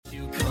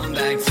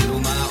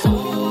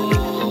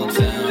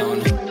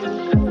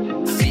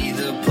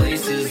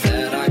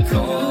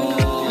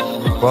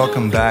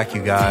Welcome back,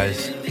 you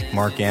guys.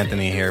 Mark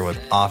Anthony here with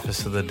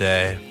Office of the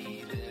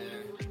Day.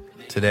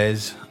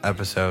 Today's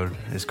episode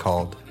is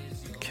called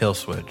Kill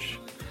Switch.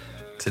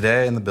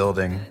 Today in the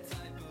building,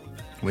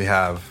 we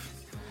have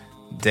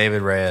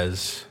David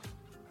Reyes,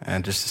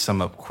 and just to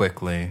sum up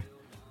quickly,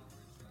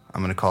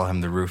 I'm going to call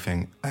him the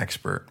roofing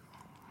expert.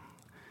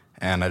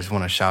 And I just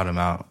want to shout him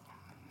out.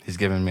 He's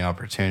given me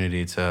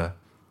opportunity to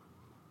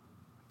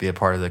be a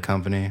part of the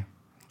company,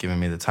 giving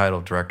me the title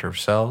of Director of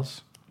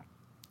Sales.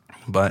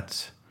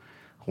 But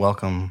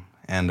welcome,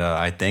 and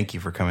I thank you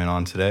for coming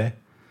on today.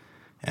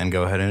 And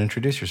go ahead and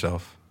introduce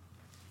yourself.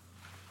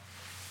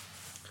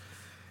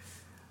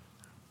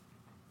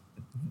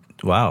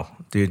 Wow,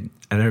 dude,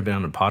 I've never been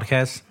on a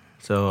podcast,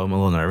 so I'm a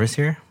little nervous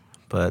here,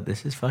 but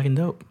this is fucking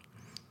dope.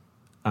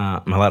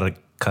 Am I allowed to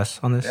cuss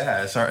on this?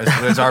 Yeah, it's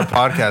our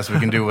podcast. We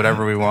can do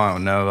whatever we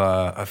want. No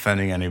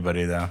offending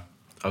anybody, though.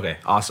 Okay,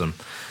 awesome.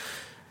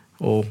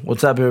 Well,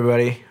 what's up,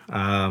 everybody?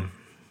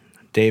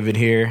 David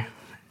here.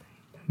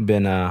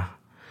 Been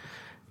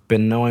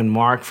knowing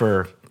Mark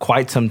for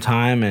quite some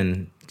time,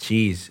 and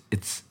geez,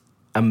 it's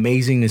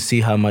amazing to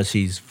see how much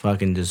he's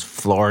fucking just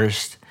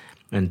flourished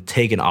and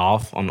taken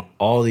off on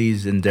all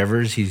these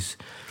endeavors he's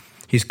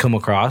come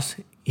across.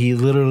 He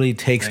literally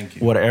takes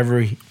whatever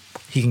he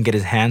can get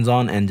his hands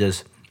on and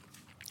just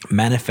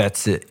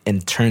manifests it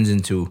and turns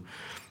into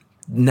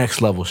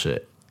next level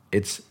shit.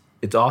 It's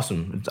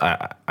awesome.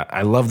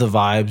 I love the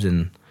vibes,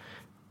 and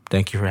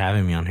thank you for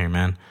having me on here,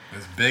 man.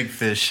 It's big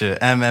fish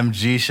shit,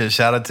 MMG shit.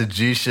 Shout out to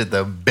G shit,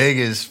 the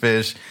biggest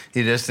fish.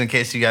 He just, in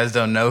case you guys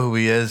don't know who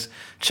he is,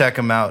 check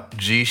him out.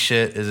 G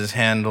shit is his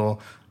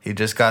handle. He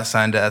just got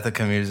signed to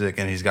Ethica Music,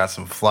 and he's got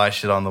some fly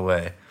shit on the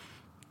way.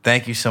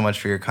 Thank you so much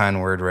for your kind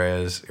words,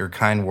 Reyes. He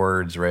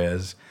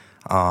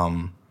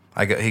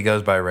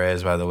goes by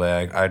Reyes, by the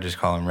way. I just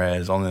call him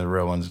Reyes. Only the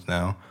real ones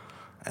know.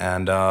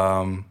 And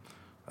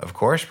of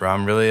course, bro,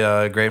 I'm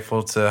really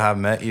grateful to have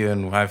met you,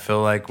 and I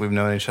feel like we've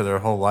known each other a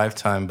whole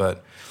lifetime,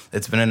 but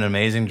it's been an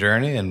amazing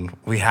journey, and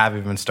we really haven't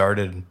even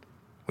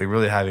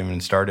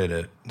started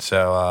it.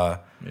 So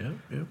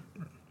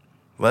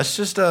let's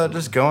just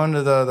go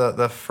into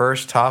the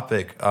first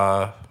topic.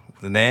 The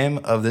name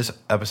of this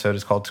episode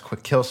is called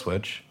Kill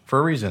Switch for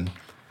a reason.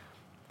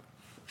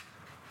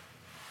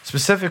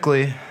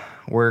 Specifically,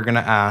 we're going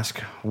to ask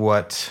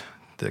what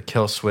the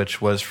kill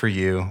switch was for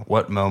you.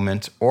 What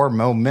moment or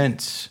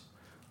moments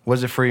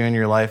was it for you in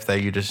your life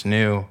that you just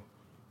knew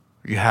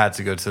you had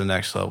to go to the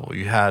next level?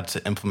 You had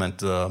to implement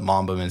the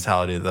Mamba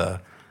mentality,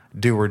 the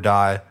do or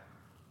die.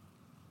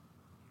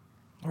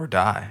 Or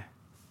die.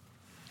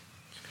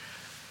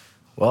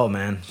 Well,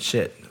 man,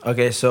 shit.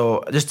 Okay,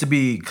 so just to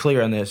be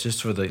clear on this,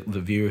 just for the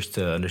viewers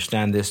to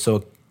understand this,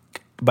 so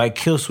by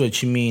kill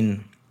switch, you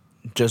mean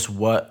just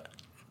what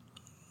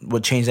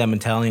changed that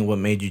mentality and what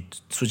made you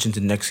switch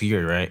into next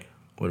gear, right?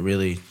 What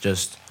really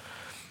just...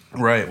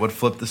 Right, what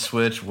flipped the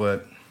switch,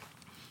 what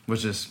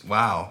was just,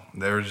 wow.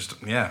 They were just,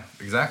 yeah,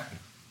 exactly.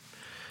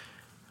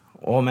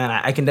 Well, man,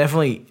 I can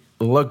definitely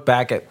look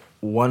back at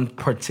one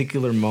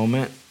particular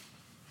moment.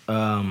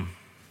 It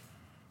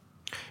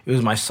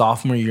was my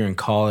sophomore year in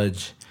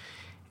college,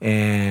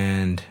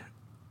 and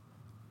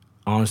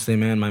honestly,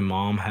 man, my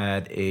mom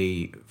had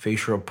a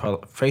facial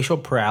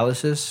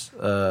paralysis.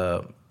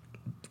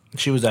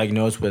 She was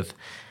diagnosed with,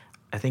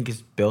 I think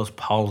it's Bell's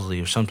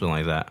palsy or something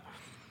like that,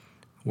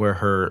 where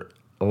her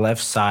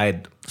left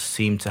side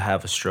seemed to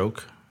have a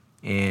stroke.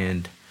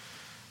 And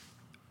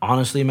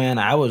honestly, man,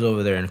 I was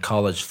over there in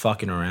college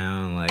fucking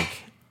around,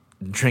 like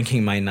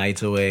drinking my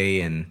nights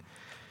away, and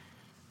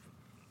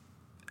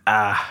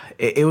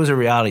it was a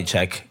reality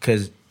check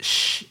because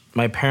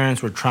my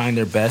parents were trying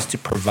their best to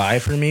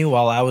provide for me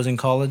while I was in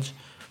college.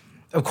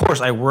 Of course,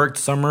 I worked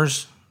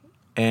summers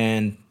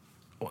and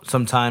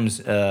sometimes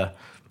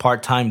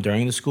part-time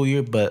during the school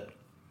year, but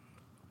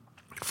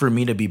for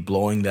me to be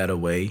blowing that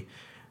away,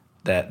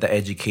 that the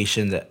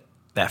education,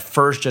 that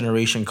first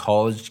generation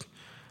college,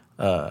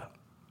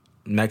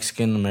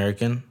 Mexican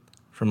American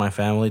for my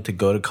family to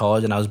go to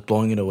college, and I was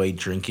blowing it away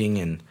drinking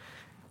and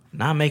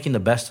not making the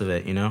best of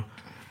it, you know?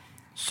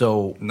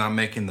 So Not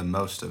making the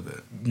most of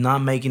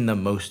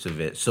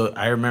it. So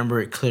I remember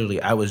it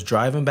clearly. I was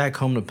driving back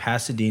home to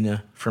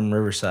Pasadena from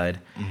Riverside.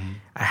 Mm-hmm.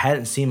 I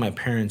hadn't seen my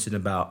parents in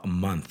about a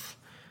month.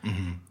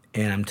 Mm-hmm.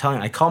 And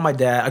I called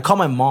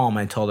my mom.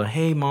 I told her,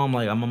 hey, Mom,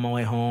 like, I'm on my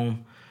way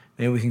home.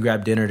 Maybe we can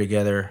grab dinner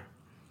together.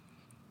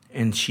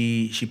 And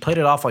she played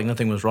it off like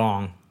nothing was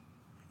wrong.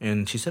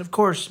 And she said, of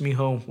course,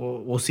 mijo,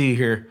 we'll see you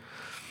here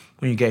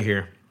when you get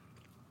here.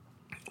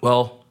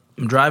 Well,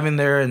 I'm driving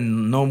there,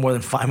 and no more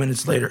than 5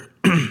 minutes later,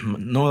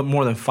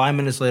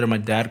 my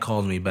dad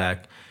calls me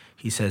back.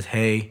 He says,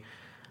 hey,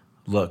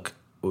 look,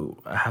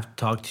 I have to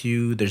talk to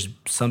you. There's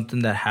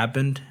something that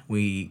happened.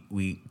 We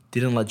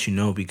didn't let you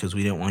know because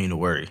we didn't want you to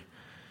worry.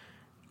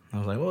 I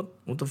was like, what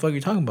the fuck are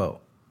you talking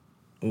about?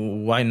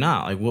 Why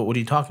not? Like, what are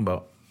you talking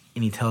about?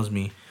 And he tells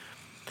me,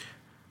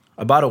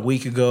 about a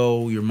week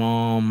ago, your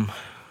mom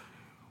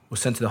was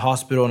sent to the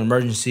hospital in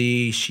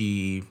emergency.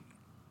 She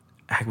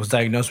was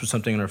diagnosed with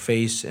something in her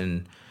face,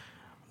 and,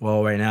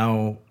 well, right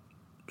now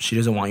she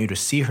doesn't want you to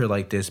see her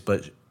like this,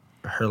 but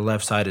her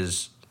left side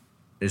is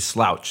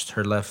slouched,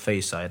 her left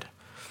face side.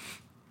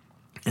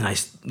 And I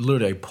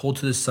literally pulled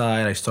to the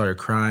side. I started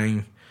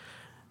crying.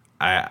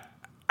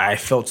 I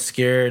felt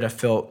scared. I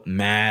felt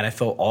mad. I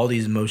felt all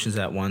these emotions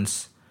at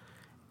once.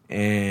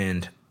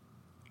 And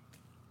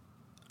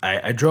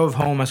I drove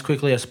home as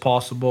quickly as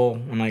possible.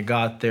 When I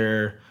got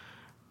there,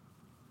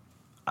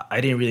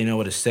 I didn't really know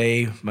what to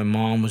say. My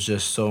mom was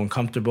just so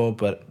uncomfortable,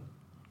 but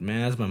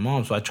man, that's my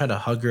mom. So I tried to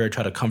hug her. I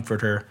tried to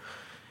comfort her.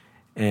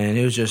 And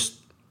it was just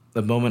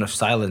a moment of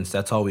silence.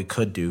 That's all we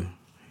could do,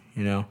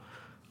 you know?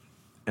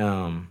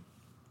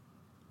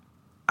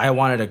 I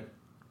wanted to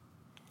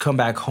come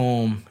back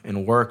home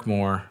and work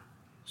more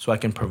so I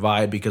can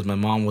provide, because my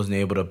mom wasn't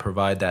able to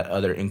provide that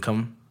other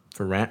income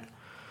for rent.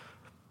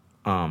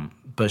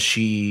 But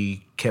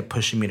she kept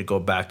pushing me to go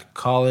back to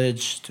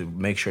college, to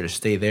make sure to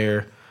stay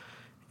there.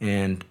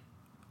 And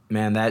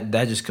man,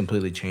 that just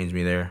completely changed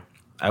me there.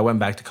 I went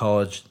back to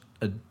college,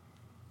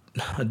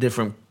 a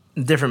different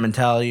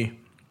mentality.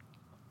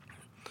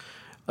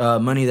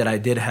 Money that I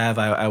did have,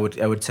 I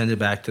would send it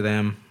back to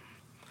them.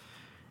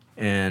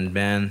 And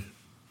man,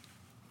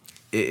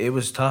 it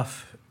was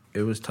tough.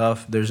 It was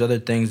tough. There's other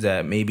things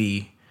that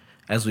maybe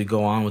as we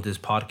go on with this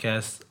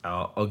podcast,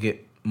 I'll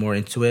get more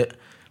into it.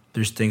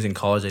 There's things in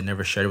college I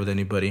never shared with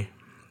anybody.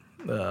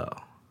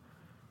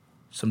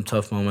 Some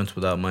tough moments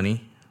without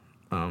money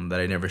that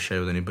I never shared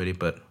with anybody,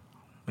 but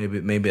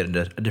maybe at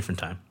a different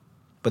time.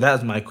 But that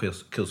was my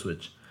kill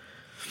switch.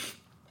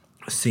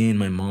 Seeing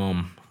my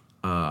mom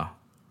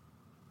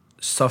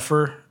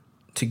suffer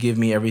to give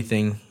me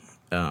everything,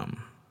 and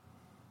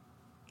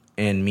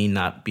me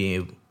not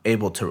being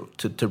able to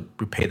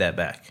repay that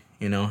back,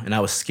 you know? And I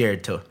was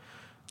scared to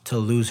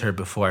lose her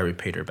before I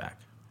repaid her back.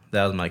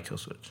 That was my kill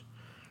switch.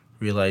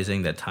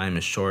 Realizing that time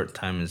is short,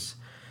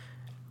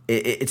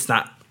 it's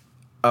not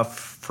a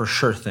for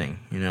sure thing,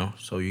 you know?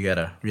 So you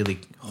gotta really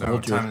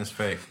hold time is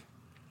fake.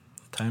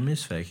 Time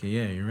is fake,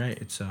 yeah, you're right.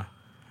 It's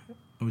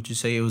would you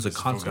say it was a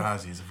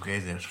concept?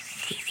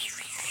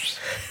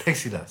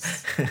 Pixie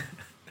dust.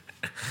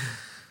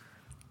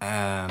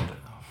 And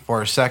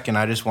for a second,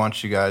 I just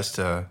want you guys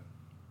to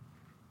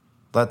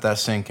let that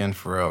sink in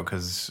for real,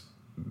 because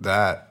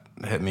that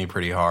hit me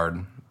pretty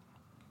hard.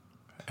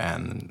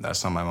 And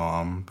that's not my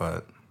mom,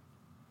 but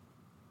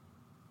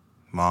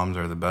moms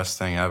are the best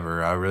thing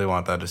ever. I really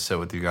want that to sit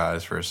with you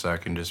guys for a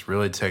second. Just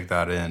really take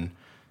that in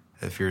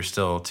if you're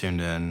still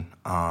tuned in.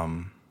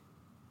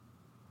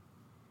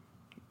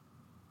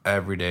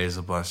 Every day is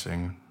a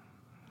blessing.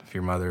 If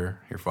your mother,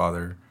 your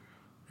father,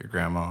 your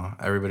grandma,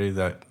 anybody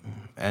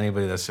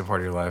that's a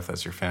part of your life,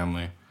 that's your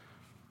family.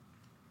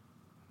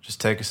 Just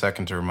take a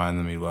second to remind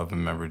them you love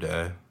them every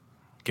day.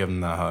 Give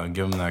them that hug.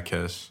 Give them that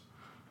kiss.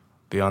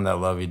 Be on that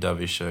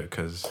lovey-dovey shit,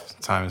 because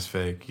time is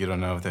fake. You don't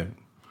know if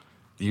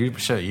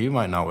you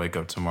might not wake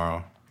up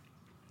tomorrow.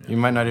 Yeah. You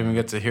might not even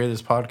get to hear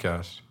this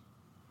podcast.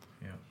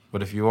 Yeah.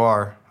 But if you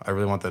are, I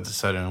really want that to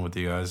set in with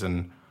you guys.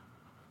 And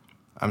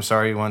I'm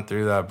sorry you went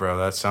through that, bro.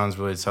 That sounds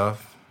really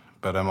tough.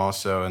 But I'm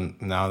also, and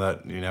now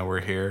that, you know,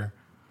 we're here,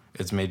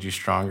 it's made you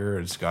stronger.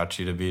 It's got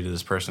you to be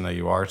this person that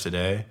you are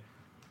today.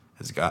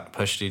 It's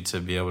pushed you to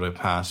be able to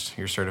pass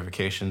your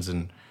certifications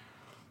and,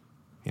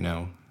 you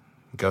know,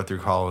 go through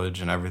college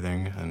and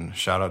everything. And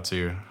shout out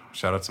to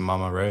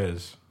Mama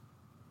Reyes.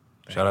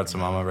 Shout out to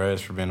Mama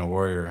Reyes for being a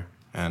warrior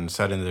and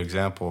setting the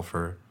example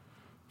for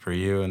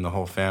you and the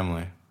whole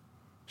family.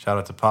 Shout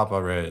out to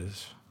Papa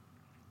Reyes.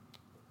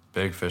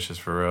 Big fishes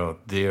for real.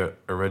 The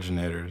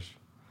originators.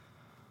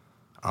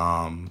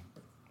 I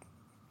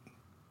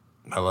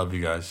love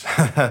you guys.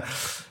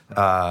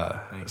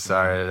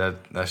 Sorry,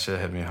 that shit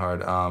hit me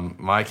hard.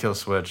 My kill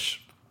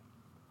switch.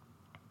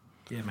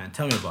 Yeah, man.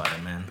 Tell me about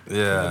it, man. Yeah.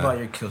 Tell me about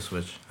your kill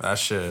switch. That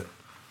shit.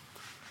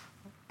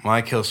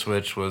 My kill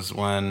switch was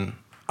when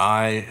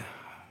I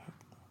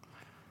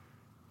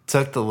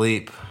took the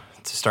leap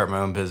to start my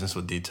own business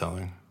with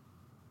detailing.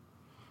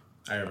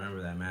 I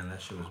remember that, man.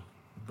 That shit was,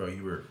 bro.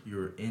 You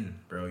were in,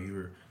 bro. You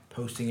were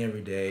posting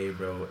every day,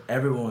 bro.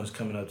 Everyone was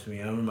coming up to me.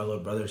 I remember my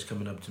little brothers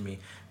coming up to me.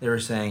 They were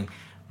saying,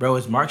 "Bro,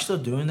 is Mark still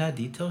doing that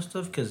detail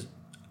stuff? Because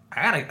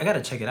I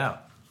gotta check it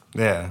out."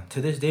 Yeah.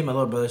 To this day, my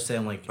little brother say,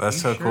 "I'm like,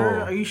 that's so sure?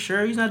 cool. Are you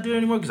sure he's not doing it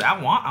anymore? Because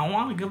I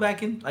want to go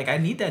back in. Like, I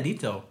need that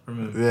detail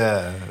removed."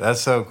 Yeah,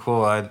 that's so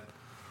cool. I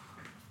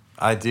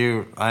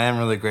am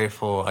really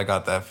grateful I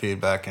got that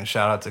feedback, and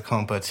shout out to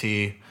Compa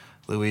T,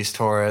 Luis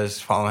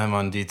Torres. Follow him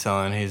on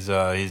detailing. He's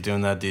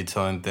doing that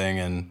detailing thing,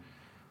 and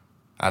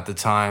at the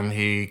time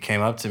he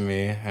came up to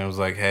me and was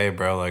like, "Hey,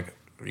 bro, like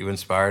you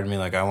inspired me.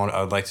 Like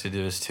I'd like to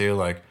do this too.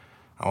 Like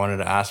I wanted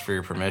to ask for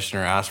your permission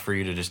or ask for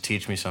you to just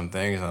teach me some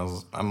things."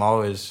 And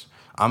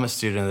I'm a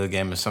student of the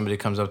game. If somebody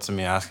comes up to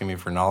me asking me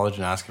for knowledge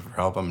and asking for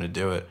help, I'm going to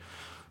do it.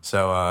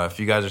 So if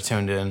you guys are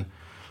tuned in,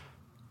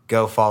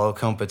 go follow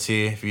Compa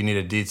T. If you need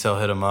a detail,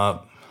 hit him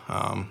up.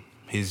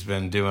 He's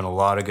been doing a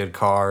lot of good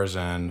cars.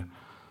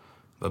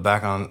 But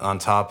back on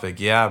topic,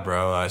 yeah,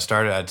 bro, I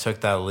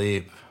took that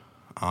leap.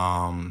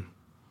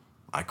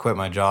 I quit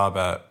my job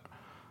at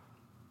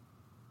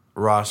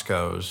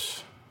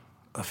Roscoe's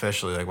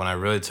officially, like when I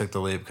really took the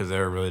leap, because they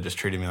were really just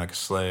treating me like a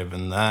slave.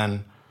 And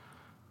then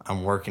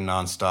I'm working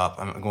nonstop.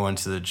 I'm going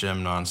to the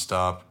gym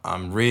nonstop.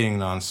 I'm reading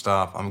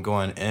nonstop. I'm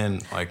going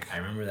in like I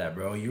remember that,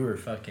 bro. You were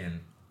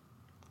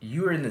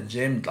in the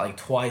gym like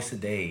twice a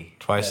day.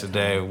 twice a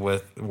day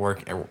with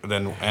work,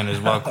 then and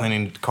as well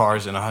cleaning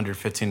cars in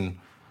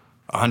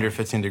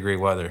 115 degree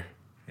weather.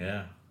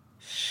 Yeah.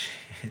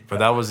 But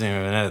that wasn't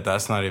even it.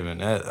 That's not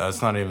even it.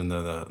 That's not even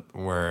the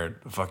where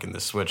fucking the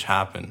switch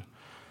happened.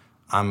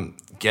 I'm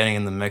getting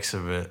in the mix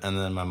of it, and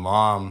then my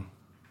mom,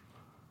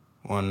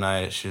 one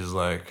night, she's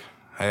like,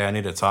 "Hey, I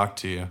need to talk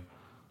to you."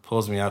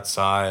 Pulls me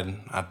outside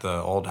at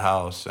the old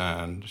house,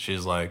 and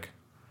she's like,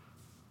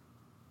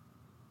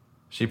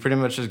 she pretty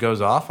much just goes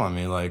off on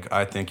me. Like,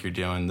 I think you're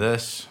doing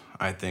this.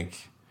 I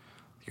think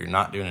you're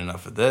not doing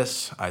enough of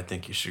this. I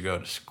think you should go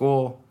to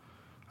school.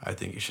 I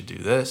think you should do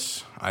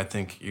this. I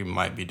think you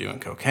might be doing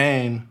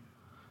cocaine.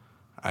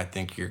 I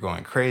think you're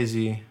going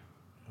crazy.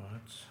 What?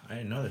 I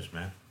didn't know this,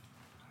 man.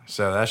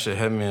 So that shit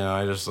hit me, and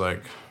I just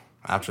like,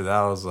 after that,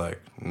 I was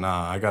like,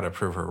 nah, I gotta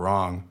prove her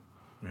wrong.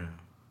 Yeah.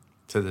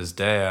 To this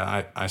day,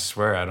 I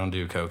swear I don't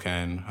do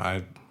cocaine.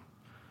 I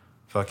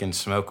fucking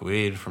smoke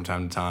weed from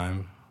time to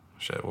time.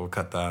 Shit, we'll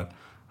cut that.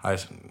 I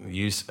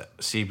use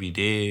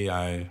CBD.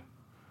 I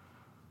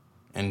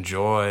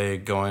enjoy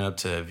going up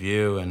to a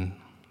view and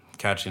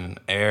catching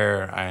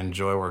air. I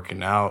enjoy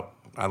working out.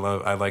 I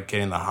like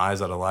getting the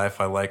highs out of life.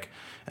 I like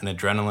an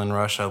adrenaline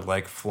rush. I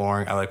like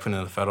flooring. I like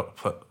putting the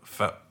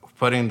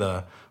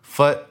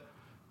foot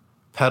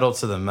pedal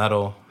to the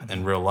metal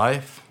in real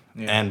life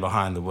and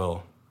behind the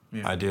wheel.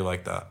 Yeah. I do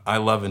like that. I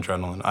love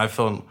adrenaline. I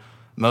feel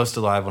most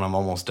alive when I'm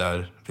almost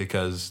dead,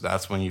 because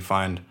that's when you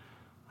find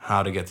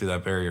how to get through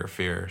that barrier of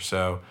fear.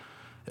 So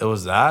it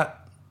was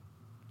that,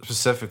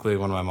 specifically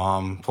when my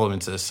mom pulled me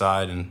to the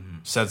side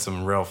and said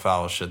some real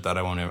foul shit that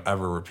I won't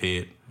ever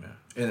repeat.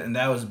 Yeah. And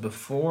that was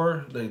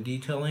before the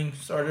detailing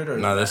started? Or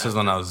no, this is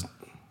when I was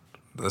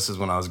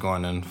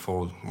going in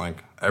full,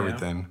 like,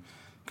 everything.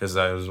 Because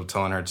I was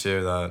telling her,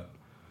 too, that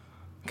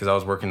because I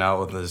was working out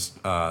with this,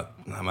 my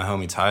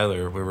homie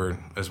Tyler.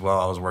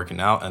 I was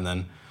working out, and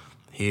then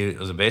he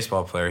was a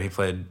baseball player. He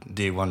played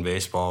D1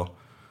 baseball,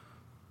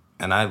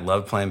 and I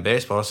loved playing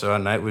baseball, so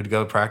at night we'd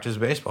go practice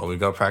baseball.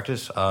 We'd go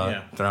practice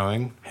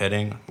throwing,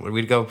 hitting.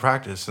 We'd go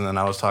practice, and then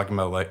I was talking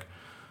about, like,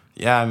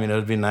 yeah, I mean, it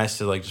would be nice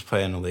to, like, just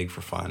play in the league for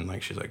fun.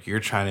 Like, she's like,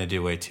 you're trying to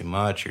do way too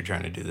much. You're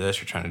trying to do this.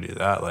 You're trying to do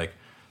that. Like,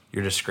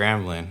 you're just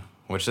scrambling,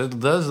 which it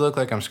does look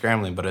like I'm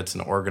scrambling, but it's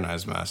an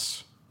organized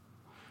mess.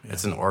 Yeah.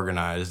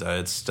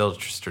 It's still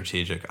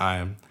strategic. I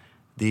am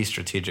the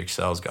strategic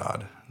sales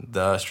god,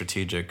 the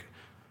strategic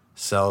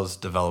sales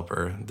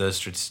developer, the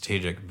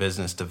strategic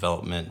business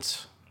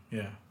development.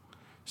 Yeah.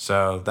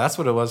 So that's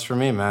what it was for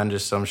me, man.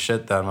 Just some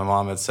shit that my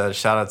mom had said.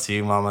 Shout out to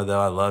you, mama, though.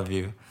 I love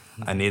you.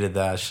 I needed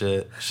that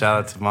shit. Shout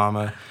out to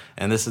mama.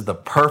 And this is the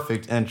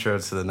perfect intro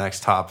to the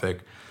next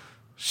topic.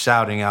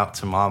 Shouting out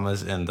to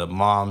mamas and the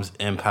mom's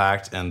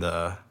impact and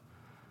the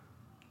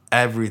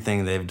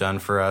everything they've done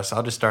for us.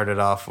 I'll just start it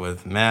off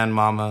with, man,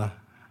 mama,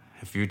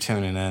 if you're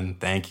tuning in,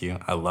 thank you.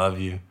 I love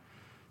you.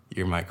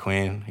 You're my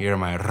queen. You're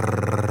my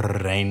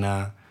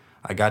reina.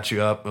 I got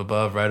you up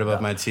above, right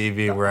above my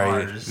TV,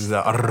 where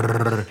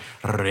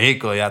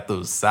rico, ya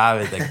tú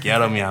sabes, te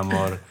quiero, mi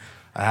amor.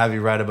 I have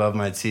you right above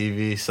my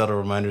TV. Subtle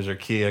reminders are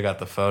key. I got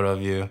the photo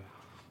of you.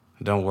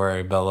 Don't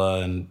worry,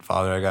 Bella and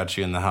Father, I got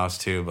you in the house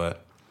too,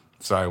 but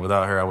sorry,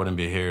 without her, I wouldn't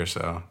be here,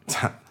 so.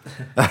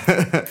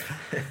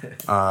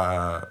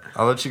 I'll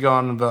let you go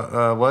on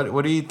about,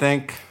 what do you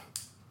think,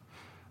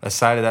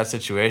 aside of that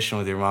situation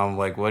with your mom,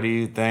 like, what do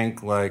you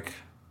think, like,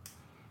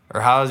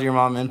 or how has your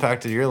mom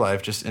impacted your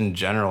life just in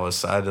general,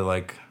 aside to,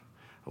 like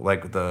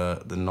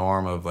the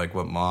norm of, like,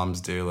 what moms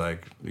do?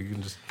 Like, you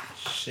can just...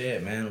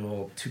 Shit, man.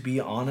 Well, to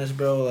be honest,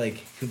 bro,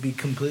 like, to be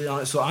completely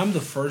honest, so I'm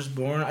the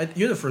firstborn.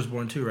 You're the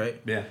firstborn too,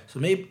 right? Yeah. So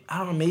maybe, I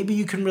don't know, maybe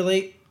you can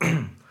relate,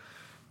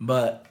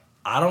 but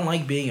I don't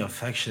like being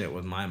affectionate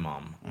with my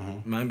mom. Mm-hmm.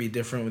 It might be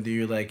different with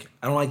you. Like,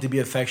 I don't like to be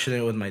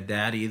affectionate with my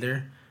dad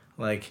either.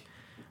 Like,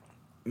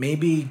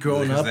 maybe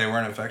growing up... they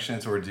weren't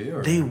affectionate towards you?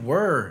 Or? They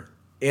were.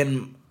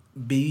 And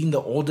being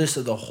the oldest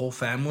of the whole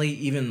family,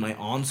 even my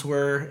aunts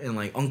were, and,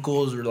 like,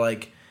 uncles were,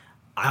 like...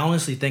 I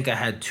honestly think I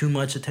had too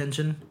much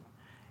attention,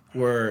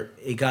 where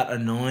it got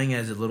annoying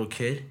as a little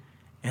kid,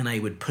 and I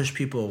would push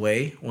people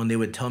away when they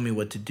would tell me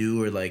what to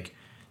do, or, like,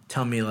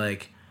 tell me,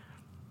 like,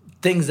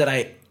 things that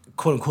I,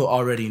 quote-unquote,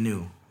 already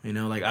knew. You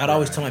know, like, I'd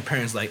always tell my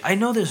parents, like, I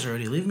know this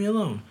already, leave me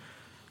alone.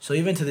 So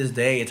even to this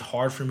day, it's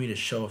hard for me to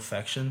show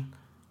affection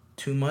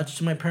too much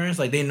to my parents.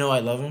 Like, they know I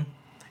love them.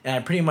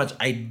 And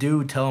I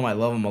do tell them I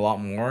love them a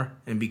lot more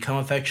and become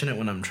affectionate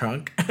when I'm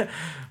drunk.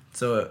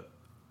 So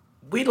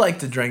we'd like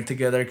to drink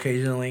together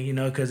occasionally, you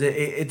know, because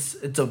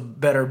it's a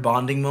better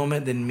bonding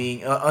moment than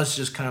us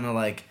just kind of,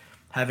 like,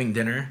 having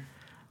dinner.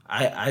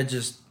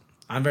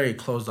 I'm very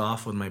closed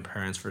off with my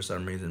parents for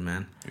some reason,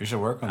 man. You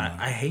should work on that.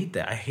 I hate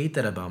that. I hate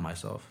that about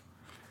myself.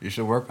 You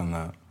should work on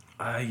that.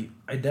 I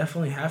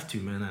definitely have to,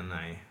 man, and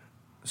I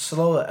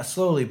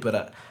slowly,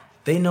 but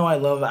they know I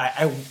love.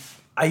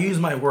 I use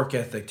my work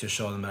ethic to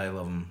show them that I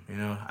love them. You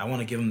know, I want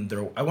to give them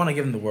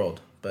the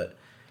world, but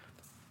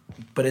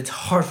it's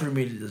hard for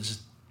me to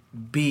just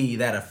be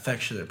that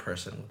affectionate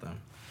person with them.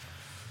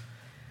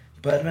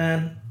 But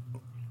man,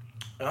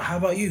 how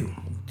about you?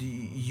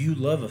 You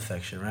love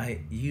affection, right?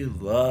 You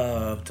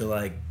love to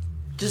like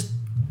just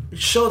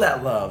show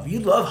that love. You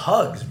love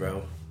hugs,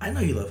 bro. I know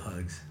you love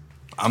hugs.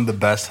 I'm the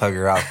best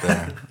hugger out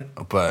there,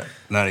 but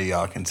none of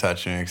y'all can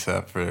touch me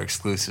except for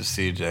exclusive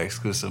CJ,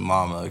 exclusive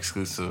Mama,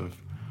 exclusive.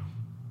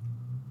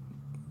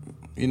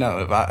 You know,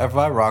 if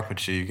I rock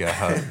with you, you get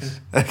hugs.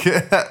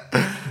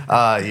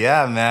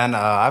 Yeah, man.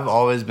 I've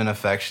always been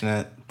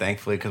affectionate,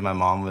 thankfully, because my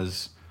mom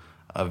was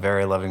a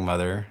very loving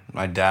mother.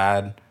 My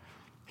dad,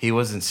 he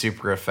wasn't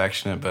super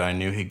affectionate, but I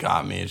knew he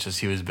got me. It's just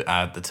he was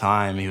at the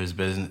time he was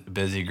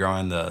busy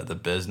growing the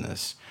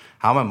business.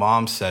 How my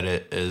mom said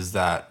it is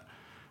that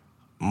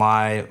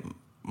my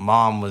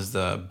mom was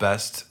the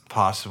best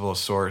possible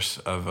source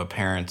of a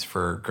parent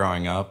for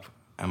growing up,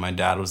 and my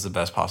dad was the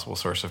best possible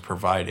source of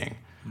providing.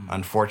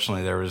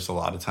 Unfortunately, there was a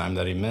lot of time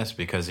that he missed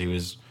because he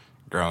was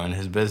growing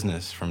his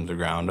business from the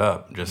ground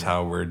up, just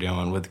how we're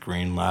doing with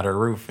Green Ladder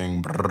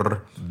Roofing.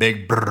 Brr,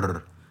 big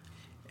brr.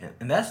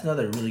 And that's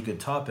another really good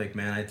topic,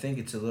 man. I think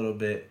it's a little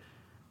bit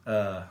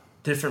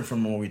different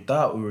from what we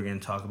thought we were going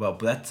to talk about,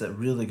 but that's a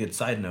really good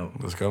side note.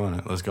 Let's go in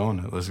it.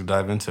 Let's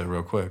dive into it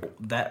real quick.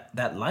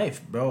 That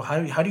life, bro.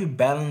 How do you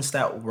balance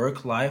that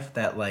work life,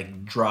 that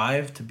like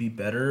drive to be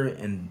better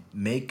and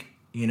make,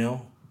 you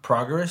know,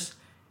 progress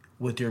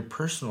with your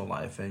personal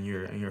life and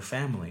your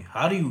family?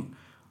 How do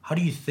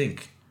you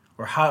think,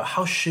 or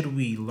how should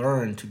we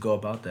learn to go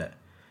about that?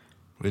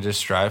 We just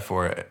strive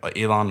for it.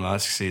 Elon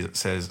Musk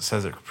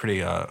says it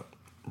pretty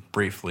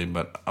briefly,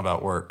 but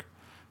about work.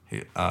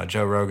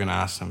 Joe Rogan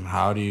asked him,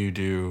 "How do you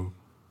do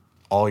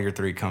all your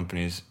 3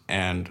 companies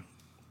and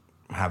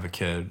have a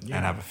kid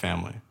and have a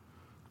family?"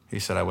 He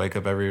said, "I wake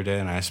up every day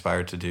and I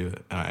aspire to do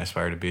it, and I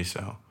aspire to be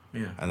so.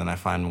 Yeah. And then I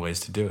find ways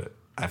to do it.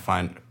 I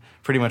find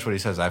pretty much what he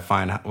says. I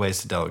find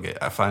ways to delegate.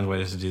 I find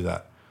ways to do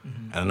that.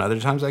 Mm-hmm. And other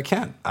times I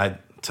can't. I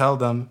tell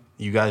them,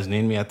 you guys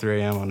need me at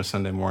 3 a.m. on a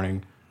Sunday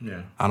morning.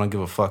 Yeah. I don't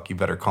give a fuck. You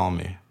better call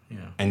me.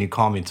 Yeah. And you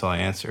call me until I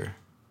answer."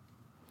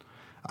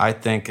 I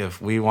think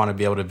if we want to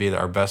be able to be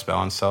our best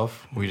balanced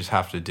self, we just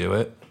have to do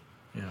it.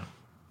 Yeah.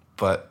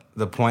 But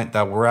the point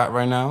that we're at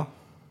right now,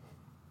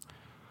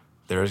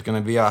 there's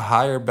going to be a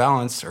higher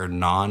balance or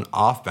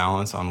non-off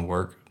balance on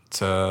work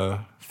to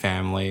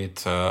family,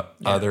 to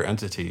other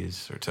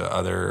entities, or to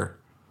other,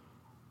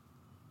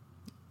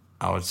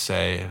 I would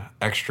say,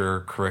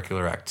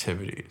 extracurricular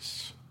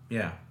activities.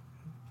 Yeah.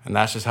 And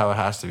that's just how it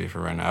has to be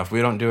for right now. If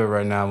we don't do it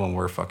right now when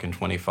we're fucking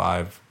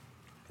 25,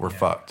 we're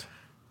fucked.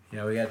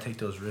 Yeah, we gotta take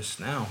those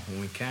risks now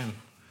when we can.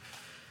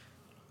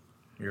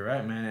 You're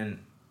right, man. And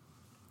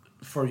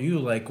for you,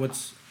 like,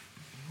 what's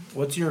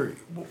your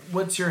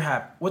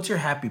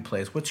happy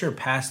place? What's your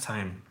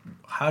pastime?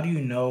 How do you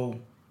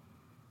know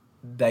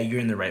that you're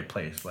in the right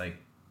place? Like,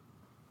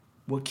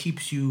 what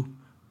keeps you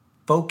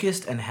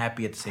focused and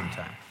happy at the same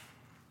time?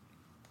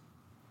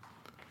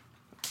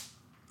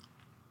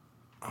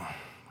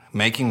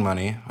 Making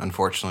money,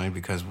 unfortunately,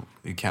 because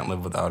you can't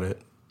live without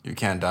it. You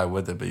can't die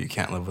with it, but you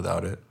can't live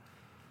without it.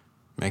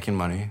 Making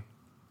money.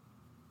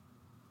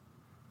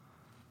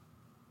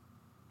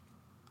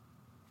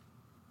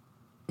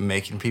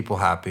 Making people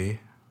happy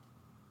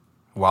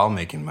while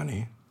making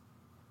money.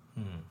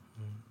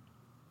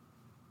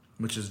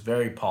 Which is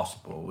very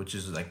possible, which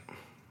is like,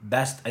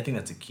 I think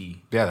that's a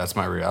key. Yeah, that's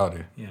my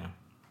reality. Yeah.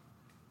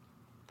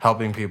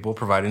 Helping people,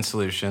 providing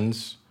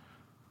solutions,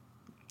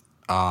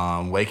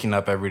 waking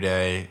up every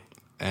day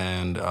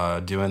and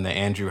doing the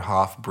Andrew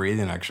Hoff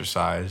breathing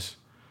exercise.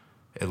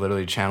 It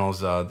literally channels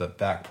the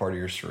back part of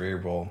your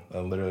cerebral.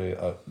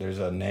 There's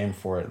a name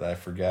for it that I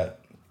forget.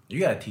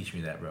 You gotta teach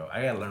me that, bro.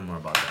 I gotta learn more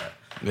about that.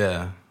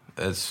 Yeah,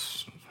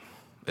 it's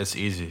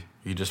easy.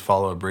 You just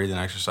follow a breathing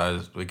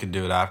exercise. We can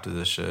do it after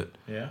this shit.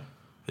 Yeah.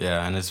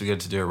 Yeah, and it's good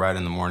to do it right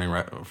in the morning.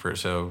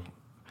 So,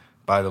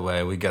 by the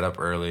way, we get up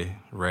early.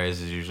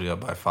 Ray's is usually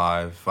up by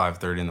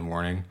 5:30 in the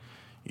morning.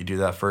 You do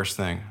that first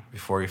thing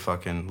before you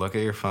fucking look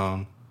at your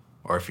phone.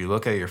 Or if you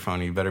look at your phone,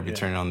 you better be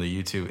turning on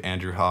the YouTube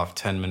Andrew Hoff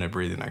 10-minute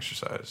breathing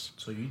exercise.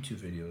 So YouTube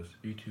videos.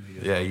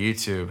 Yeah,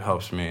 YouTube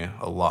helps me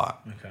a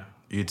lot. Okay.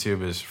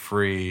 YouTube is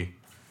free,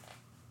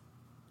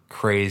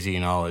 crazy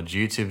knowledge.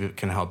 YouTube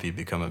can help you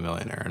become a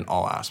millionaire in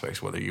all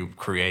aspects, whether you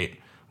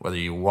create, whether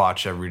you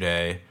watch every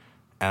day.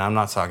 And I'm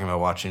not talking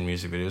about watching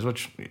music videos,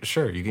 which,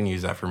 sure, you can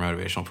use that for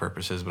motivational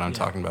purposes, but I'm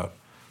talking about,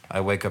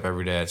 I wake up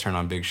every day, I turn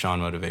on Big Sean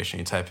Motivation.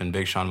 You type in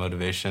Big Sean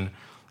Motivation,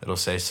 it'll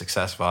say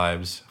success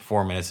vibes,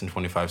 4 minutes and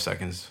 25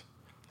 seconds.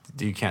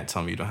 You can't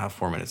tell me you don't have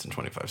 4 minutes and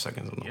 25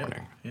 seconds in the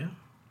morning. Yeah,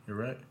 you're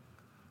right.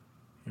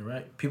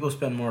 People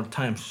spend more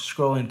time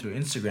scrolling through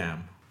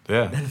Instagram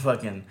than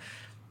fucking...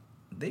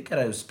 They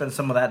gotta spend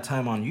some of that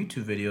time on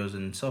YouTube videos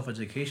and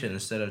self-education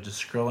instead of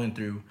just scrolling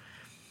through,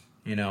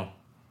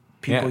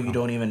 people you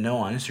don't even know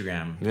on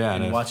Instagram. Yeah,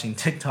 and watching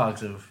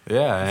TikToks of...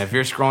 Yeah, and if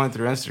you're scrolling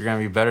through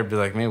Instagram, you better be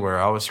like me, where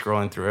I was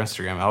scrolling through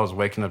Instagram. I was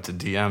waking up to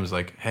DMs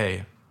like,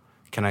 hey...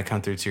 can I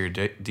come through to your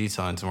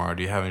detailing tomorrow?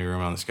 Do you have any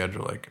room on the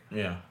schedule? Like,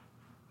 Yeah.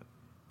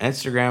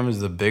 Instagram is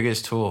the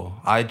biggest tool.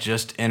 I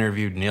just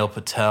interviewed Neil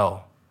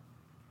Patel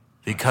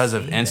because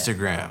of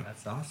Instagram.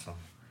 That's awesome.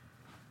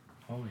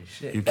 Holy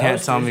shit. You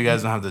can't tell me you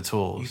guys don't have the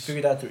tools. You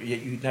figured out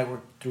you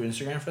networked through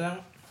Instagram for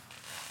that?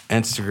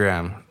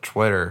 Instagram,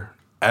 Twitter,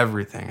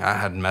 everything. I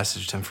had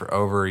messaged him for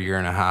over a year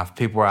and a half.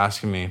 People were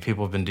asking me,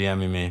 people have been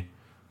DMing me,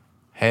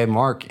 hey,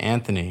 Mark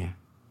Anthony,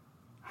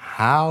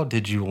 how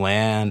did you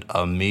land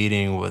a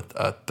meeting with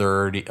a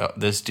 30?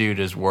 This dude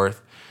is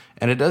worth,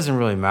 and it doesn't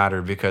really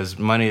matter because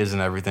money isn't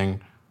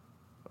everything,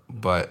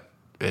 but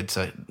it's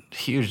a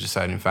huge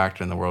deciding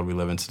factor in the world we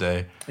live in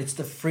today. It's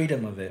the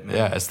freedom of it, man.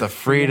 Yeah, it's the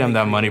freedom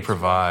that money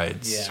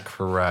provides. Yeah.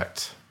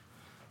 Correct.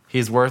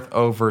 He's worth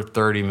over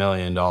 $30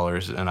 million,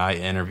 and I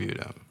interviewed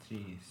him.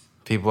 Jeez.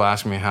 People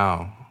ask me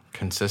how.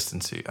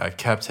 Consistency. I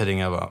kept hitting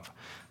him up,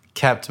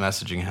 kept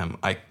messaging him.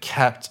 I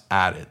kept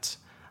at it.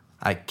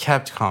 I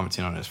kept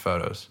commenting on his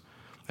photos.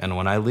 And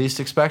when I least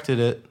expected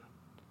it,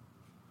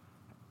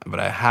 but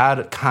I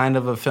had kind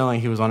of a feeling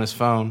he was on his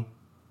phone,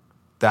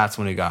 that's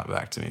when he got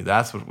back to me.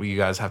 That's what you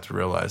guys have to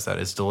realize, that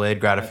it's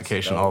delayed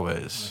gratification always.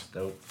 That's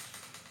dope.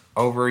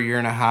 Over a year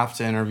and a half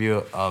to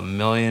interview a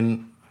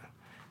millionaire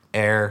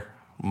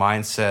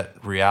mindset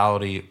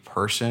reality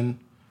person,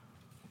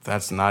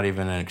 that's not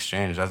even an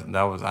exchange.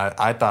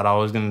 I thought I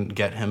was going to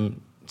get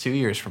him 2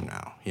 years from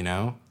now, you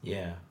know?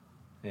 Yeah.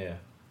 Yeah.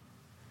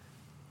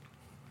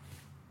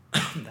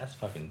 That's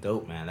fucking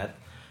dope, man.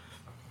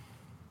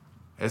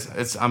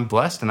 I'm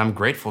blessed and I'm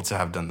grateful to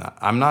have done that.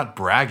 I'm not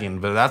bragging,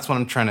 but that's what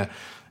I'm trying to,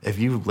 if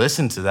you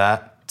listen to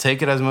that,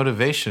 take it as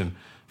motivation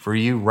for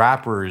you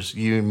rappers,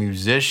 you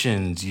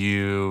musicians,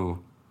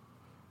 you,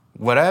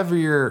 whatever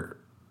your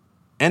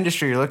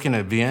industry you're looking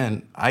to be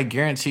in, I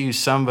guarantee you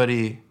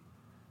somebody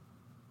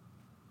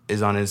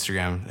is on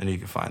Instagram and you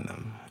can find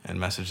them and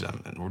message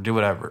them and do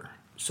whatever.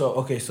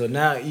 So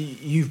now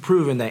you've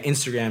proven that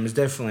Instagram is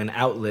definitely an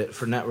outlet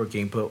for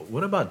networking, but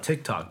what about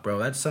TikTok, bro?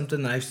 That's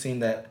something that I've seen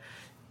that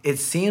it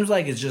seems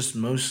like it's just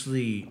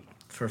mostly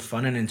for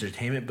fun and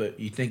entertainment, but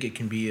you think it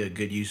can be a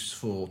good,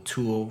 useful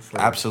tool for...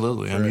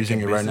 Absolutely. I'm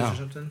using it right now.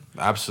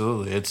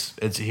 Absolutely. It's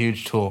a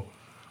huge tool.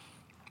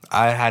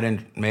 I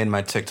hadn't made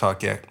my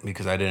TikTok yet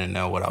because I didn't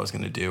know what I was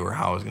going to do or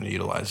how I was going to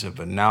utilize it,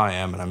 but now I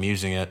am and I'm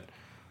using it.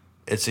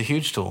 It's a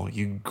huge tool.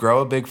 You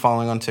grow a big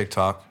following on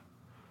TikTok,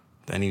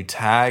 then you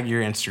tag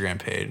your Instagram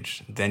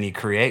page, then you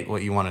create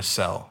what you want to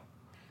sell,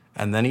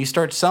 and then you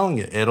start selling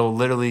it.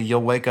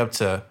 You'll wake up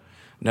to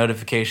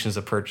notifications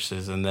of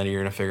purchases, and then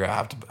you're going to figure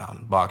out how to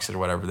box it or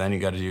whatever. Then you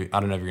got to do,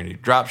 I don't know if you're going to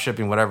do drop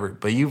shipping, whatever,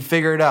 but you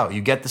figure it out.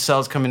 You get the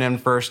sales coming in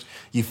first,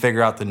 you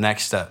figure out the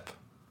next step.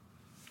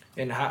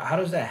 And how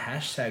does that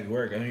hashtag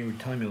work? I mean, you were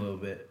telling me a little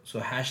bit. So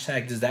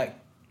hashtag, does that,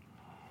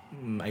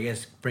 I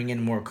guess, bring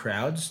in more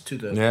crowds to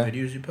the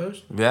videos you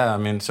post? Yeah, I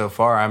mean, so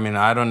far,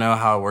 I don't know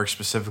how it works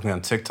specifically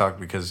on TikTok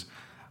because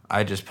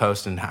I just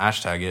post and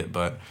hashtag it,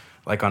 but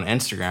like on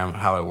Instagram,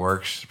 how it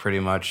works, pretty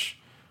much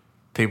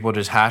people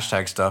just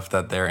hashtag stuff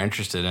that they're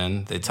interested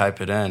in, they type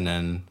it in,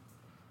 and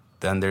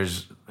then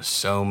there's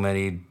so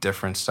many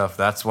different stuff.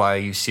 That's why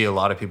you see a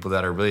lot of people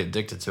that are really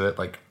addicted to it,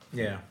 like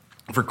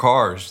for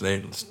cars,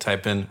 they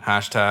type in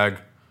hashtag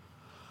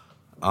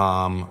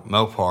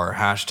Mopar,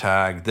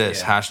 hashtag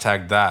this,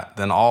 hashtag that.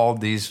 Then all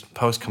these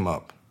posts come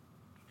up.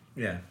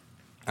 Yeah.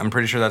 I'm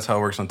pretty sure that's how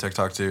it works on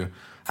TikTok too.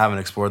 Haven't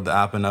explored the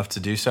app enough to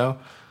do so,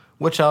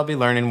 which I'll be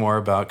learning more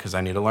about because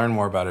I need to learn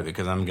more about it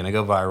because I'm going to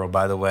go viral.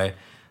 By the way,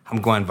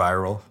 I'm going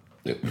viral.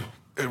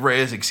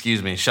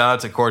 Excuse me. Shout out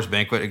to Coors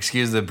Banquet.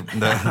 Excuse the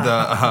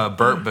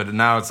burp, but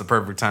now it's the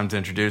perfect time to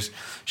introduce.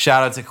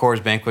 Shout out to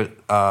Coors Banquet,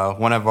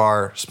 one of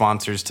our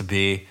sponsors to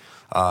be.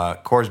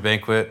 Coors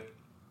Banquet,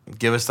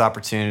 give us the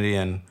opportunity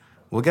and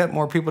we'll get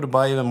more people to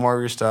buy even more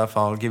of your stuff.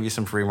 I'll give you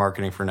some free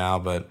marketing for now,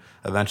 but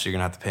eventually you're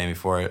going to have to pay me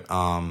for it.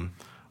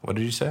 What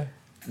did you say?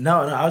 No,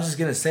 I was just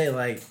going to say,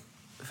 like,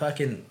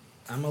 fucking,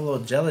 I'm a little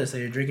jealous that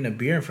you're drinking a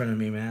beer in front of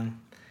me, man.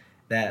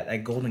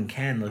 That golden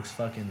can looks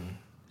fucking,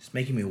 it's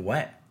making me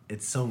wet.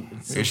 It's so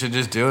you should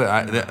just do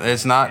it.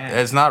 It's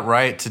not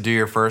right to do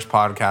your first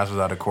podcast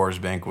without a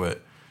Coors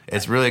Banquet.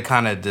 It's really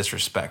kind of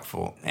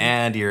disrespectful.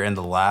 And you're in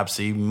the lab,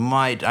 so you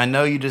might... I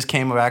know you just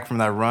came back from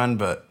that run,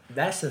 but...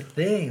 That's the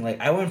thing.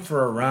 Like, I went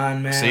for a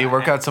run, man. So you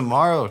work out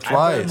tomorrow,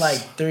 twice. I burned like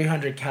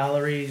 300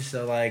 calories,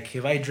 so like,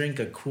 if I drink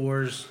a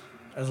Coors,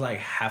 that's like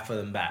half of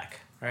them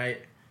back,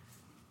 right?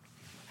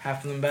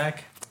 Half of them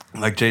back?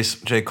 Like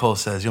J. Cole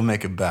says, you'll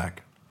make it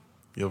back.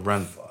 You'll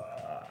run...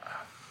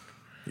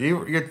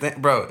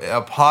 Bro,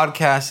 a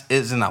podcast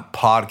isn't a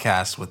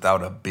podcast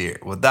without a beer,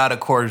 without a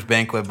Coors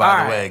Banquet.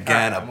 By the way,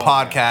 again, a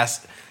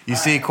podcast. You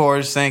see,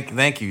 Coors,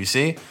 thank you. You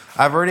see,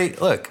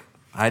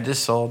 I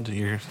just sold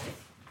your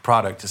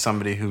product to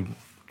somebody who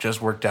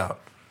just worked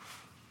out.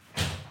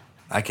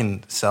 I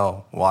can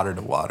sell water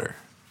to water.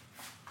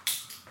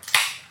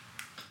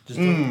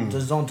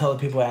 Just don't tell the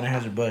people at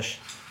Anheuser-Busch,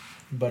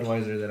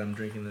 Budweiser, that I'm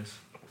drinking this.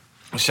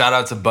 Shout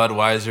out to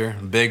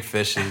Budweiser, big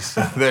fishes.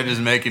 They're just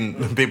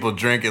making people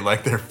drink it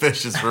like they're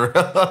fishes for real.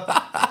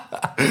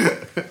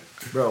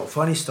 Bro,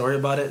 funny story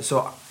about it.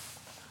 So,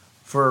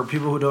 for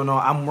people who don't know,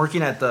 I'm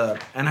working at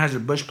the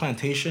Anheuser-Busch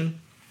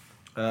plantation,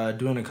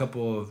 doing a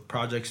couple of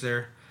projects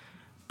there.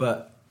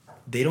 But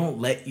they don't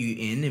let you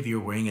in if you're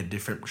wearing a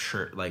different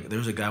shirt. Like, there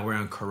was a guy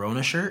wearing a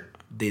Corona shirt.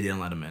 They didn't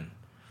let him in.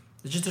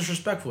 It's just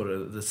disrespectful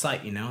to the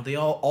site, you know?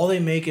 All they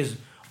make is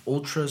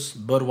Ultras,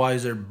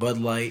 Budweiser, Bud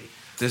Light.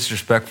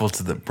 Disrespectful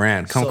to the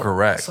brand.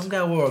 Correct. Some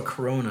guy wore a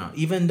Corona.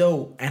 Even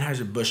though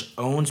Anheuser-Busch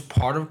owns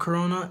part of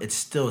Corona, it's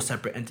still a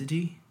separate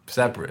entity.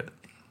 Separate.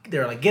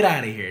 They're like, get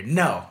out of here.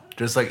 No.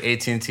 Just like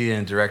AT&T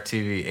and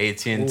DirecTV.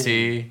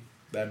 AT&T. Ooh,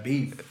 that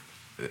beef.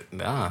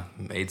 Nah,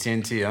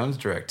 AT&T owns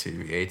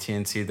DirecTV.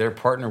 AT&T, they're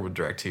partnered with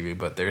DirecTV,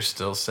 but they're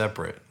still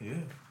separate. Yeah.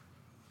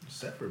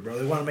 Separate, bro.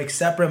 They want to make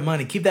separate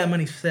money. Keep that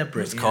money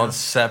separate. It's called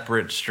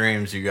separate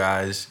streams, you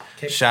guys.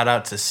 Okay. Shout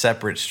out to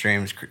separate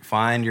streams.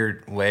 Find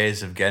your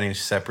ways of getting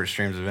separate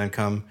streams of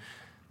income.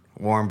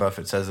 Warren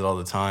Buffett says it all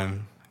the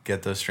time.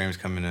 Get those streams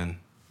coming in.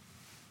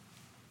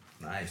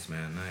 Nice,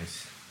 man.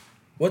 Nice.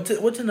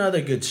 What's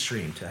another good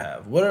stream to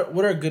have?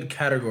 What are good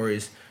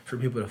categories for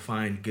people to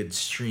find good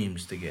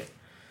streams to get?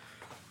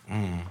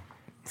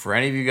 For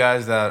any of you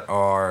guys that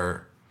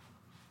are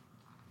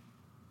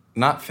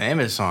not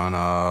famous on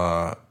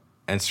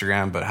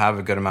Instagram but have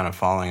a good amount of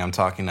following, I'm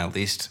talking at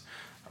least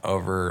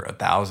over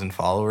 1,000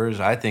 followers,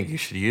 I think you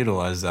should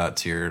utilize that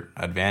to your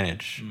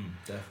advantage.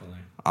 Definitely.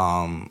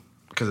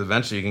 Because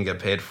eventually you can get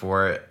paid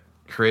for it.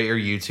 Create your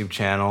YouTube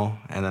channel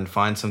and then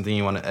find something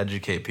you want to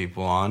educate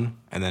people on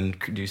and then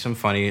do some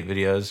funny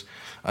videos.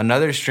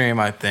 Another stream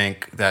I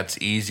think that's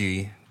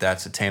easy,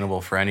 that's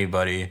attainable for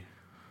anybody,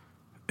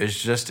 is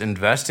just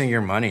investing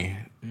your money.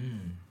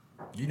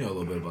 You know a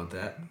little bit about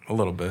that. A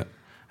little bit.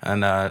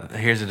 And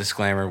here's a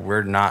disclaimer.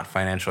 We're not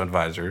financial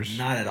advisors.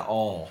 Not at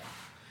all.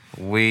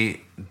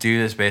 We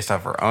do this based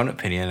off our own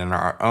opinion and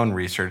our own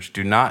research.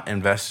 Do not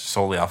invest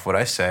solely off what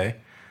I say.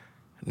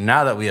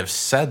 Now that we have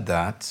said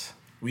that...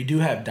 We do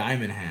have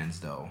diamond hands,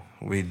 though.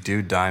 We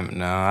do diamond...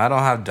 No, I don't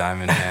have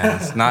diamond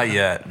hands. Not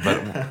yet,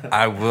 but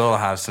I will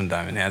have some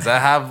diamond hands. I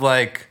have,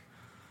 like...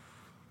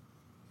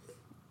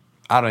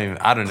 I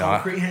don't know.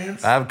 Concrete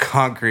hands? I have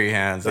concrete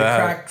hands. They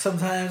crack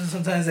sometimes.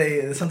 Sometimes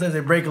they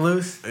break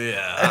loose.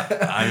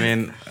 Yeah. I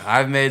mean,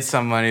 I've made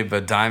some money,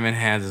 but Diamond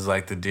Hands is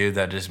like the dude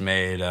that just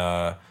made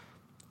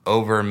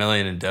over $1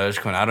 million in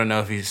Dogecoin. I don't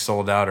know if he's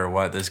sold out or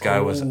what. This guy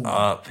was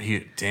up.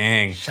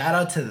 Dang. Shout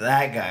out to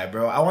that guy,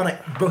 bro.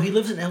 Bro, he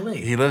lives in LA.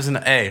 He lives in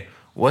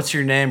what's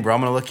your name, bro? I'm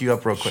gonna look you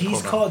up real quick.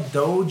 He's called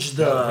Doge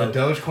the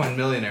Dogecoin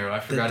millionaire. I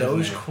forgot his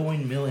name.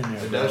 Dogecoin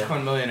millionaire. The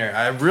Dogecoin millionaire.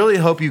 I really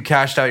hope you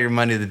cashed out your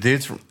money. The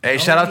dude's from. Hey,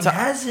 shout out to.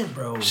 Hasn't,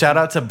 bro. Shout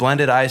out to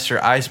Blended Ice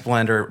or Ice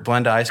Blender,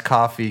 Blend Ice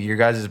Coffee. Your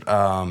guys'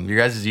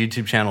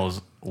 YouTube channel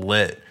is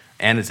lit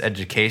and it's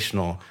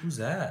educational. Who's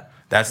that?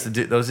 That's the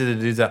dude. Those are the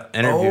dudes that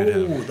interviewed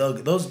him.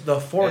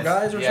 The four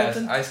guys or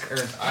something. Ice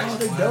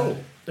they're dope.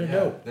 They're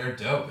dope. They're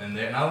dope, and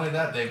they're not only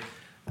that they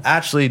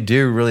actually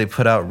do really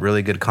put out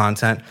really good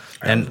content.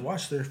 And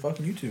watch their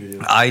fucking YouTube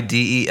videos.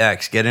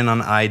 IDEX, get in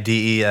on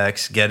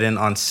IDEX, get in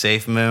on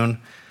SafeMoon.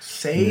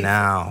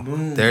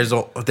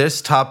 SafeMoon.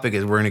 This topic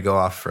is we're gonna go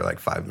off for like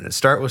 5 minutes.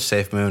 Start with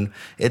SafeMoon.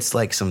 It's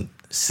like some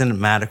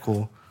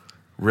cinematical,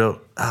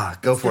 real.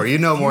 Go for it. You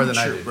know more than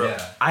I do, bro.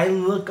 Yeah. I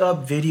look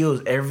up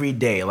videos every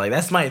day. Like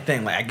that's my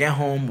thing. Like I get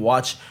home,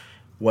 watch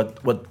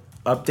what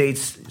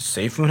updates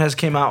SafeMoon has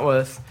came out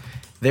with.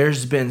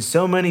 There's been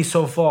so many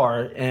so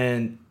far,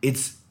 and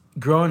it's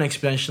growing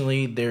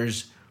exponentially.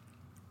 There's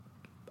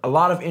a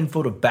lot of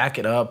info to back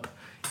it up.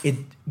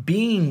 Did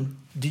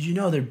you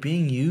know they're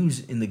being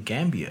used in the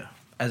Gambia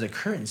as a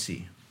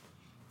currency?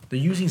 They're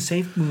using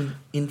SafeMoon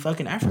in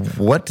fucking Africa.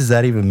 What does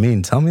that even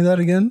mean? Tell me that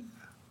again.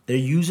 They're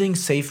using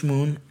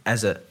SafeMoon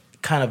as a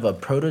kind of a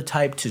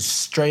prototype to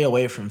stray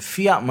away from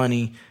fiat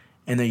money,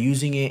 and they're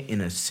using it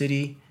in a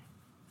city.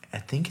 I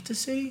think it's a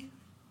city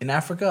in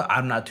Africa.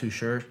 I'm not too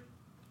sure.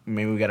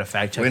 Maybe we got to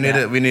fact check.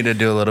 We need to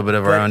do a little bit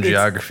of our own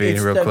geography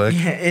real quick.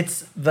 Yeah,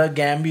 it's the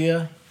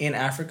Gambia in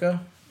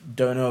Africa.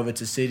 Don't know if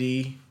it's a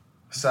city.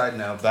 Side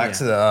note, back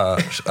to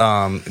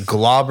the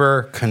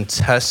Glauber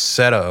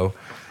Contessato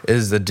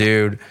is the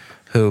dude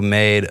who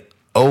made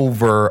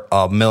over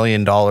 $1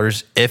 million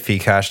if he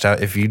cashed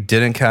out. If you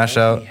didn't cash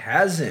out, he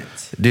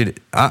hasn't. Dude,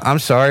 I'm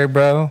sorry,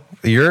 bro.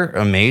 You're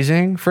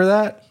amazing for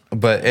that,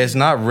 but it's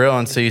not real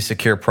until you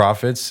secure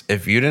profits.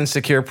 If you didn't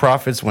secure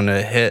profits when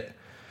it hit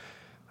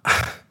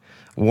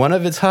one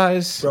of its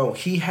highs, bro,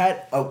 he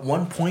had at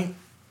one point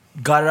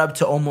got it up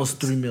to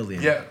almost 3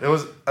 million. Yeah, it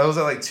was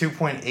at like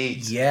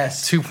 2.8.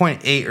 Yes,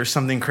 2.8 or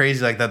something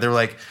crazy like that. They were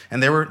like,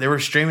 and they were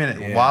streaming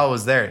it while it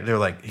was there. They were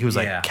like, he was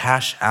like,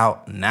 cash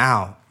out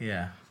now.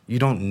 Yeah. You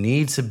don't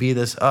need to be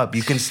this up.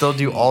 You can still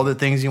do all the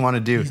things you want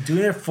to do. He's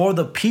doing it for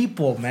the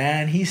people,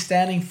 man. He's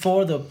standing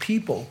for the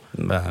people.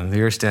 Man,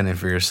 you're standing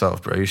for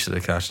yourself, bro. You should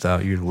have cashed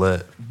out. You're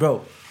lit.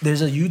 Bro,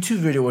 there's a YouTube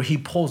video where he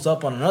pulls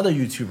up on another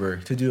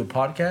YouTuber to do a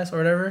podcast or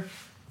whatever.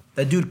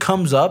 That dude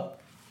comes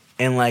up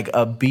and like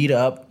a beat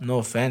up, no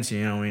offense,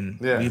 you know, I mean,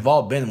 we've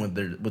all been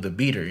with a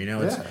beater, you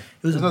know. It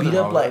was a beat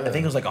up, like, I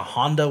think it was like a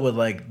Honda with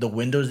like the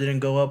windows didn't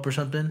go up or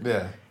something.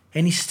 Yeah.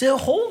 and he's still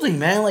holding,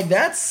 man. Like,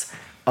 that's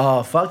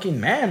a fucking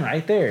man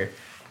right there.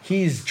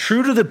 He's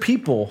true to the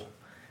people.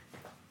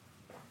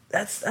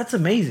 That's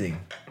amazing,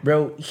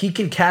 bro. He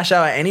can cash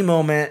out at any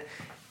moment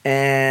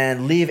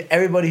and leave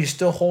everybody who's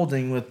still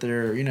holding with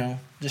their,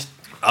 just.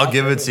 I'll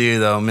give it to you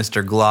though,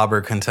 Mr.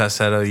 Glauber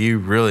Contessato. You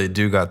really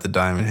do got the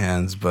diamond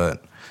hands,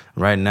 but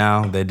right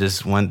now they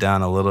just went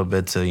down a little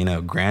bit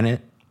to granite.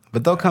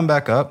 But they'll come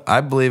back up.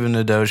 I believe in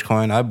the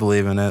Dogecoin. I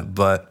believe in it.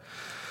 But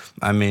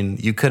I mean,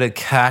 you could have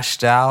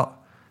cashed out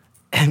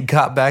and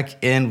got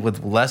back in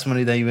with less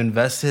money than you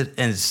invested,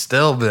 and it's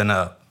still been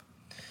up.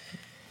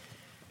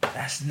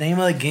 That's the name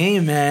of the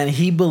game, man.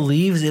 He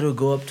believes it'll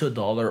go up to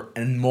 $1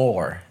 and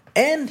more.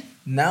 And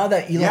now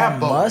that Elon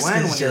Musk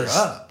is just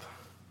up,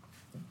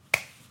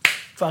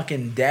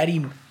 fucking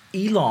Daddy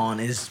Elon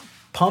is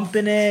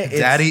pumping it.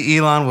 Daddy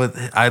Elon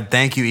I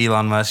thank you,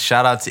 Elon Musk.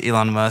 Shout out to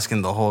Elon Musk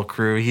and the whole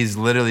crew. He's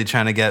literally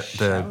trying to get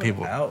the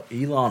people out.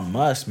 Elon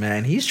Musk,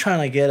 man. He's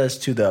trying to get us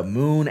to the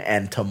moon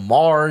and to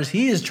Mars.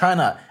 He is trying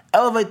to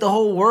elevate the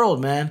whole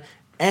world, man.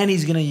 And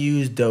he's gonna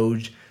use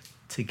Doge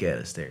to get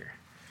us there.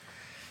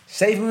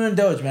 Safe Moon and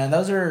Doge, man.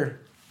 Those are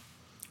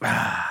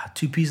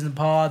two peas in the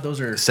pod. Those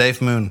are Safe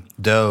Moon,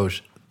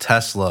 Doge,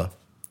 Tesla,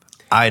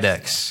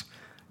 IDEX,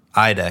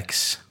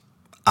 IDEX,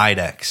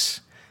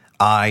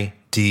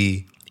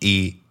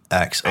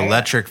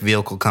 electric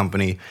vehicle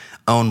company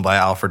owned by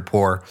Alfred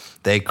Poor.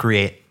 They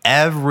create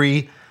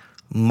every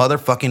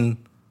motherfucking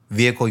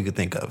vehicle you could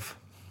think of,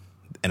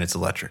 and it's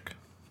electric.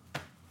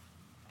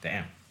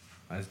 Damn,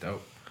 that's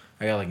dope.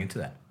 I gotta look into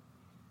that.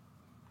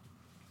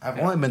 I've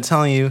only been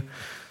telling you.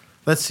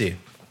 Let's see.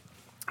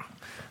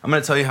 I'm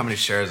going to tell you how many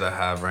shares I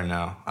have right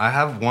now. I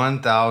have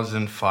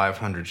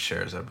 1,500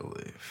 shares, I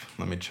believe.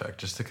 Let me check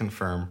just to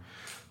confirm,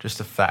 just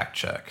to fact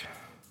check.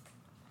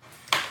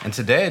 And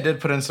today I did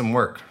put in some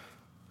work.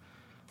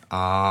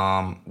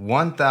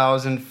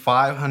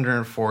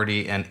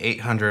 1,540 and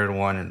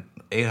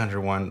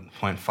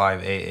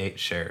 801.588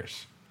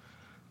 shares.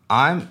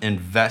 I'm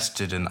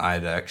invested in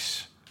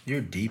IDEX. You're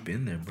deep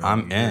in there, bro.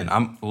 I'm in.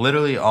 I'm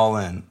literally all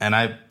in. And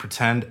I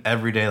pretend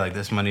every day like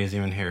this money isn't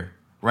even here.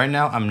 Right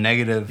now, I'm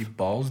negative. You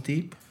balls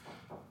deep?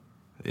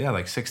 Yeah,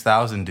 like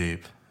 6,000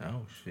 deep.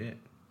 Oh, shit.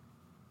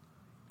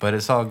 But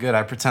it's all good.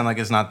 I pretend like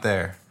it's not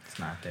there. It's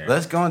not there.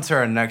 Let's go into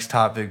our next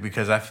topic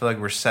because I feel like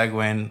we're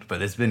segueing,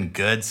 but it's been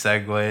good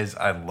segues.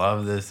 I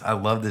love this. I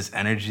love this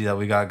energy that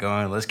we got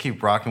going. Let's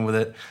keep rocking with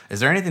it. Is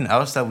there anything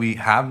else that we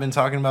have been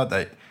talking about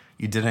that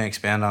you didn't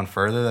expand on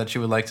further that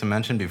you would like to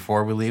mention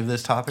before we leave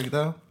this topic,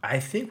 though? I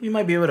think we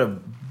might be able to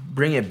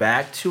bring it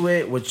back to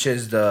it, which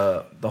is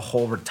the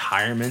whole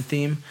retirement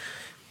theme.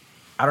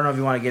 I don't know if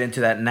you want to get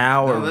into that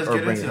now or let's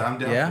get bring into it. I'm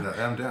down for that.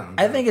 I'm down.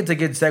 I think it's a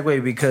good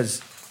segue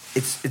because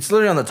it's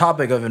literally on the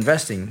topic of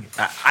investing.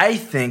 I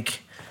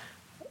think,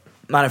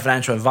 not a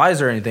financial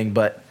advisor or anything,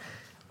 but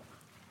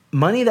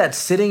money that's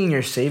sitting in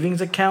your savings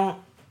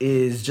account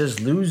is just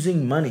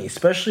losing money,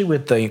 especially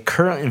with the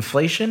current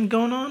inflation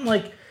going on.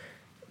 Like,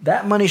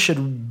 that money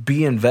should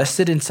be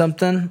invested in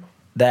something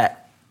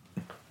that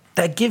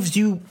gives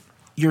you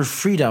your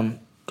freedom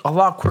a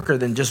lot quicker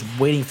than just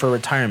waiting for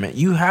retirement.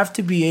 You have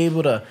to be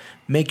able to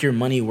make your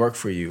money work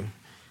for you.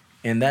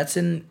 And that's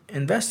in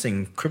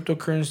investing,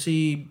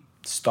 cryptocurrency,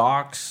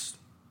 stocks.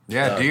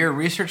 Yeah, do your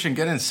research and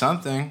get in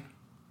something.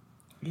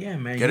 Yeah,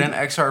 man. Get in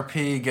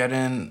XRP, get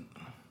in...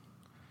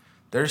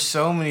 There's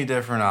so many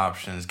different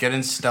options. Get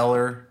in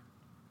Stellar.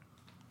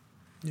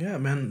 Yeah,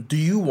 man. Do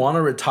you want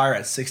to retire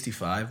at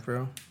 65,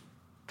 bro?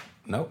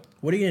 Nope.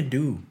 What are you going to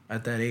do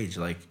at that age?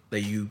 What do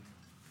you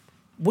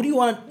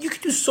want? You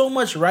can do so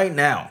much right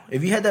now.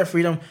 If you had that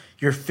freedom,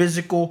 your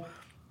physical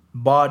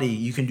body,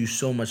 you can do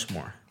so much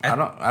more. I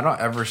don't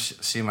ever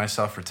see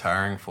myself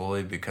retiring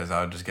fully because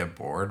I would just get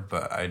bored,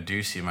 but I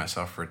do see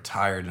myself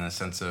retired in the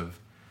sense of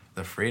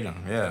the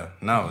freedom. Yeah.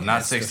 No,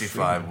 not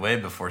 65. Way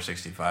before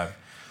 65.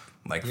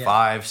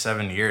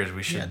 5-7 years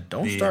we should. Yeah,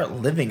 don't start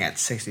living at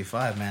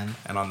 65, man.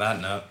 And on that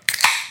note,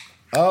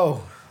 we're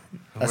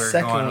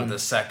going with the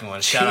second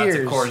one. Shout out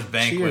to Coors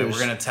Banquet. Cheers. We're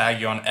gonna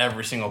tag you on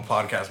every single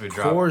podcast we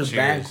drop. Coors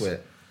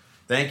Banquet.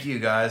 Thank you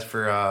guys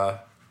for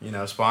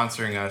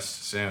sponsoring us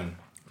soon.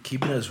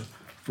 Keeping us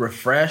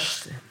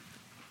refreshed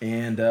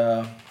and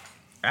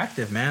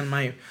active, man.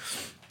 I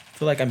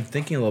feel like I'm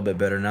thinking a little bit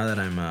better now that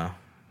I'm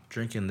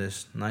drinking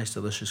this nice,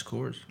 delicious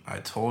Coors. I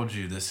told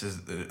you this is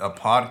a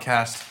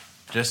podcast.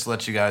 Just to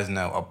let you guys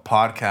know, a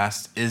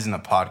podcast isn't a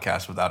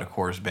podcast without a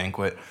Coors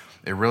Banquet.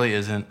 It really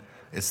isn't.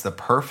 It's the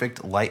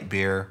perfect light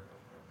beer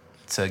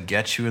to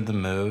get you in the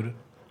mood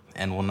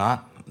and will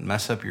not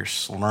mess up your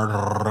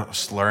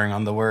slurring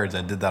on the words.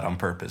 I did that on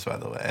purpose, by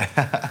the way.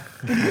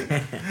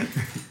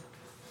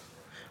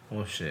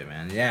 Oh shit,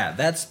 man. Yeah,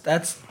 that's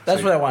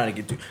what I wanted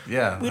to get to.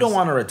 Yeah. We don't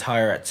want to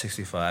retire at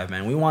 65,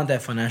 man. We want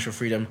that financial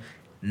freedom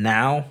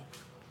now.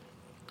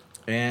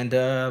 And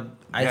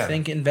I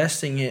think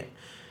investing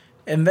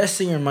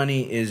your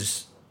money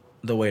is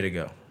the way to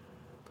go.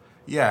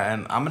 Yeah,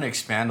 and I'm going to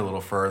expand a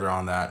little further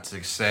on that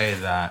to say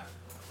that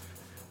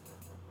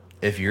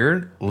if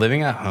you're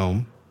living at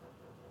home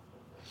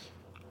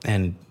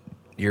and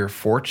you're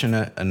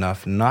fortunate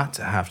enough not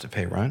to have to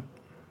pay rent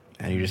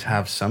and you just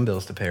have some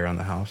bills to pay around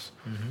the house,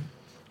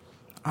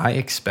 I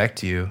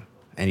expect you,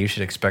 and you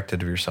should expect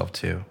it of yourself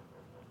too,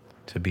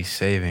 to be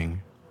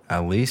saving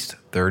at least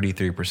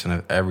 33%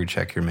 of every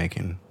check you're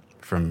making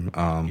from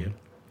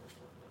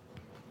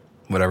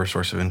whatever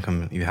source of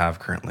income you have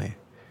currently.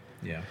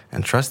 Yeah.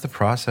 And trust the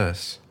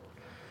process.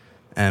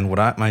 And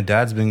what my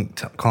dad's been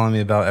calling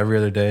me about every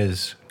other day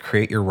is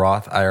create your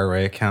Roth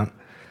IRA account.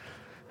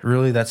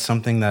 Really, that's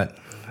something that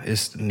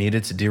is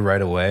needed to do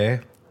right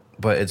away,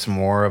 but it's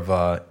more of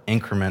a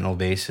incremental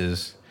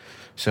basis.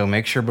 So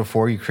make sure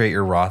before you create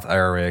your Roth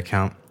IRA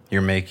account,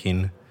 you're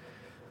making,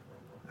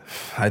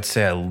 I'd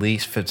say, at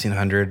least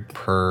 $1,500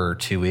 per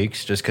 2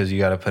 weeks, just because you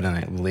got to put in,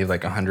 I believe,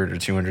 like 100 or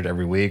 200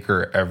 every week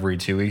or every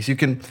 2 weeks. You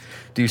can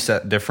do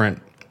set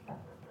different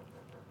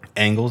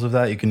angles of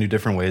that. You can do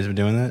different ways of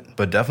doing it,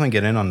 but definitely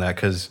get in on that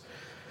because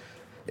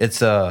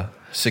it's a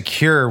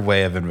secure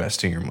way of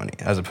investing your money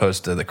as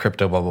opposed to the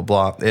crypto blah, blah,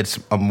 blah. It's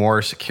a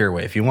more secure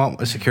way. If you want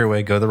a secure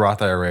way, go the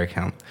Roth IRA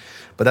account.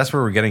 But that's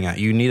where we're getting at.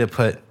 You need to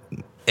put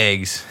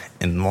eggs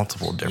in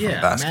multiple different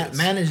baskets.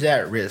 Manage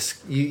that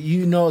risk.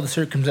 You know the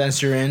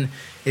circumstance you're in.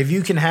 If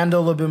you can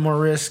handle a little bit more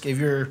risk, if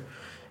you're,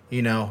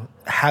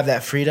 have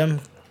that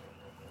freedom,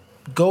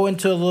 go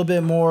into a little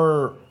bit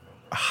more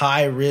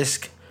high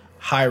risk,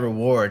 high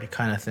reward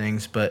kind of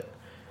things. But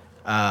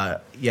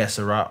yes,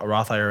 a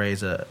Roth IRA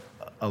is a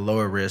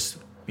lower risk,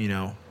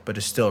 but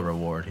it's still a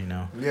reward,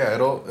 Yeah,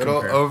 it'll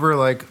over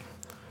like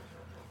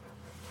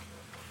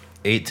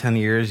 8-10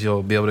 years,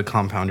 you'll be able to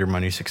compound your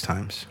money 6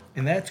 times.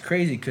 And that's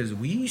crazy because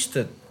we used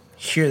to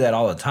hear that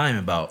all the time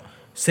about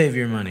save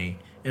your money,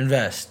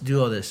 invest,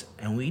 do all this,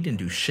 and we didn't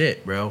do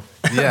shit, bro.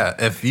 Yeah,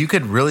 if you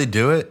could really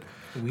do it,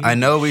 I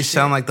know we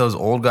sound like those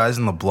old guys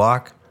in the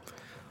block,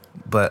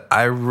 but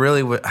I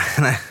really wish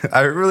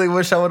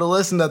I would have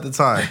listened at the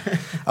time.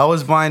 I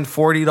was buying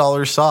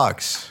 $40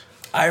 socks.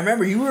 I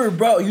remember you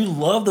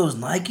loved those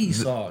Nike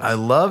socks. I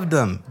loved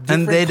them,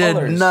 and Different they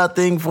colors. did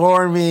nothing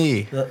for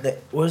me.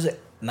 What was it?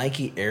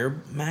 Nike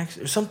Air Max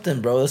or something,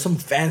 bro. There's some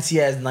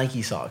fancy ass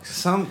Nike socks.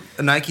 Some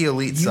Nike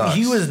Elite socks.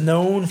 He was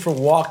known for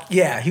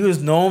he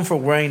was known for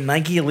wearing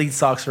Nike Elite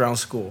socks around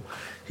school.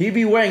 He'd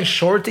be wearing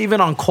shorts even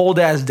on cold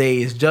ass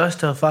days just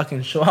to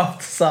fucking show off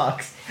the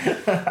socks.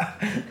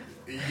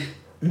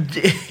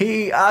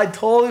 I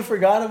totally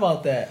forgot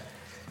about that.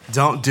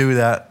 Don't do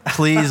that.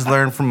 Please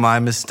learn from my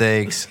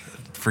mistakes.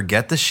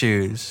 Forget the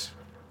shoes.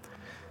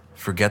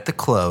 Forget the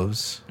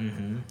clothes.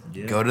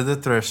 Yep. Go to the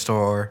thrift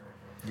store.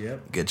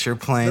 Yep. Get your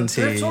plain The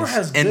thrift tees store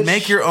has and good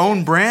make your shit.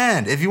 own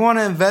brand. If you want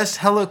to invest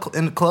hella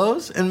in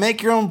clothes and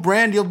make your own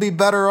brand, you'll be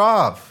better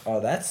off. Oh,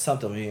 that's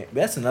something.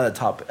 That's another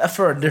topic. That's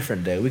for a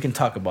different day. We can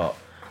talk about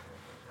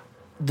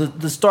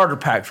the starter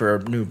pack for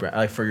a new brand,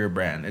 like for your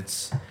brand.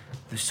 There's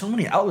so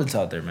many outlets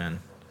out there, man.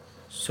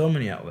 So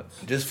many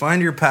outlets. Just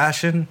find your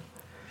passion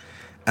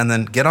and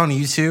then get on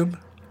YouTube.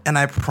 And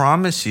I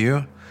promise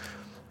you,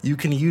 you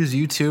can use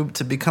YouTube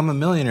to become a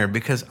millionaire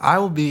because I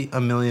will be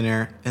a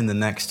millionaire in the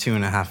next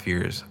 2.5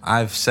 years.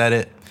 I've said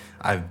it.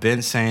 I've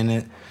been saying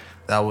it.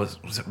 That was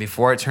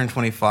before I turned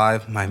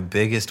 25. My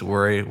biggest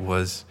worry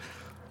was,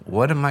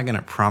 what am I going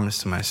to promise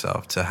to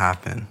myself to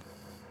happen?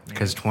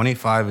 Because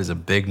 25 is a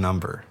big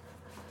number.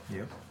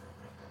 Yep.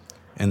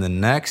 In the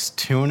next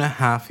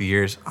 2.5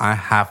 years, I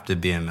have to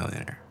be a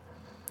millionaire.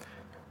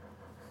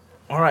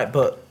 All right,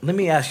 but let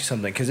me ask you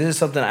something because this is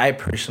something I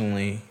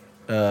personally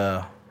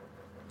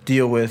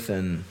deal with.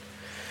 And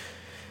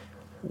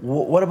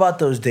what about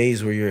those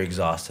days where you're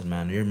exhausted,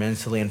 man? You're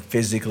mentally and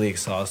physically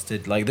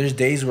exhausted. Like, there's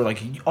days where,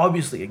 like,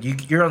 obviously,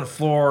 you're on the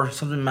floor,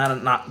 something might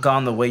have not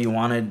gone the way you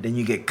wanted, then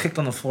you get kicked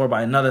on the floor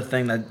by another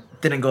thing that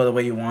didn't go the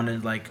way you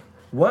wanted. Like,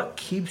 what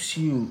keeps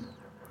you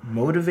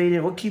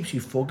motivated? What keeps you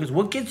focused?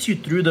 What gets you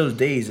through those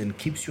days and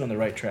keeps you on the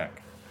right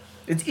track?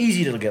 It's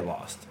easy to get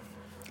lost.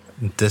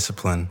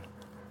 Discipline.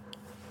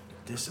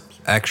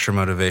 Extra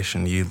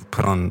motivation. You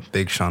put on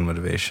Big Sean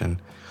motivation.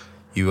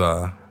 You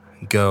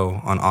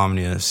go on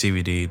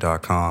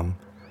OmniaCBD.com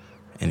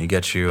and you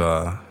get you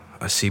a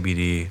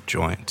CBD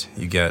joint.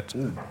 You get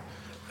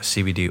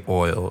CBD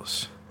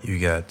oils. You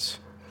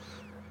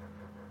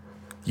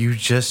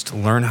just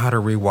learn how to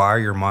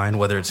rewire your mind,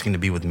 whether it's going to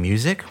be with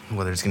music,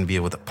 whether it's going to be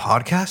with a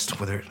podcast,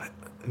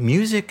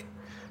 music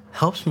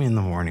helps me in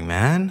the morning,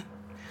 man.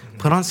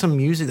 Put on some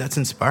music that's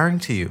inspiring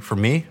to you. For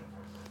me,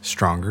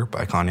 Stronger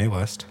by Kanye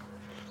West.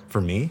 For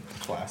me,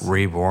 Classic.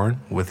 Reborn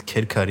with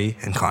Kid Cudi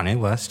and Kanye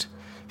West.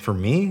 For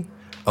me,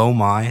 Oh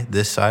My,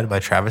 This Side by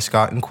Travis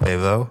Scott and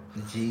Quavo.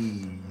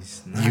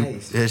 Jeez,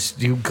 nice.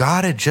 You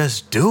gotta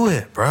just do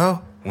it,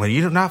 bro. When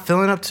you're not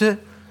feeling up to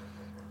it,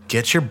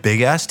 get your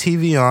big ass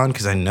TV on,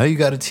 because I know you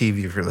got a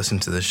TV if you're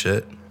listening to this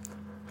shit.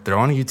 They're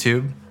on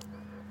YouTube.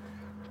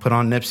 Put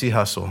on Nipsey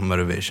Hussle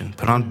motivation.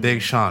 Put on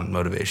Big Sean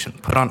motivation.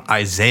 Put on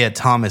Isaiah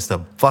Thomas, the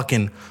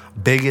fucking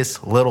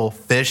biggest little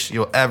fish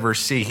you'll ever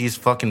see. He's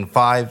fucking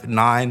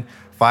 5'9",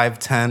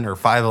 5'10", or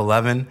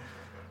 5'11".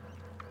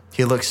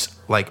 He looks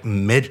like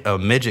a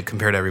midget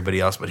compared to everybody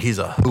else, but he's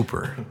a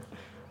hooper.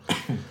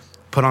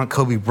 Put on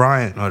Kobe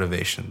Bryant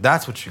motivation.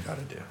 That's what you got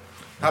to do.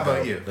 How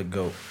about you? The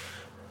GOAT.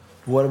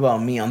 What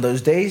about me on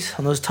those days?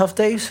 On those tough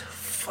days?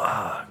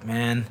 Fuck,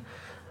 man.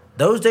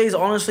 Those days,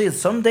 honestly,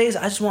 some days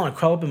I just want to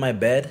crawl up in my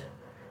bed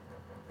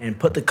and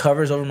put the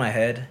covers over my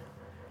head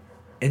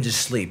and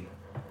just sleep.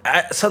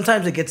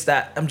 Sometimes it gets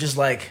that. I'm just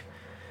like,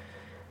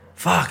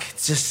 fuck,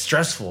 it's just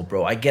stressful,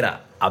 bro. I get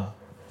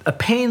a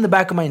pain in the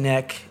back of my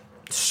neck,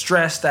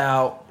 stressed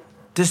out,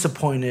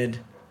 disappointed.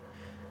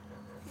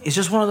 It's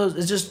just one of those,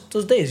 it's just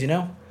those days, you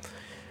know?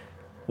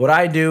 What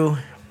I do,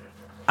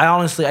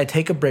 I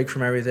take a break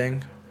from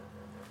everything.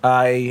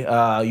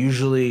 I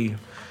usually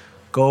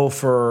go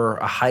for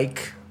a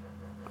hike.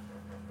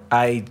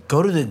 I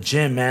go to the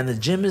gym, man. The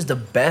gym is the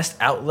best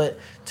outlet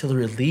to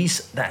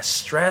release that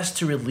stress,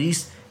 to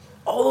release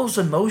all those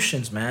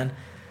emotions, man.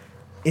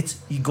 It's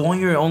you go in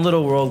your own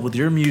little world with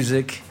your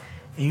music,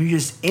 and you're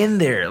just in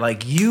there,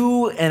 like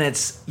you, and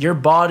it's your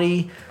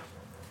body.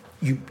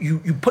 You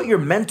put your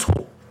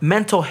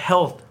mental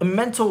health,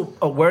 mental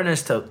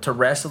awareness to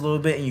rest a little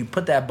bit, and you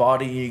put that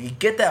body, you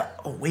get that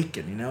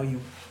awaken, you know,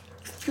 you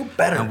feel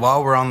better. And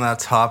while we're on that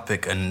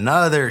topic,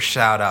 another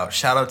shout out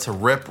to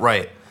Rip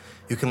Right.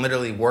 You can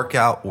literally work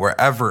out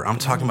wherever. I'm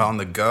talking about on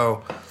the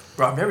go.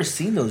 Bro, I've never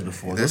seen those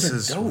before. This those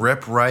is dope.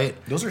 Rip Right.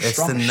 Those are It's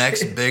strong the next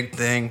shit. big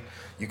thing.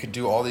 You could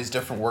do all these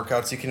different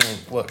workouts. You can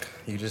look.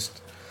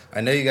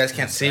 I know you guys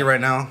can't see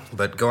right now,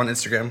 but go on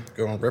Instagram.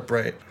 Go on Rip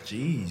Right.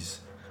 Jeez.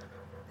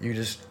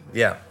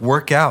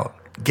 Work out.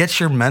 Get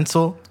your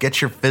mental, get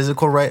your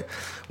physical right.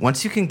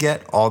 Once you can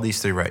get all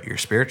these three right, you're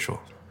spiritual,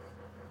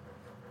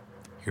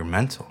 you're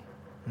mental,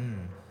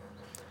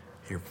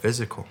 you're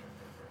physical.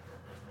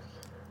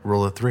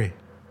 Rule of three.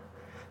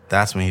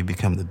 That's when you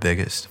become the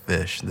biggest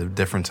fish, the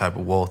different type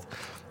of wolf.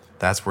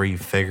 That's where you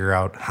figure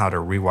out how to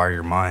rewire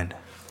your mind.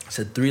 It's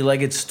a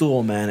three-legged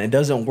stool, man. It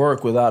doesn't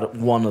work without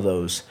one of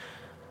those.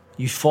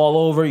 You fall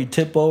over, you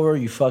tip over,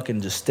 you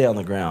fucking just stay on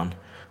the ground.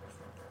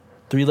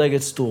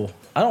 Three-legged stool.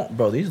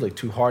 These look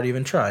too hard to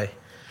even try.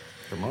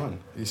 Come on.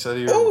 You said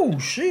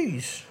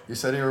Jeez. You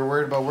said you were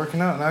worried about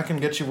working out, and I can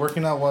get you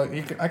working out.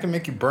 I can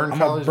make you burn I'm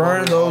calories gonna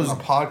burn those on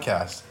a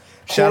podcast.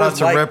 Shout out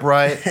to Light. Rip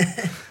Right,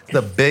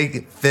 the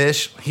big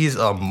fish. He's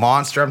a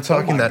monster. I'm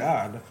talking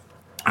God.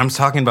 I'm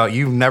talking about.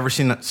 You've never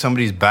seen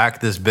somebody's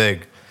back this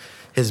big.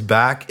 His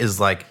back is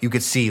like you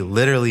could see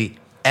literally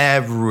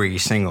every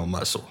single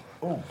muscle.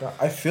 Oh God,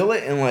 I feel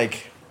it in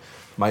like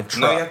my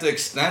trap. No, you have to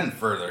extend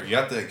further. You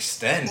have to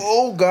extend.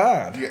 Oh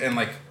God. And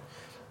like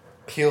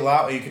peel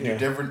out. And you can Yeah. do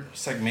different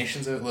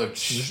segmentations of it. Look,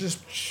 This is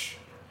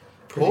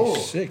pull.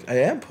 pretty sick. I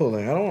am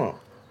pulling. I don't know.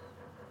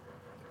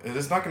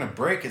 It's not gonna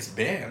break. It's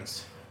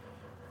bands.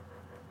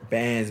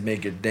 Bands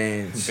make it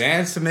dance.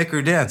 Bands to make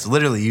her dance.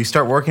 Literally, you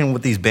start working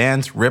with these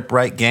bands, Rip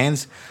Right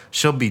Gains,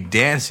 she'll be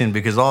dancing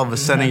because all of a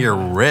sudden you're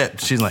ripped.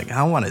 She's like,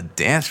 I want to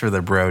dance for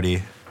the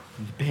Brody.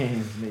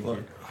 Bands make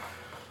it.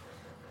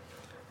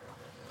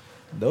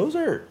 Those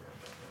are.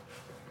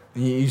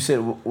 You said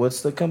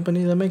what's the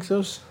company that makes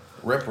those?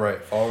 Rip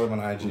Right. Follow them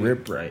on IG.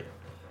 Rip Right.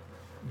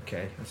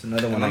 Okay, that's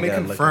another one. And let me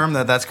confirm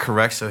that that's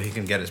correct so he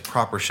can get his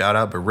proper shout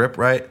out. But Rip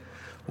Right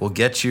will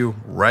get you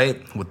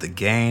right with the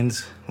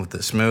gains, with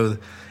the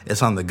smooth.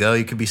 It's on the go.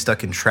 You could be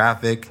stuck in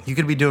traffic. You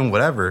could be doing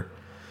whatever.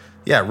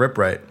 Yeah, Rip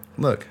Right.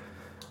 Look,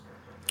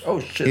 Oh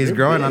shit! he's they're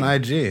growing big. on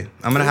IG.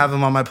 I'm going to have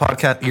him on my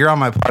podcast. You're on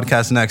my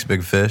podcast next,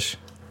 Big Fish.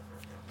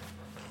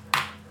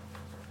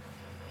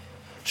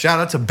 Shout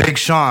out to Big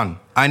Sean.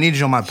 I need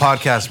you on my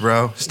podcast,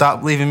 bro.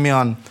 Stop leaving me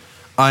on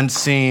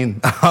unseen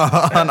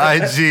on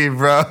IG,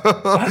 bro.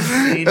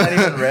 Unseen, not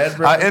even red,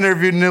 bro. I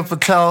interviewed Neil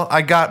Patel.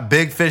 I got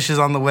Big Fishes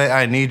on the way.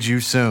 I need you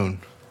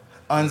soon.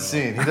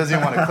 Unseen. He doesn't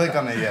even want to click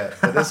on it yet.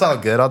 But it's all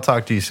good. I'll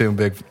talk to you soon,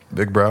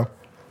 big bro.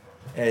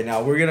 Hey,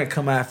 now we're gonna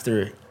come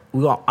after.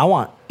 I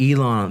want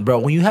Elon, bro.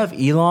 When you have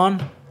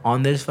Elon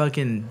on this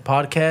fucking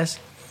podcast,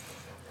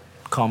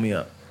 call me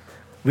up.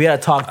 We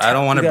gotta talk. I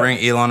don't want to bring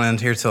Elon in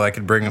here till I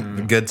could bring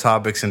him good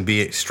topics and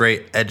be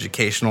straight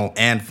educational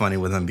and funny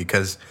with him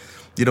because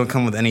you don't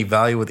come with any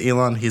value with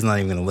Elon, he's not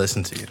even going to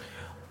listen to you.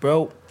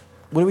 Bro,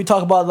 what did we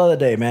talk about the other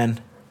day,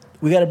 man?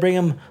 We gotta bring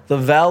him the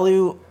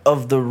value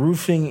of the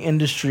roofing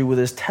industry with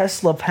his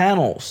Tesla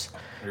panels.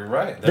 You're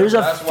right. There's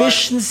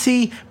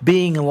efficiency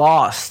being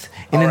lost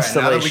in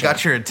installation. Now that we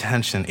got your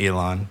attention,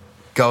 Elon,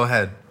 go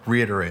ahead,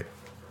 reiterate.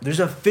 There's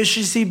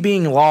efficiency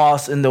being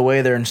lost in the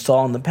way they're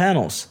installing the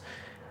panels.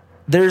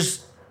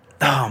 There's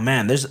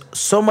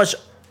so much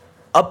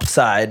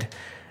upside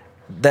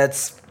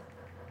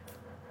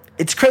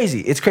it's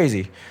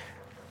crazy.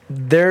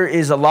 There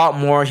is a lot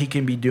more he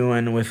can be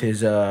doing with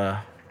his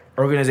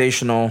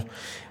organizational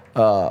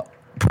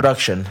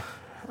production.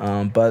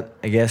 But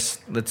I guess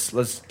let's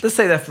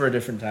say that for a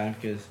different time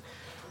because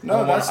I'm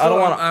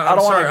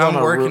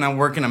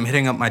working. I'm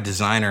hitting up my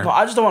designer. No,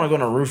 I just don't want to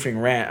go on a roofing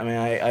rant. I mean,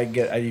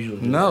 I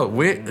usually do. No,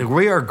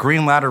 we are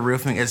Green Ladder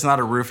Roofing. It's not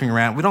a roofing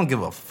rant. We don't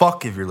give a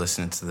fuck if you're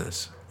listening to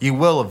this. You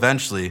will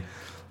eventually.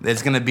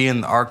 It's going to be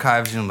in the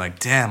archives. And you're like,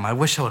 damn, I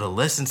wish I would have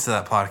listened to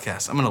that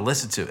podcast. I'm going to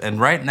listen to it. And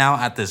right now,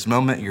 at this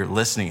moment, you're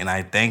listening, and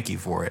I thank you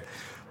for it.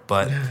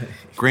 but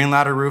Green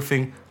Ladder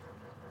Roofing,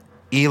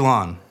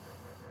 Elon,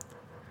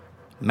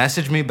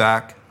 message me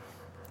back.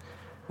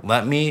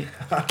 Let me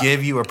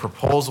give you a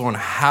proposal on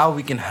how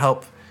we can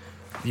help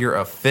your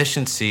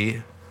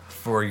efficiency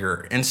for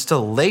your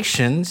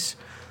installations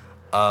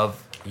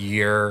of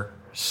your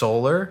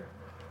solar,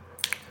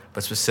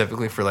 but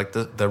specifically for like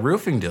the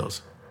roofing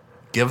deals.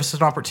 Give us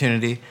an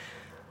opportunity.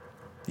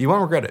 You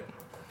won't regret it.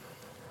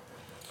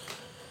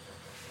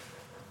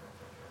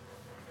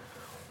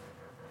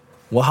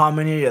 Well, how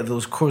many of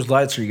those Coors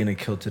Lights are you going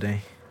to kill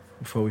today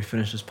before we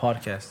finish this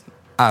podcast?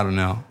 I don't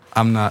know.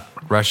 I'm not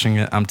rushing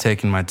it. I'm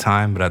taking my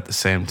time, but at the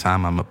same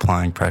time, I'm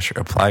applying pressure.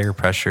 Apply your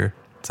pressure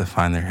to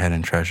find their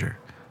hidden treasure.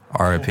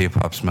 R.I.P.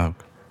 Pop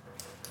Smoke.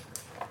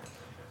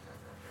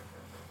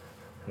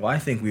 Well, I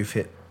think we've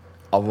hit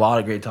a lot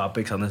of great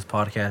topics on this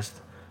podcast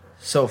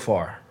so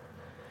far.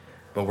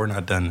 But we're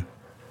not done.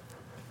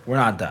 We're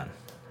not done.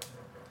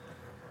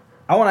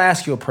 I want to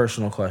ask you a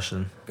personal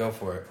question. Go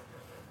for it.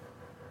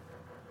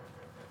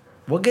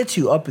 What gets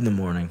you up in the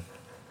morning?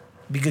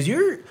 Because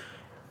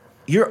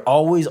you're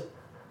always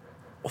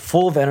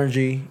full of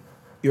energy.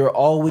 You're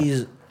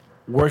always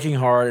working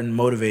hard and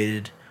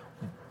motivated.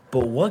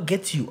 But what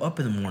gets you up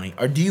in the morning?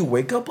 Or do you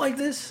wake up like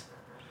this?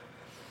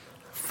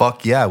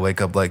 Fuck yeah, I wake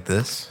up like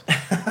this.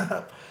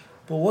 But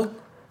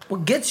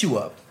what gets you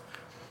up?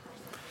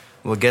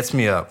 What gets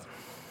me up?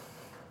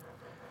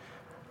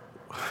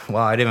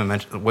 Well, I didn't even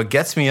mention. What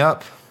gets me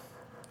up,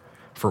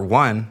 for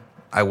one,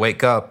 I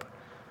wake up.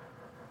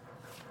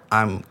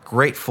 I'm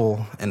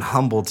grateful and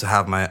humbled to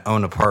have my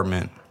own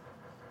apartment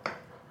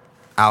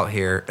out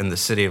here in the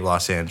city of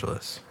Los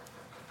Angeles.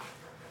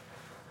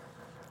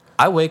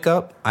 I wake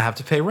up, I have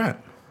to pay rent.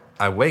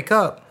 I wake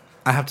up,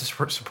 I have to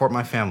support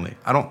my family.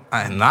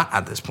 I'm not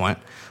at this point,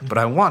 but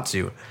I want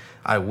to.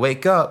 I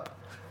wake up,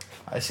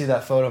 I see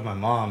that photo of my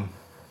mom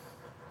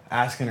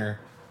asking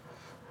her,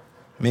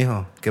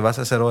 Mijo, ¿qué vas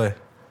a hacer hoy?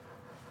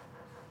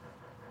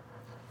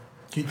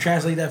 Can you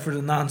translate that for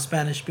the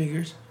non-Spanish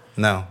speakers?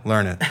 No,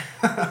 learn it.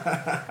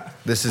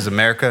 This is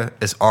America.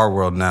 It's our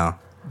world now.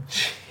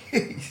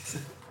 Jeez.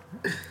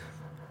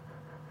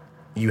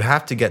 You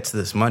have to get to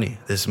this money.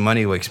 This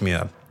money wakes me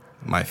up.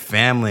 My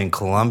family in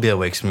Colombia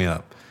wakes me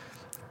up.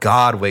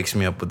 God wakes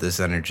me up with this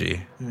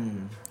energy.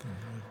 Mm-hmm.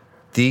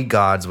 The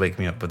gods wake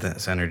me up with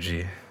this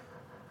energy.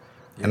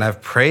 Yeah. And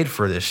I've prayed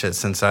for this shit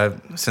since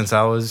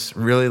I was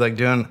really like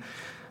doing.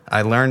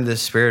 I learned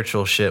this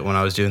spiritual shit when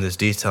I was doing this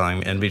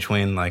detailing in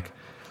between like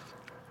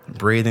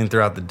breathing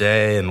throughout the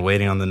day and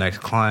waiting on the next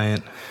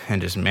client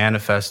and just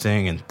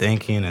manifesting and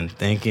thinking.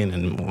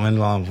 And when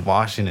while I'm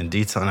washing and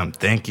detailing, I'm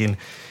thinking.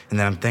 And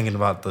then I'm thinking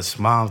about the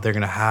smile they're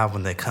going to have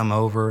when they come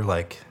over.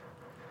 Like,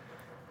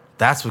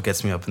 that's what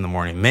gets me up in the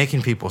morning.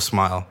 Making people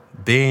smile.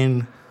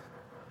 Being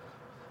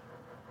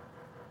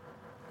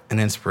an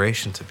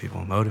inspiration to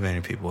people.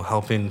 Motivating people.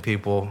 Helping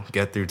people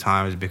get through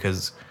times,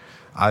 because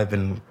I've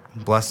been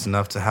blessed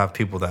enough to have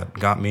people that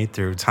got me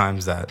through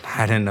times that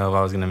I didn't know if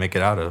I was going to make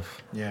it out of.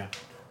 Yeah.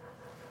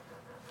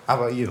 How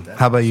about you?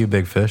 How about you,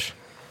 Big Fish?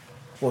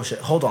 Well, shit.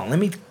 Hold on. Let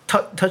me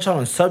touch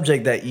on a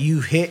subject that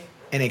you hit,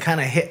 and it kind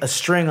of hit a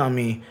string on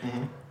me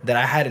that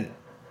I hadn't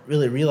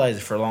really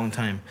realized for a long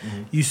time.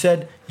 Mm-hmm. You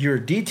said you were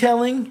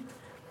detailing,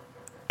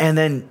 and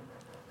then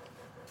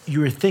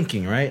you were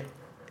thinking, right?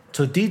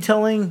 So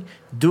detailing,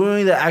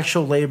 doing the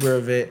actual labor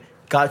of it,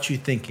 got you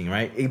thinking,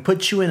 right? It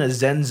puts you in a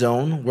Zen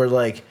zone where,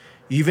 like,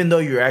 even though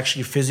you're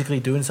actually physically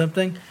doing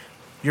something,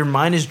 your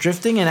mind is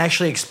drifting and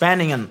actually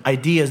expanding on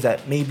ideas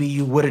that maybe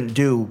you wouldn't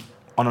do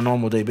on a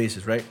normal day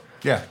basis, right?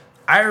 Yeah.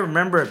 I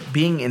remember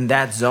being in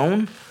that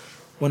zone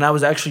when I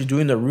was actually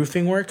doing the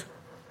roofing work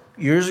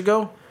years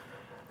ago.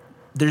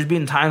 There's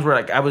been times where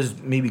like I was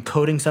maybe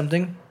coding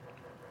something,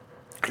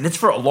 and it's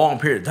for a long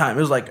period of time.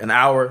 It was like an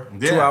hour,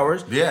 2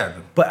 hours. Yeah.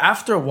 But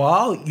after a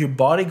while, your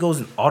body goes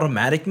in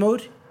automatic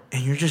mode,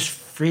 and you're just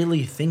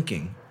freely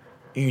thinking.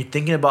 And you're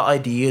thinking about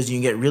ideas, and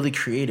you get really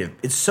creative.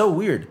 It's so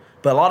weird.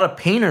 But a lot of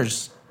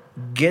painters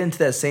get into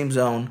that same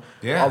zone.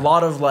 Yeah. A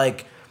lot of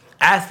like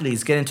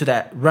athletes get into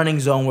that running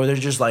zone where they're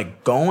just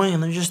like going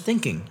and they're just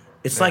thinking.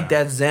 It's like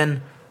that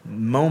Zen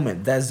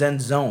moment, that Zen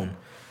zone.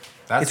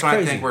 That's when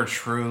I think we're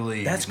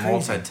truly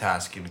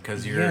multitasking,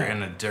 because you're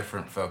in a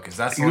different focus.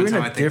 That's the only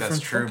time I think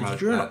that's true.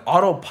 You're in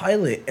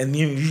autopilot, and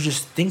you're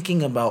just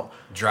thinking about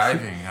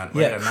driving.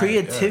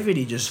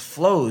 Creativity just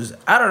flows.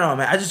 I don't know,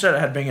 man. I just had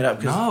to bring it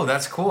up. No,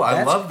 that's cool.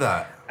 I love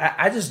that.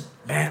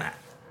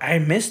 I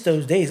miss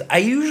those days.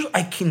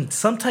 I can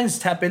sometimes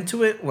tap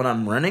into it when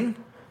I'm running.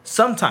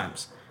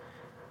 Sometimes.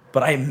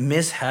 But I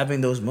miss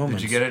having those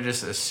moments. Did you get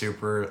just a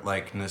super,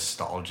 like,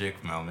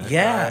 nostalgic moment?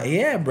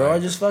 Yeah, bro.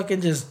 Like,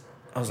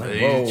 I was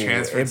like, whoa.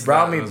 It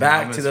brought me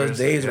back to those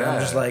days where I'm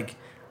just like,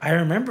 I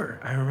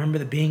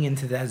remember being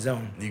into that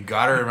zone. You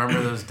got to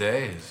remember those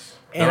days.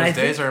 Those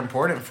days are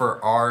important for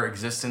our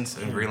existence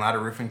in Green Ladder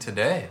Roofing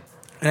today.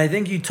 And I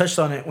think you touched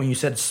on it when you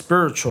said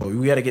spiritual.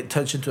 We got to get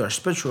touched into our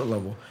spiritual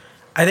level.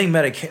 I think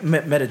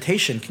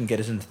meditation can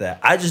get us into that.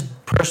 I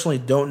just personally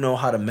don't know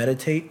how to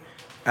meditate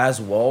as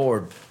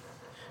well,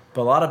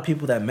 but a lot of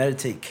people that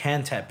meditate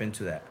can tap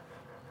into that.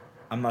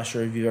 I'm not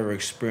sure if you've ever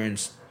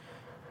experienced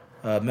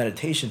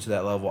meditation to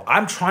that level.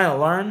 I'm trying to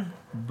learn,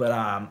 but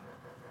I'm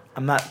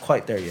not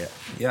quite there yet.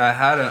 Yeah, I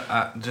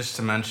had just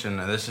to mention,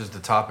 this is the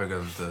topic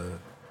of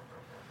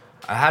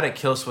I had a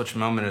kill switch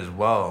moment as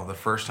well. The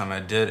first time I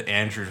did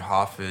Andrew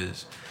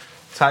Hoff's,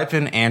 type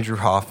in Andrew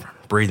Hoff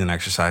breathing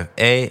exercise,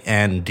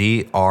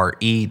 ANDREWH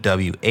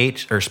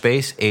or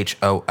space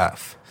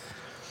HOF.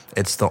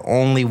 It's the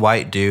only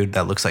white dude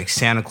that looks like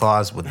Santa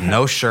Claus with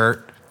no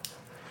shirt,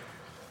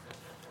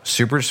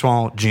 super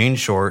small jean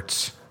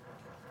shorts,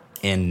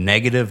 in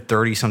negative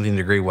 30-something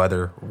degree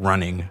weather,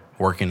 running,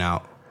 working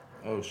out.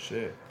 Oh,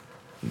 shit.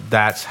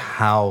 That's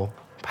how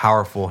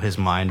powerful his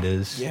mind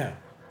is. Yeah.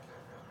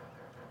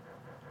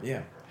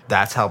 Yeah.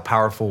 That's how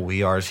powerful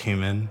we are as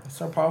human. That's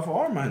how powerful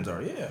our minds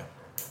are, yeah.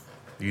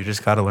 You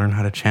just got to learn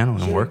how to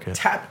channel and work it.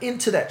 Tap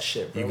into that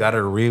shit, bro. You got to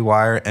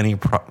rewire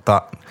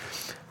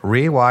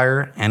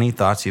any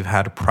thoughts you've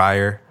had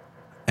prior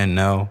and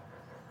know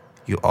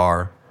you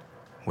are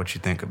what you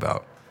think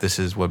about. This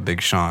is what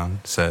Big Sean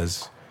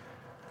says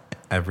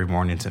every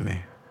morning to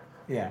me.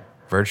 Yeah.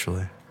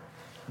 Virtually.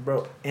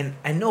 Bro, and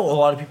I know a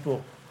lot of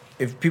people,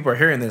 if people are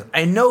hearing this,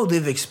 I know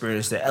they've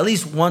experienced it at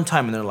least one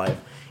time in their life.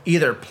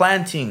 Either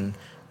planting,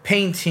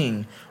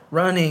 painting,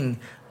 running,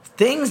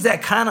 things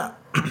that kind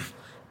of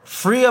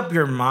free up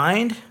your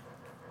mind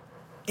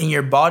and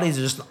your body's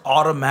just an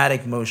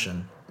automatic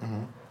motion.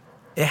 Mm-hmm.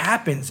 It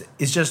happens.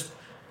 It's just,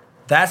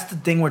 that's the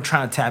thing we're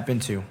trying to tap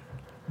into.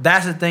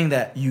 That's the thing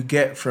that you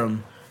get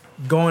from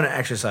going to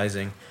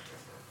exercising.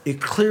 It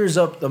clears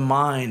up the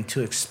mind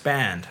to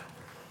expand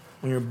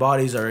when your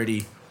body's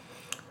already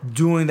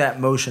doing that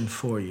motion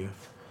for you.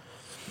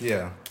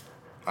 Yeah,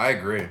 I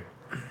agree.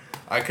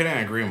 I couldn't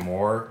agree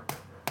more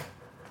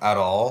at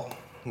all.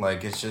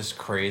 Like, it's just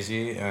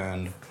crazy,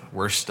 and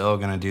we're still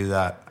going to do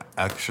that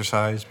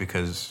exercise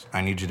because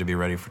I need you to be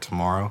ready for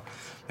tomorrow.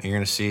 And you're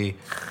going to see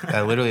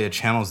that literally it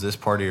channels this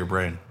part of your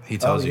brain. He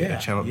tells you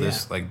it channels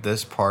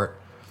this part,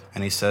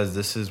 and he says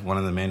this is one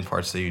of the main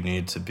parts that you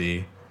need to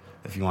be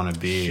if you want to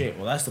be. Shit,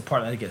 well, that's the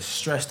part that gets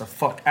stressed the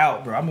fuck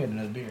out, bro. I'm getting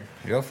another beer.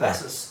 Go for it.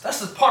 That's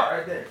the part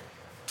right there.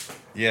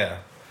 Yeah.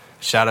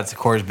 Shout out to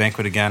Coors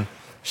Banquet again.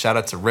 Shout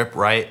out to Rip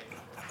Wright.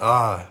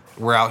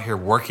 We're out here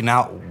working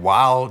out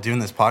while doing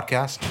this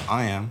podcast.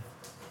 I am.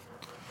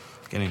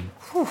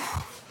 Whew.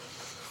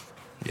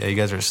 Yeah, you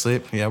guys are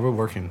asleep? Yeah, we're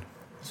working.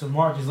 So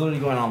Mark is literally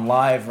going on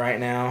live right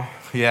now.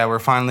 Yeah, we're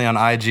finally on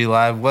IG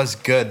Live. What's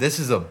good? This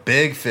is a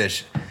big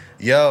fish.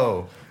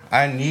 Yo,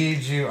 I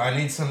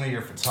need some of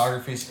your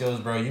photography skills,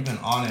 bro. You've been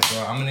on it,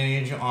 bro. I'm going to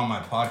need you on my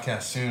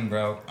podcast soon,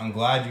 bro. I'm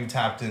glad you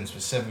tapped in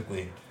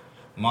specifically.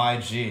 My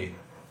G.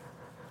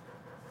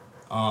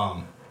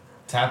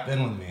 Tap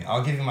in with me.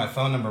 I'll give you my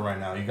phone number right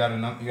now. You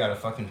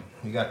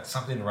got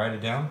something to write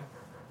it down?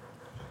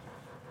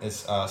 It's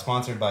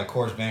sponsored by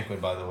Coors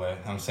Banquet, by the way.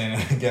 I'm saying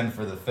it again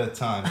for the 5th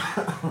time.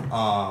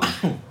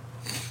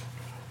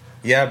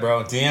 Yeah,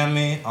 bro. DM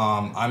me.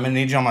 I'm gonna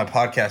need you on my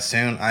podcast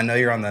soon. I know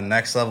you're on the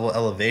next level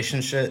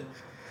elevation shit.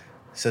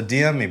 So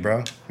DM me,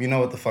 bro. You know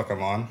what the fuck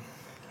I'm on.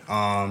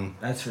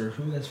 That's for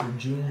who? That's for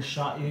Junior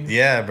Shot You?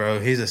 Yeah,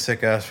 bro. He's a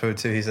sick ass food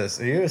too. He says,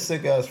 you're a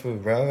sick ass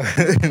food, bro.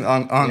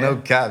 on no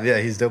cap. Yeah,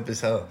 he's dope as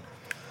hell.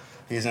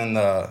 He's in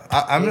the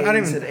I don't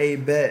even said a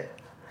bet.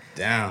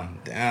 Down.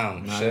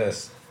 Nice.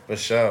 Shit. For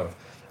sure.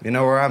 You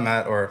know where I'm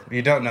at, or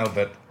you don't know,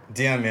 but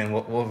DM me and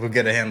we'll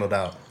get it handled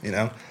out, you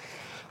know?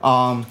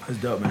 That's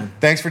dope, man.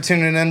 Thanks for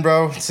tuning in,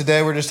 bro.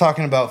 Today we're just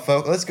talking about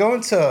Let's go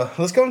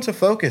into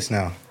focus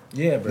now.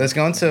 Yeah, bro. Let's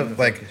go into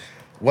like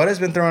what has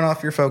been throwing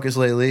off your focus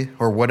lately,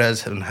 or what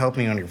has been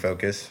helping on your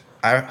focus.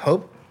 I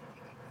hope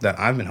that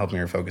I've been helping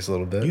your focus a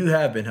little bit. You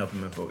have been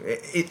helping me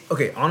focus.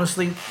 Okay,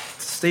 honestly,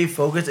 stay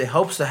focused. It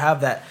helps to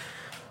have that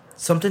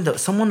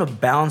someone to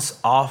bounce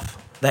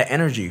off that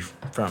energy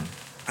from.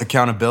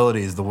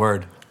 Accountability is the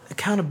word.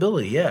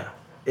 Accountability, yeah.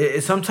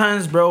 It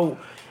sometimes, bro,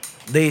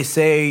 they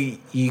say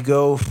you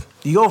go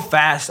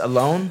fast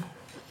alone,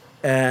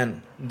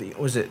 and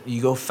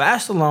you go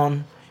fast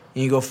alone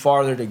and you go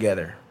farther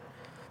together.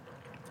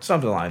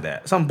 Something like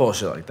that. Some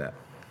bullshit like that.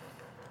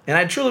 And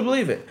I truly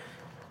believe it.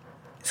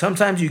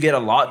 Sometimes you get a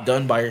lot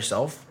done by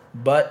yourself,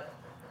 but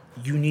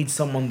you need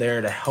someone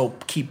there to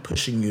help keep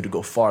pushing you to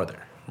go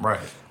farther. Right.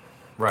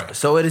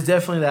 So it is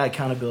definitely that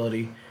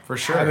accountability. For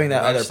sure. Having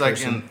that That's other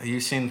person. you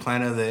seen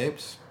Planet of the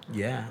Apes?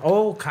 Yeah.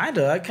 Oh, kind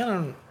of.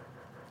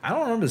 I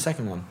don't remember the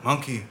second one.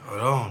 Monkey,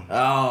 hold on.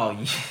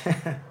 Oh,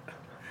 yeah.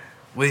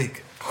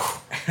 Weak.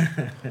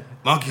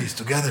 Monkeys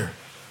together.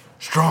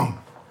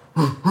 Strong.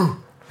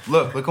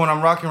 Look what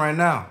I'm rocking right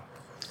now.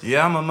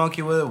 Yeah, I'm a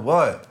monkey with it.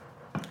 What?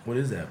 What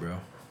is that, bro?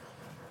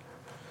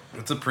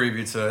 It's a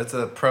preview it's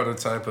a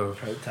prototype of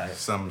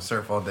some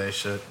Surf All Day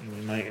shit.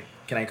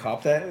 Can I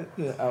cop that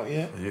out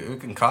yet? You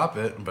can cop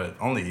it, but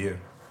only you.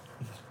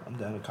 I'm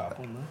down to cop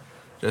one,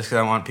 though. Just because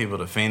I want people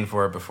to fiend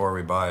for it before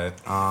we buy it.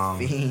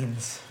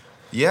 Fiends.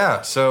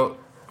 Yeah, so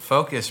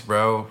focus,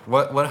 bro.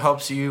 What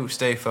helps you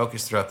stay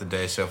focused throughout the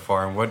day so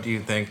far, and what do you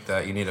think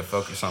that you need to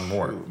focus on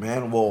more? Ooh,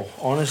 man, well,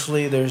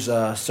 honestly, there's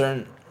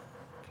certain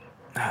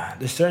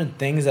there's certain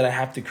things that I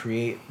have to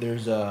create.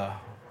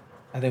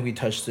 I think we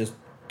touched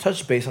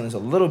base on this a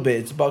little bit.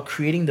 It's about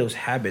creating those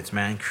habits,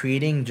 man.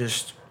 Creating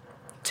just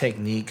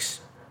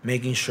techniques,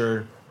 making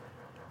sure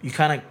you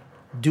kind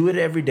of do it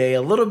every day,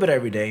 a little bit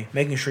every day,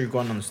 making sure you're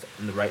going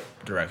in the right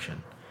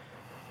direction.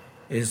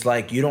 It's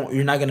like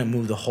you're not gonna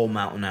move the whole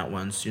mountain at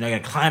once. You're not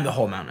gonna climb the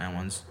whole mountain at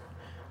once.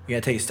 You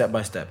gotta take it step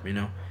by step.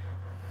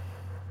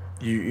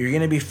 You're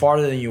gonna be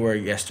farther than you were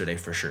yesterday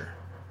for sure,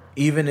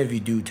 even if you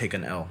do take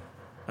an L.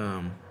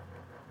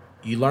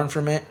 You learn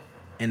from it,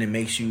 and it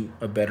makes you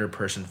a better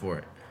person for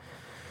it.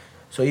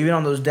 So even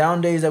on those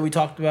down days that we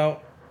talked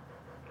about,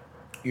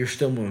 you're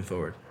still moving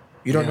forward.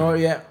 You don't know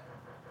it yet,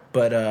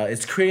 but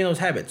it's creating those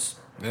habits.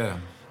 Yeah.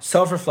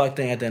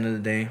 Self-reflecting at the end of the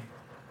day.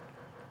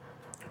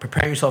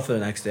 Preparing yourself for the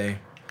next day.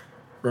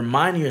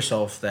 Reminding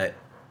yourself that,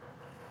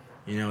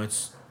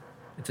 it's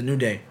a new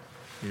day.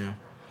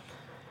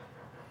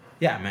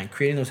 Yeah, man,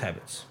 creating those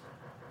habits.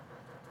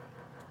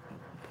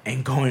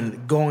 And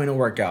going to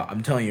work out.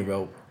 I'm telling you,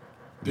 bro.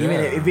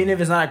 Even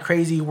if it's not a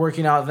crazy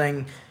working out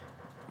thing.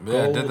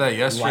 Yeah, I did that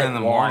yesterday in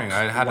the morning.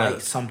 I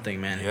had something,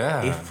 man.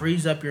 Yeah. It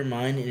frees up your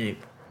mind and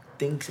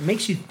it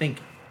makes you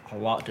think a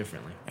lot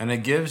differently. And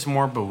it gives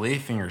more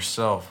belief in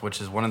yourself,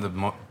 which is one of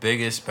the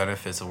biggest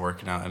benefits of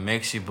working out. It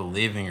makes you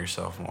believe in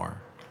yourself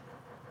more.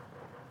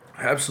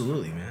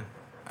 Absolutely, man.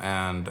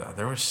 And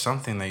there was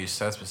something that you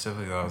said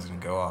specifically that I was going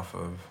to go off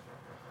of.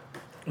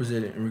 Was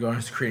it in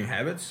regards to creating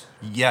habits?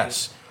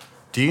 Yes.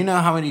 Do you know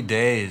how many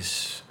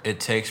days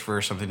it takes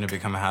for something to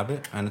become a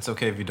habit? And it's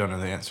okay if you don't know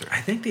the answer. I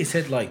think they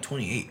said like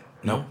 28.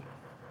 Nope. No?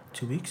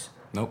 2 weeks?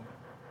 Nope.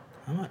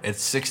 How much?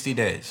 It's 60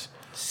 days.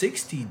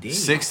 60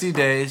 days? 60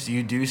 days,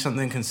 you do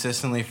something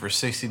consistently for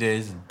 60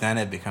 days, then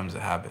it becomes a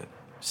habit.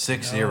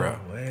 60. No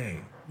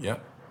way.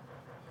 Yep.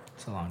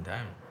 It's a long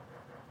time.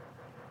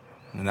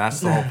 And that's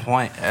the whole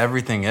point.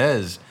 Everything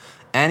is.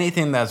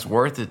 Anything that's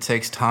worth it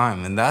takes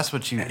time. And that's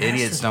what you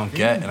idiots don't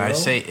get. And I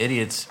say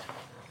idiots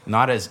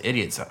not as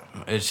idiots.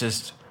 It's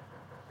just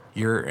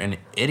you're an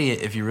idiot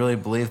if you really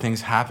believe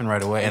things happen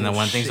right away. And then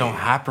when things don't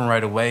happen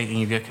right away and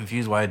you get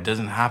confused why it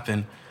doesn't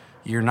happen,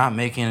 you're not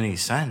making any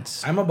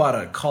sense. I'm about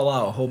to call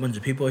out a whole bunch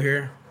of people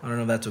here. I don't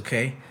know if that's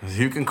okay.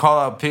 You can call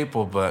out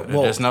people, but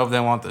just know if they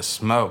want the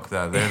smoke,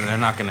 that they're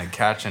not going to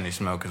catch any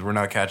smoke because we're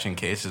not catching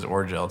cases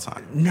or jail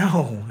time.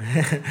 No.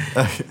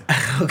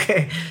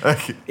 Okay.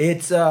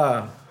 It's,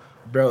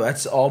 bro,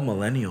 that's all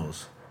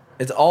millennials.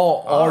 It's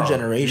all our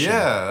generation.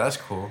 Yeah, that's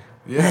cool.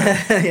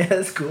 Yeah. Yeah,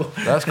 that's cool.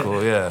 That's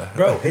cool, yeah.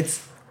 Bro,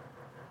 it's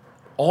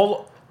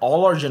all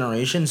our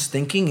generation's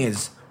thinking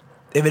is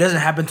if it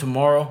doesn't happen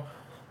tomorrow,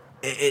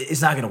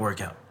 it's not going to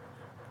work out.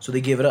 So they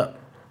give it up.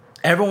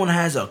 Everyone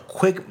has a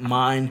quick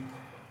mind,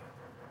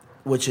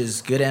 which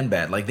is good and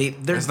bad. Like they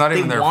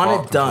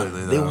want it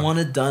done. They want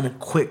it done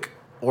quick,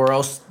 or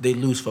else they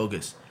lose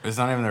focus. It's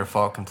not even their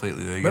fault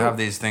completely. You have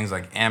these things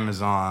like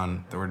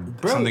Amazon, where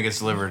something gets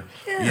delivered.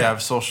 Yeah. You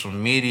have social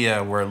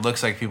media, where it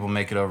looks like people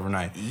make it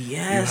overnight.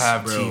 Yes, you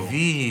have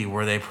TV,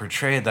 where they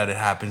portray that it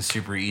happens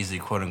super easy,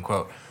 quote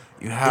unquote.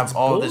 You have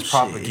all this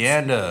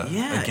propaganda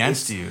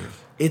against you.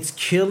 It's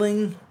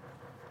killing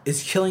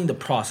the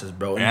process,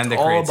 bro. And it's the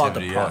all about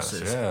the creativity,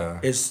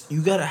 process. Yes,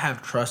 You gotta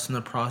have trust in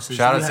the process.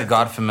 Shout out to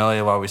God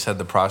Familia while we said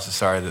the process.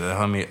 Sorry, the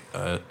homie.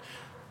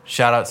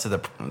 Shout out to the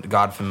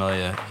God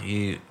Familia.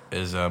 He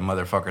is a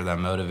motherfucker that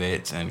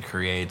motivates and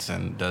creates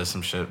and does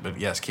some shit. But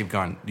yes, keep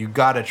going. You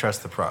gotta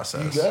trust the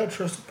process. You gotta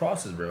trust the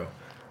process, bro.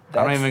 I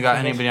don't even got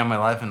anybody on my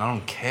life, and I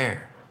don't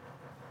care.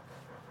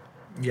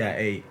 Yeah,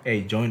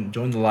 hey, join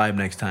the live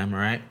next time, all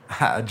right?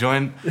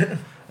 Join.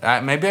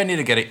 Maybe I need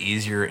to get an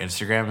easier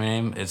Instagram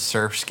name. It's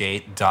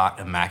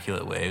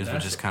surfskate.immaculatewaves,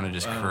 which is kind of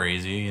just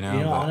crazy, you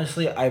know?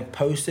 Honestly, I've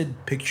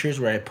posted pictures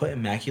where I put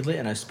immaculate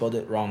and I spelled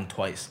it wrong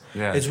twice.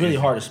 Yeah, it's really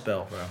hard to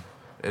spell, bro.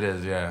 It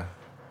is, yeah.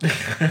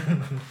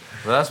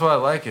 But that's why I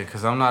like it,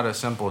 because I'm not a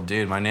simple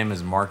dude. My name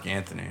is Mark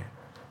Anthony.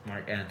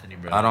 Mark Anthony,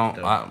 bro.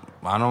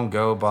 I don't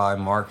go by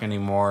Mark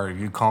anymore. If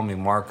you call me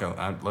Mark,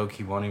 I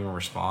low-key won't even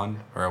respond,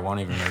 or I won't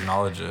even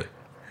acknowledge it.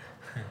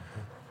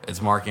 It's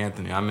Mark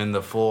Anthony. I'm in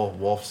the full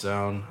wolf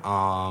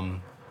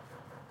zone.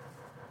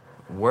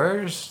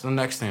 Where's the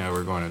next thing that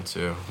we're going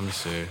into? Let me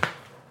see.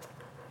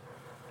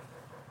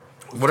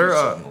 What are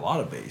a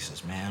lot of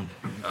bases, man?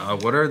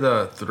 What are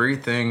the 3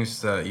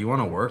 things that you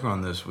want to work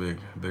on this week,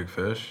 Big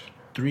Fish?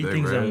 3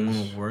 things I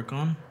want to work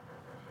on?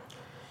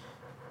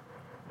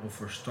 Well,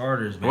 for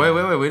starters, man.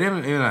 Wait. We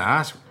didn't even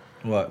ask.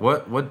 What?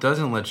 What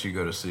doesn't let you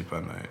go to sleep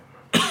at night?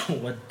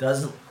 What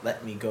doesn't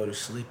let me go to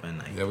sleep at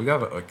night? Yeah, we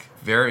got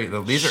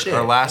these are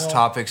our last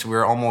topics.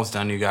 We're almost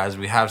done, you guys.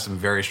 We have some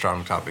very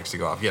strong topics to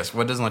go off. Yes,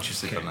 what doesn't let you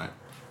sleep at night?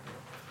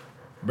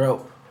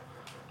 Bro,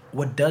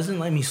 what doesn't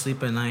let me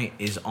sleep at night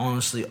is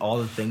honestly all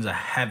the things I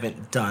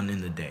haven't done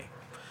in the day.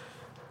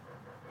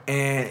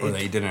 Or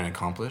that you didn't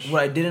accomplish?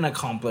 What I didn't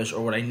accomplish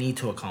or what I need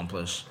to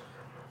accomplish.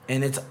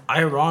 And it's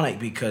ironic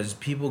because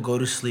people go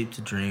to sleep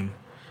to dream,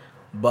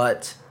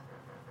 but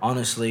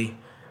honestly,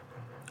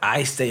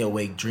 I stay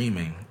awake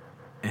dreaming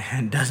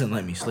and it doesn't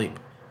let me sleep.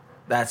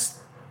 That's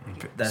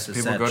That's the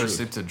People sad go to truth.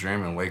 sleep to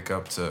dream and wake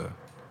up to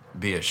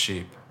be a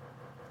sheep.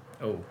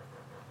 Oh.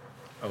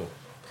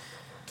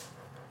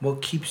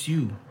 What keeps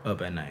you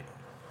up at night?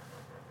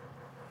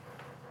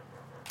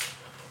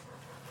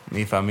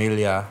 Mi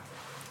familia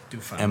Do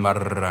en fine.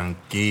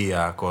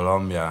 Barranquilla,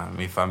 Colombia.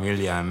 Mi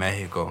familia en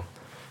México.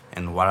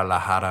 En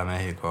Guadalajara,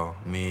 México.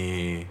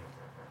 Mi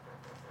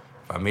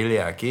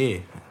familia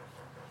aquí.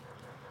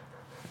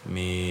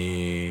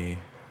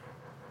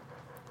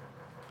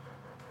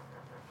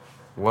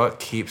 What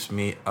keeps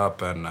me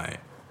up at night?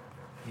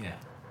 Yeah.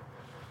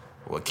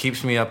 What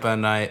keeps me up at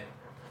night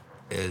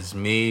is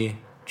me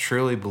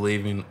truly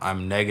believing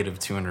I'm negative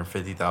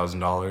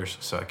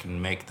 $250,000 so I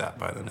can make that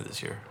by the end of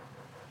this year.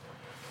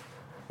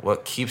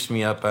 What keeps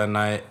me up at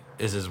night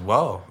is as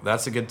well.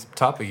 That's a good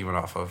topic you went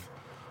off of.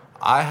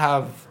 I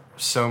have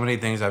so many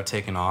things I've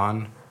taken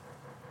on,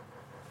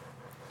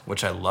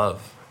 which I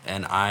love,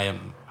 and I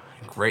am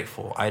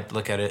grateful. I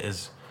look at it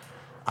as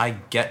I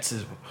get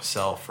to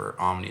sell for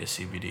Omnia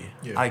CBD.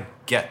 Yeah. I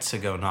get to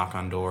go knock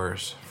on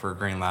doors for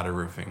Green Ladder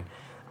Roofing.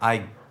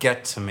 I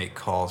get to make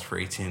calls for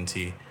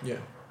AT&T. Yeah.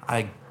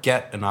 I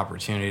get an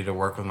opportunity to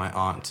work with my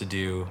aunt to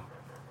do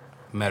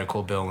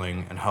medical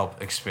billing and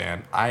help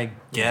expand. I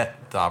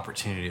get the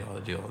opportunity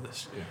to do all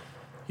this. Yeah.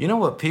 You know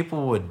what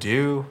people would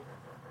do,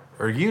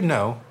 or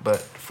but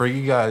for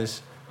you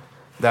guys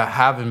that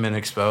haven't been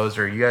exposed,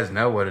 or you guys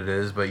know what it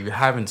is, but you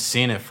haven't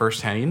seen it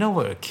firsthand, you know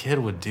what a kid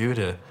would do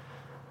to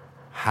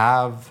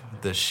have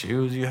the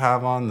shoes you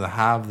have on, to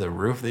have the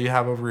roof that you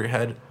have over your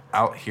head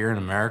out here in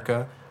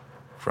America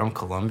from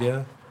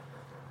Colombia?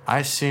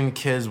 I've seen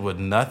kids with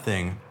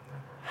nothing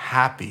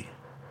happy.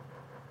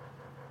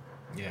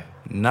 Yeah.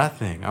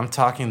 Nothing. I'm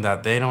talking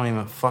that they don't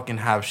even fucking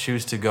have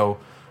shoes to go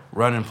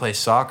run and play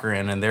soccer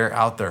in, and they're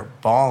out there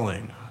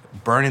bawling,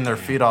 burning their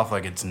feet off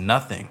like it's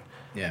nothing.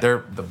 Yeah.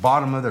 They're the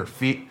bottom of their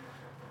feet,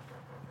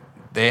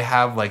 they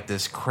have like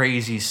this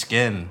crazy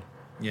skin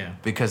Yeah.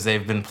 because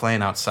they've been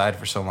playing outside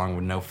for so long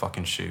with no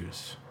fucking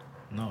shoes.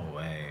 No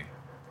way.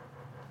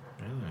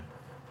 Really?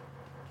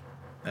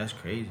 That's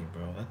crazy,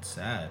 bro. That's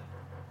sad.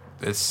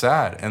 It's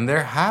sad, and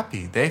they're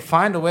happy. They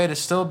find a way to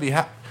still be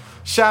happy.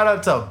 Shout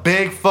out to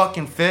Big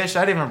Fucking Fish.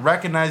 I didn't even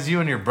recognize you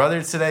and your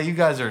brother today. You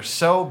guys are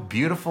so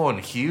beautiful and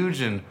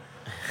huge, and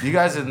you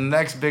guys are the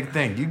next big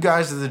thing. You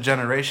guys are the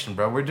generation,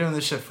 bro. We're doing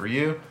this shit for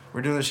you.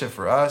 We're doing this shit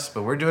for us,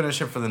 but we're doing this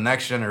shit for the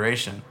next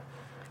generation.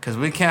 Because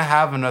we can't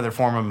have another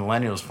form of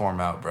millennials form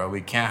out, bro.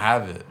 We can't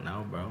have it.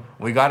 No, bro.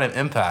 We got an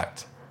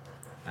impact.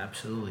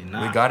 Absolutely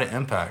not. We got an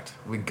impact.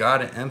 We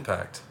got an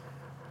impact.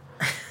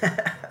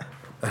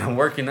 I'm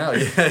working out.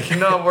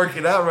 Yeah, I'm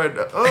working out right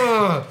now.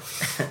 Ugh.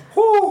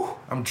 Whew.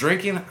 I'm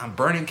drinking, I'm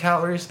burning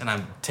calories, and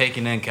I'm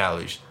taking in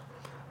calories.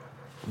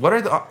 What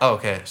are the... Oh,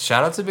 okay.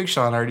 Shout out to Big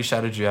Sean. I already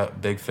shouted you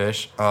out, Big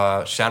Fish.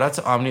 Shout out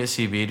to Omnia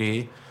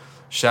CBD.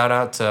 Shout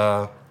out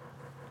to...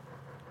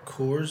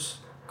 Coors.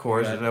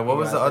 What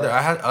was the other?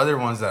 I had other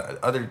ones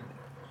other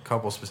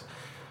couple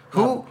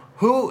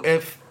Who,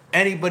 if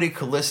anybody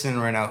could listen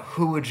right now,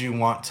 who would you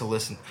want to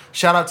listen?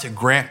 Shout out to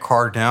Grant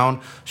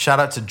Cardone.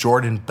 Shout out to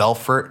Jordan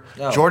Belfort.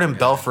 Oh, Jordan God.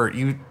 Belfort,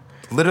 you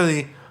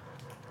literally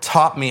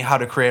taught me how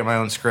to create my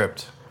own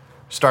script.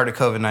 Started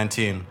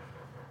COVID-19.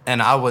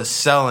 And I was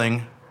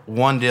selling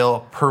one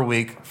deal per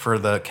week for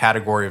the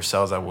category of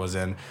sales I was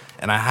in.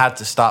 And I had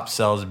to stop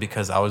sales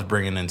because I was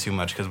bringing in too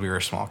much because we were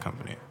a small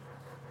company.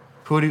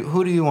 Who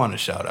do you want to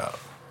shout out?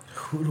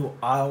 Who do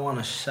I want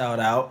to shout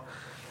out?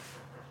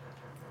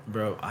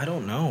 Bro, I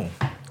don't know.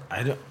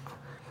 I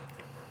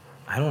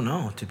don't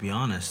know, to be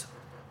honest.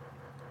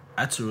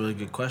 That's a really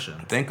good question.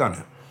 Think on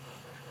it.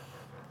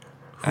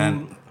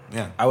 And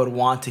yeah. I would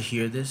want to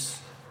hear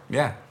this.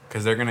 Yeah,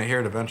 because they're going to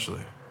hear it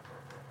eventually.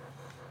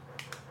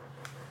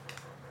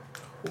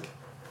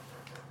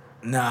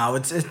 No,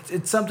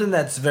 it's something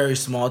that's very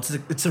small.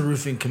 It's a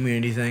roofing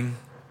community thing.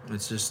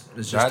 It's just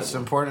That's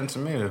important to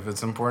me. If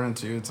it's important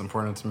to you, it's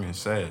important to me.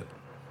 Say it.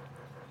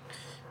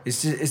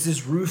 It's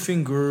this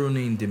roofing guru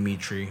named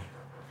Dimitri,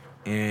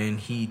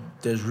 and he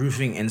does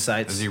roofing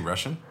insights. Is he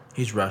Russian?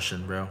 He's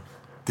Russian, bro.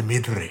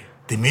 Dimitri.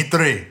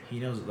 He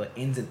knows the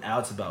ins and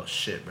outs about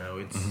shit,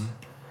 bro.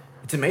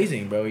 It's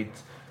amazing, bro. He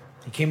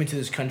came into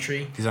this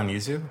country. He's on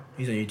YouTube?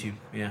 He's on YouTube,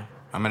 yeah.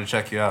 I'm going to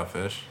check you out,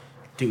 Fish.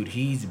 Dude,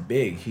 he's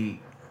big.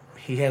 He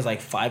has like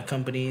 5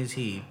 companies.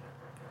 He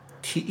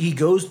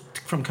goes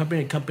from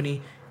company to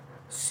company,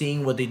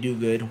 seeing what they do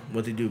good,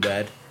 what they do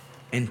bad,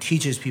 and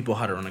teaches people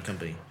how to run a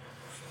company.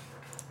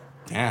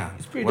 Yeah.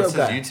 He's pretty What's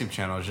dope his guy. YouTube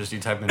channel? It's just you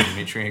type in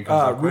Dimitri and it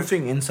comes up quick?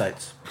 Roofing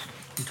Insights.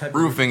 You type in-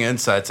 Roofing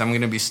Insights. I'm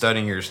going to be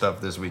studying your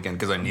stuff this weekend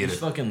because I need It's it.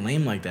 fucking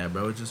lame like that,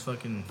 bro. It's just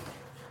fucking...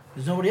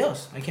 There's nobody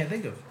else I can't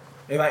think of.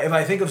 If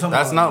I think of something...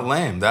 That's not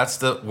lame.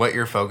 That's what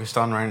you're focused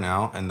on right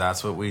now, and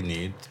that's what we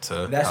need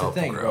to That's the help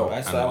thing, grow bro.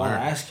 That's and what I want to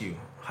learn. ask you.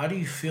 How do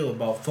you feel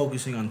about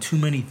focusing on too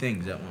many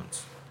things at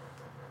once?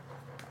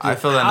 I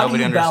feel that How do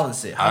nobody you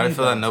balance it? How do I you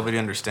feel that balance nobody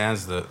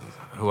understands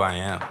who I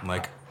am.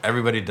 Like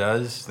everybody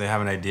does, they have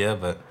an idea,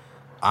 but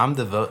I'm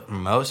the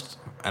most,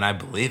 and I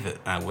believe it.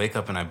 And I wake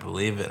up and I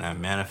believe it, and I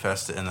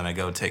manifest it, and then I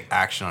go take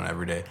action on it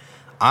every day.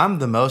 I'm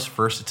the most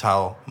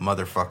versatile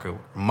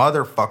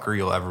motherfucker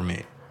you'll ever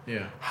meet.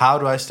 Yeah. How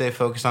do I stay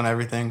focused on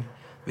everything?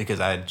 Because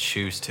I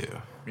choose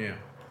to. Yeah.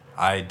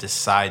 I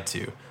decide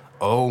to.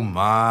 Oh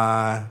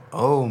my.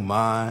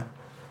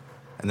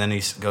 And then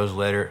he goes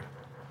later,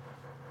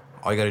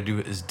 all you got to do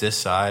is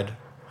decide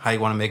how you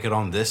want to make it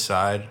on this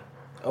side.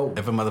 Oh.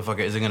 If a motherfucker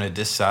isn't going to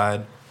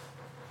decide,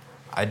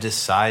 I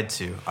decide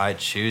to. I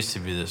choose to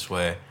be this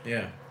way.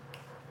 Yeah.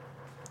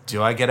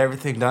 Do I get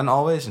everything done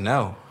always?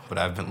 No. But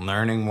I've been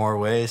learning more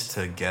ways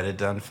to get it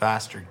done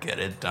faster, get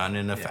it done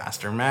in a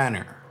faster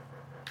manner.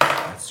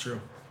 That's true.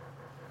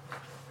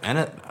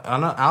 And on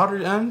the outer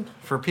end,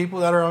 for people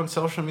that are on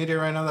social media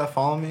right now that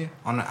follow me,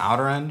 on the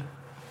outer end,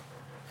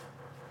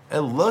 it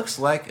looks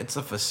like it's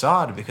a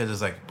facade because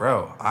it's like,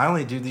 bro, I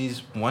only do these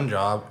one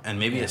job and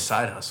maybe a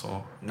side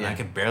hustle, and I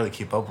can barely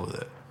keep up with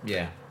it.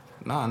 Yeah.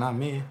 No, not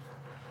me.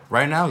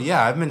 Right now,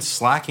 yeah, I've been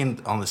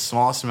slacking on the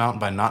smallest amount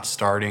by not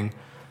starting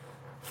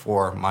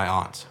for my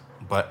aunt.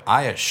 But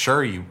I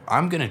assure you,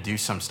 I'm going to do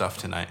some stuff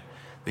tonight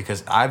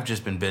because I've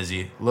just been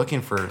busy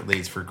looking for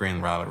leads for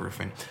Green Valley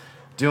Roofing,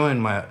 doing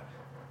my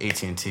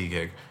AT&T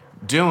gig,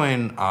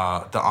 doing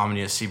the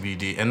Omnia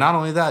CBD, and not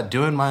only that,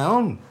 doing my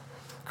own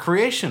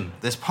creation,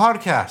 this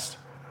podcast,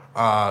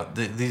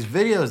 these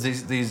videos,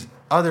 this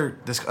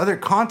other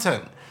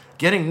content,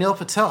 getting Neil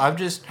Patel.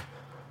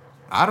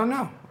 I don't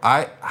know.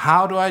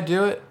 How do I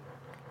do it?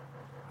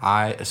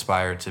 I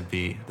aspire to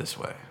be this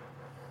way.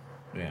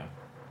 Yeah.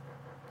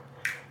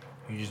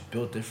 You just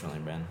built differently,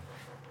 man.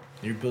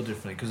 You're built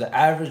differently. Because the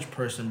average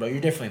person, bro,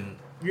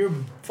 you're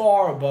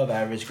far above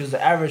average. Because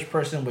the average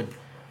person would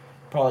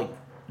probably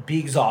be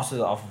exhausted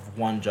off of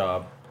one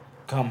job,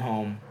 come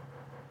home,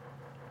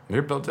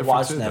 You're built different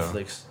watch too,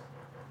 Netflix,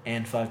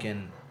 and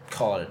fucking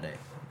call it a day.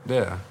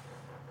 Yeah.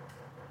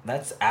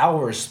 That's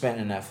hours spent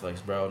in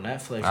Netflix, bro.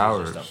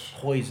 Netflix is just a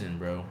poison,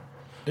 bro.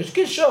 There's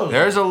good shows.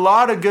 There's a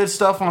lot of good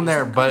stuff on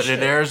there, some but good shit.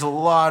 there's a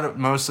lot of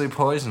mostly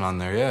poison on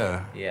there,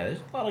 yeah. Yeah, there's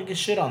a lot of good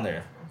shit on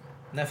there.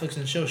 Netflix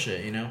and show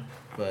shit, you know?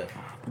 But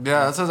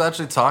Yeah, that's what I was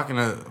actually talking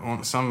to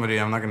somebody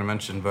I'm not going to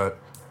mention, but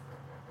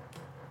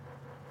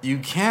you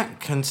can't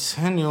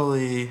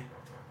continually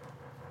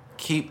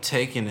keep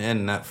taking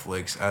in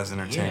Netflix as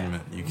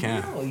entertainment. You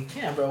can't. No, you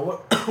can't,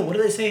 bro. What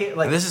do they say?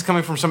 Like, This is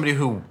coming from somebody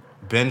who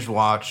binge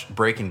watched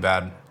Breaking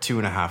Bad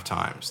 2.5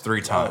 times,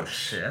 3 times. oh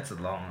shit, that's a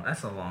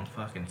long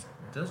fucking.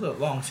 Those are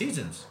long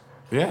seasons.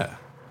 Yeah.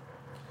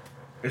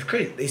 It's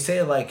crazy. They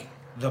say like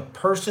the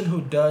person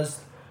who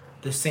does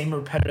the same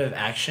repetitive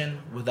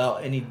action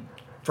without any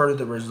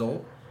further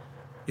result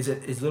is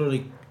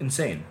literally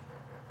insane,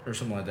 or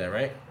something like that,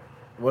 right?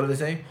 What do they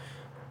say?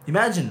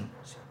 Imagine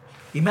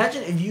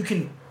if you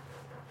can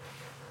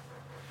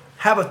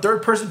have a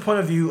third person point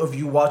of view of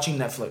you watching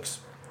Netflix.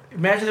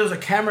 Imagine there was a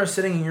camera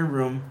sitting in your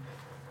room,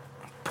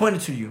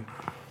 pointed to you.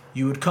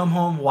 You would come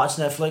home, watch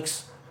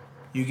Netflix.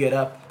 You get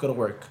up, go to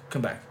work,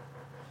 come back.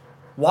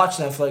 Watch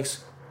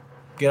Netflix,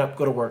 get up,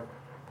 go to work,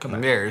 come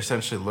back. Yeah, you're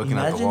essentially looking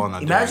at the wall and not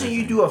doing Imagine you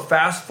anything. do a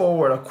fast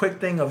forward, a quick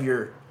thing of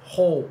your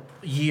whole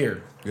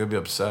year. You'll be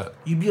upset.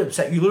 You'd be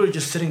upset. You're literally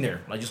just sitting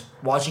there, like just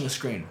watching a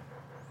screen.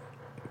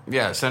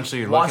 Yeah,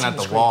 essentially you're Watching looking at the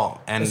the screen.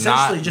 wall and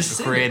Essentially not just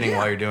sitting creating there, yeah.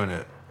 while you're doing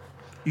it.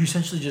 You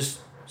essentially just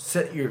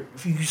you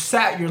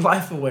sat your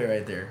life away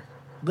right there.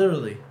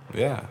 Literally.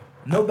 Yeah.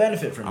 No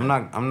benefit from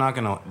it. I'm not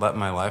gonna let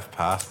my life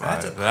pass by.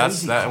 That's a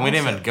crazy And we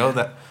didn't even concept, go man.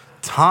 that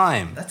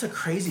time. That's a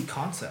crazy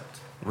concept.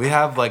 We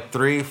have like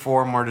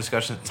 3-4 more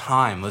discussions.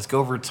 Time. Let's go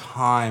over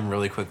time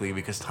really quickly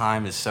because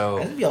time is so.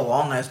 It's gonna be a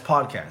long ass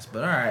podcast,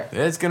 but all right.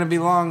 It's gonna be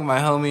long, my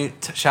homie.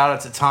 Shout out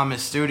to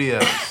Thomas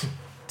Studios.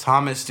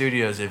 Thomas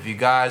Studios. If you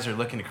guys are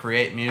looking to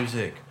create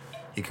music,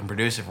 he can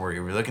produce it for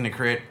you. If you're looking to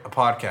create a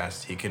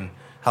podcast, he can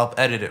help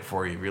edit it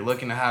for you. If you're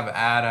looking to have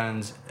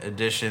add-ons,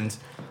 additions,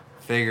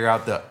 figure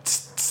out the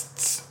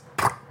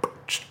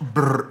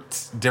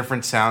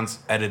different sounds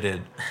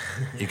edited,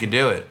 you can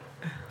do it.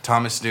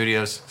 Thomas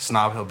Studios,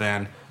 Snob Hill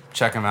Band.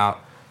 Check him out.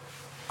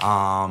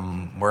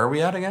 Where are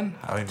we at again?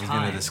 I was giving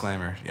a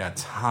disclaimer. Yeah,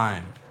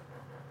 time.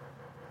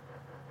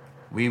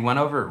 We went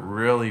over it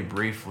really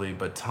briefly,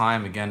 but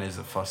time again is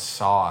a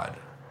facade.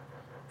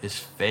 It's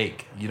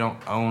fake. You don't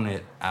own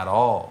it at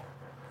all.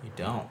 You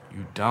don't.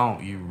 You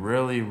don't. You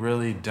really,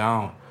 really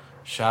don't.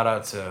 Shout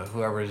out to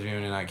whoever's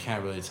viewing it. I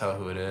can't really tell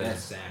who it is.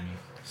 That's Sammy.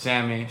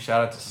 Sammy.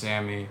 Shout out to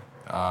Sammy.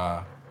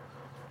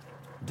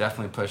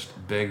 Definitely pushed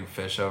big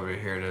fish over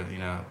here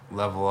to,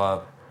 level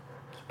up.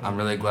 I'm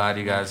really glad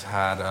you guys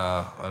had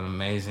have an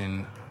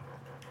amazing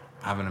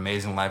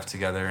life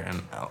together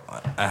and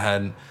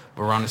ahead.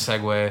 But we're on a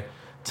segue.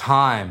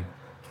 Time.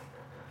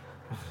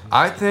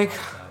 I think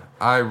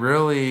I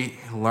really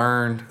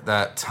learned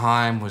that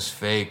time was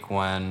fake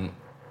when...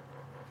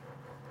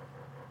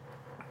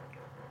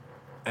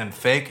 And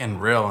fake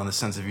and real in the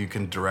sense of you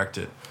can direct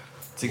it.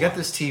 To get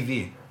this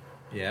TV...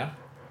 Yeah.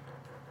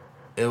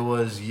 It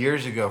was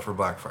years ago for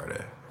Black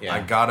Friday. Yeah. I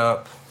got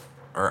up,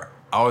 or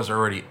I was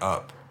already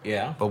up,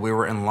 Yeah. but we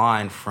were in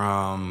line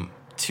from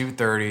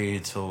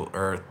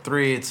 2:30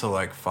 3 to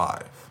like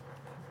 5.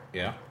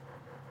 Yeah.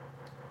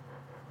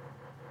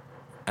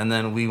 And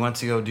then we went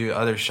to go do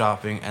other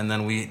shopping, and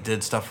then we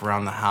did stuff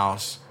around the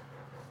house.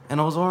 And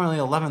it was only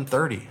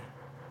 11:30.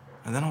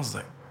 And then I was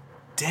like,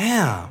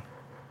 damn.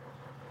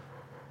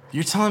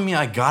 You're telling me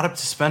I got up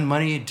to spend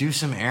money, do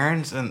some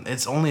errands, and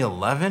it's only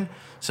 11?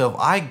 So if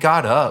I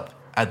got up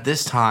at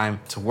this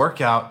time to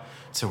work out,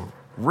 to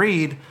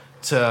read,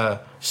 to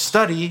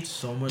study,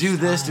 So much do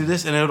this, time.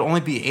 and it would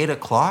only be 8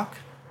 o'clock?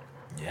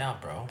 Yeah,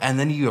 bro. And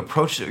then you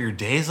approach your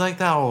days like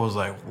that? I was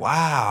like,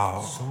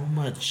 wow.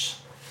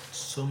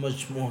 So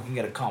much more can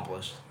get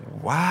accomplished.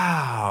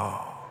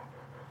 Wow.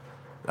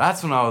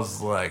 That's when I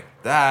was like,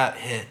 that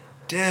hit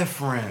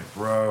different,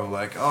 bro.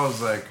 Like, I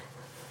was like,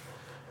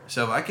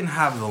 so if I can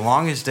have the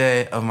longest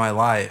day of my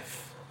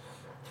life,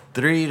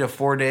 3 to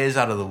 4 days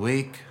out of the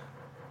week,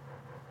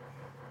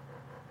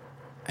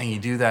 and you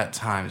do that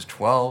times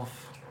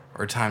 12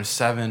 or times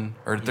 7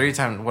 or 3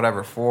 times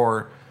whatever,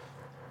 4,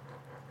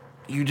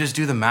 you just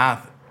do the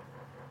math.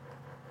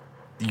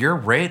 Your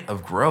rate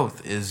of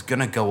growth is going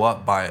to go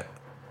up by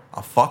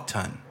a fuck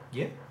ton.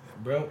 Yeah,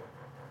 bro.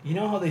 You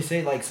know how they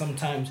say, like,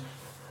 sometimes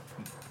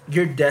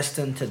you're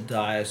destined to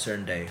die a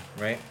certain day,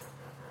 right?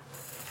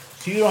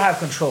 So you don't have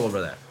control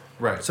over that.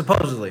 Right.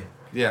 Supposedly.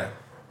 Yeah.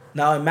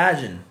 Now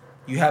imagine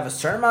you have a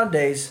certain amount of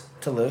days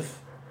to live,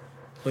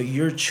 but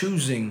you're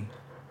choosing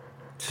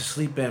to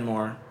sleep in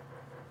more,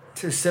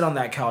 to sit on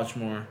that couch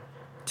more,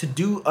 to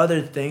do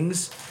other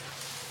things.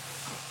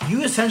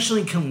 You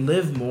essentially can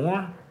live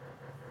more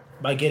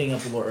by getting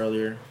up a little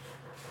earlier,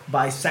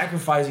 by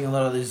sacrificing a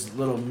lot of these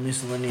little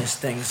miscellaneous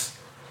things,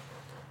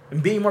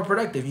 and being more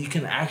productive. You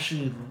can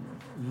actually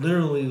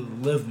literally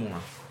live more.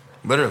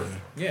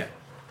 Literally. Yeah.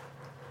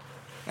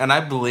 And I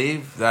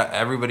believe that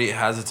everybody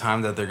has a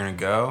time that they're going to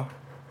go.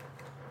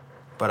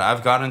 But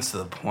I've gotten to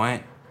the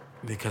point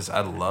because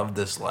I love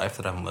this life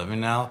that I'm living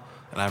now.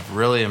 And I've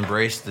really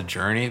embraced the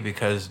journey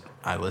because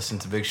I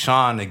listened to Big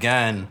Sean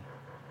again.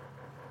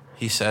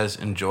 He says,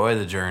 enjoy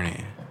the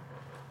journey.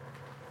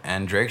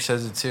 And Drake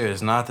says it too.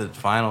 It's not the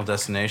final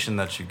destination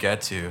that you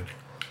get to.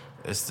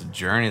 It's the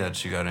journey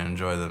that you got to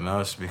enjoy the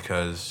most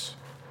because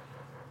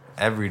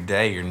every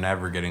day you're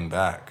never getting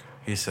back.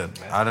 He said,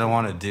 I don't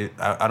want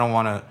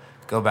to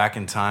go back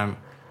in time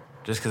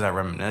just because I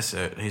reminisce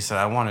it. He said,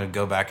 I want to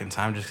go back in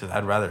time just because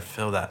I'd rather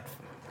feel that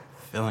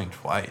feeling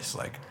twice.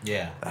 Like,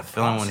 Yeah. that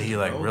feeling when he,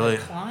 like, bro. really...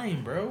 The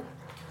climb, bro.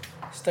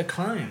 It's the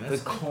climb. The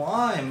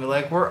climb.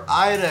 Like, we're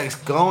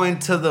IDEX going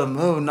to the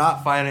moon,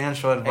 not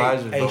financial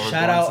advisors. Hey, but we're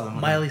shout going to the out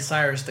moon. Miley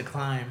Cyrus, The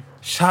Climb.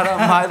 Shout out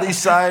Miley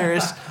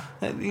Cyrus.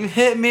 You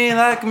hit me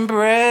like I'm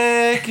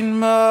breaking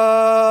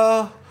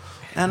ball.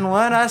 And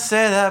when I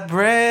say that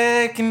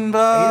breaking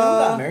ball... Hey, you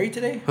know who got married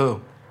today?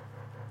 Who?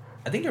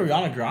 I think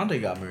Ariana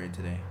Grande got married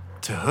today.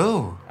 To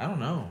who? I don't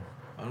know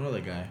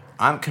that guy.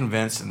 I'm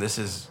convinced, and this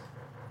is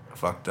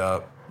fucked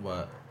up,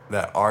 What?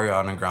 that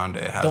Ariana Grande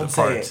has Don't a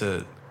say part it.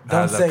 to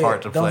Don't has say a part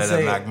it. to Don't play say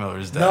that it. Mac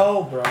Miller's death.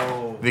 No,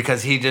 bro.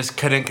 Because he just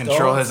couldn't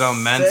control Don't his own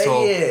say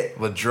mental it.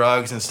 with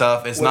drugs and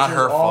stuff. It's Which not is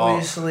her fault.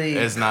 obviously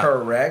It's not.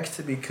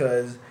 correct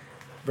because,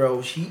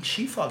 bro, she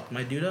fucked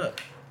my dude up.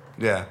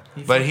 Yeah,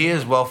 but he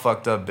is well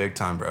fucked up big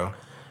time, bro.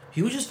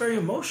 He was just very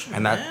emotional,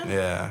 And that, man.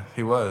 yeah,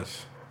 he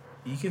was.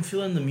 You can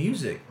feel it in the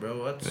music,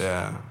 bro. That's,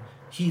 Yeah.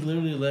 He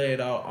literally laid it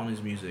out on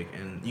his music,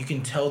 and you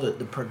can tell the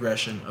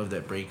progression of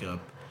that breakup.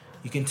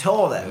 You can tell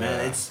all that, man.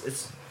 Yeah.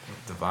 It's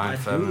Divine my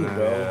dude, feminine,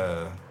 bro.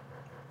 yeah.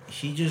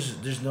 he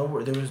just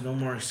there was no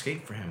more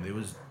escape for him.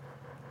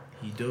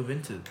 He dove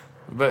into.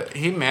 But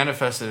he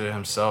manifested it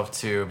himself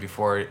too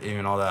before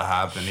even all that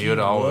happened. He would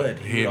He always would.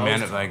 He would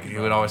always talk he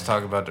about would it, always man.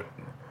 talk about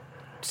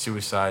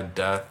suicide,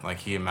 death. Like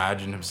he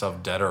imagined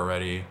himself dead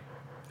already.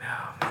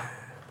 Oh man,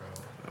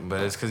 bro.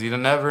 But it's because you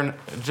never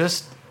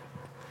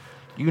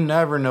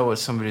know what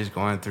somebody's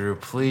going through.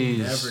 Please,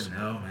 You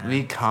never know, man.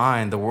 be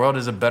kind. The world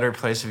is a better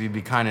place if you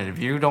be kind. And if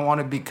you don't want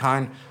to be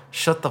kind,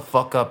 shut the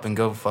fuck up and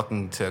go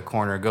fucking to a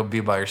corner. Go be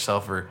by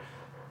yourself or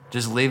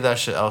just leave that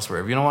shit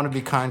elsewhere. If you don't want to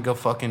be kind, go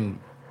fucking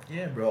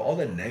Yeah, bro. All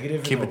the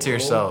negative. keep in it the to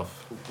world,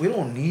 yourself. We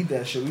don't need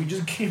that shit. We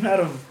just came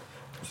out of,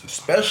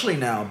 especially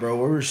now, bro,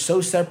 where we're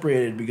so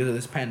separated because of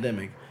this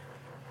pandemic.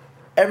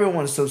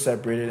 Everyone's so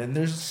separated, and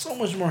there's so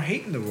much more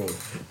hate in the world.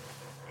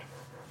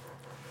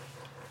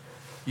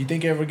 You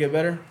think it ever get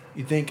better?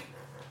 You think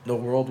the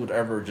world would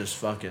ever just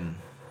fucking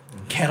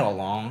get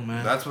along,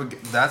 man?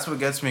 That's what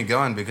gets me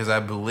going because I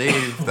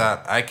believe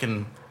that I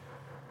can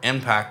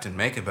impact and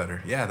make it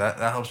better. Yeah, that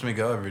helps me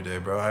go every day,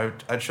 bro.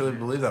 I truly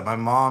believe that. My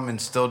mom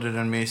instilled it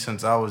in me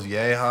since I was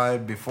yay high.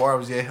 Before I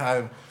was yay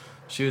high,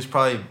 she was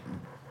probably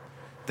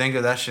think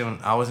of that shit when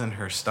I was in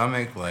her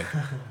stomach. Like,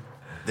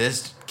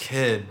 this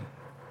kid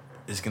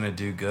is gonna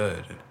do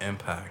good and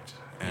impact.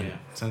 And Yeah.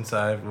 since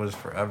I was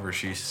forever,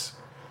 she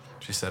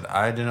said,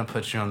 I didn't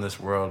put you on this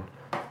world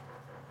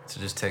to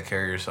just take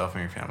care of yourself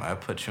and your family. I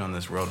put you on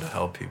this world to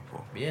help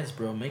people. Yes,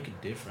 bro. Make a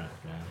difference,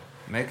 man.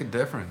 Make a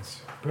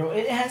difference. Bro,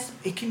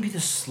 it can be the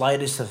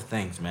slightest of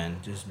things, man.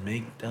 Just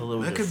make that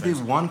little That could difference.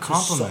 be one Just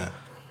compliment.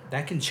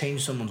 that can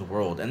change someone's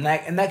world. And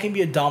that can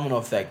be a domino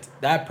effect.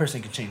 That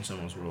person can change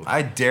someone's world.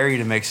 I dare you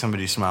to make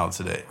somebody smile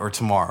today or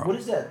tomorrow. What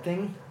is that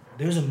thing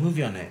There's a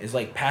movie on it. It's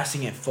like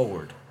passing it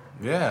forward.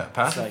 Yeah,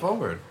 pass it like-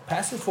 forward.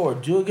 Pass it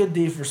forward. Do a good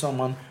deed for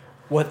someone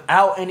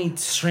without any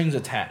strings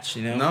attached,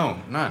 you know?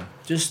 No, none.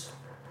 Just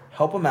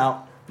help them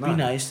out, be None.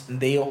 nice,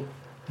 and they'll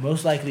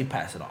most likely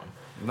pass it on.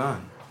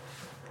 None.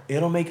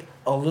 It'll make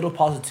a little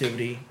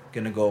positivity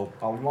gonna go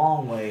a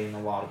long way in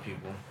a lot of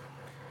people.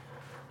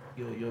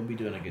 You'll be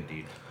doing a good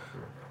deed.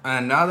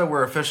 And now that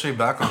we're officially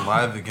back on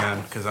live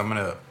again, because I'm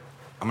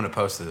gonna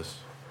post this.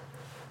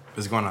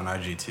 It's going on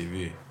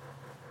IGTV.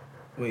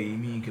 Wait, you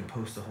mean you could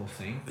post the whole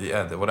thing?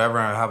 Yeah, whatever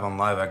I have on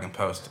live, I can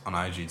post on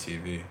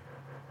IGTV.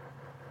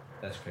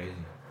 That's crazy.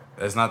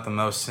 It's not the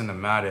most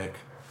cinematic,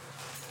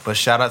 but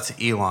shout out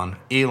to Elon.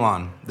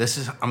 Elon,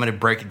 I'm gonna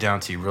break it down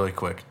to you really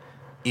quick.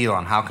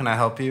 Elon, how can I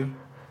help you?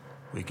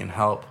 We can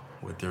help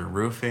with your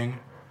roofing,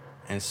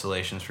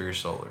 installations for your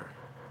solar.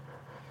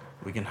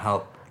 We can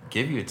help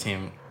give you a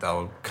team that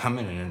will come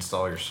in and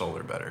install your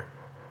solar better.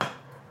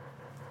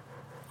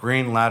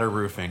 Green Ladder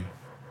Roofing.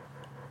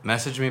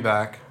 Message me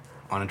back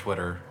on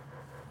Twitter.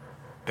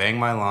 Bang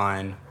my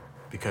line,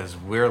 because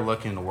we're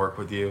looking to work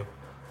with you,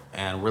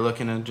 and we're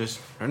looking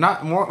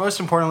to most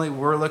importantly,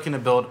 we're looking to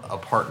build a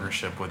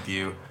partnership with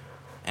you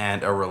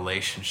and a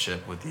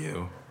relationship with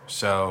you.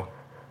 So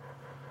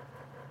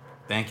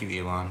thank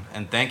you, Elon,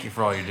 and thank you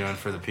for all you're doing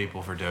for the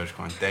people for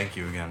Dogecoin. Thank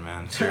you again,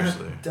 man.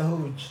 Seriously.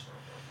 Doge.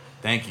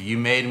 Thank you. You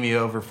made me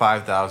over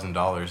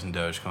 $5,000 in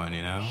Dogecoin,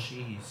 you know?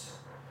 Jeez.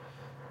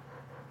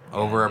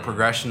 Over a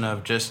progression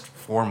of just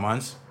 4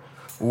 months.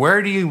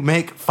 Where do you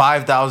make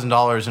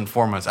 $5,000 in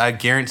 4 months? I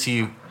guarantee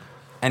you,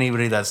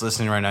 anybody that's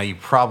listening right now, you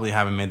probably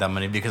haven't made that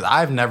money, because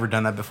I've never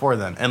done that before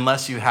then.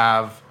 Unless you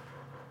have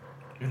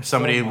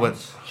somebody with...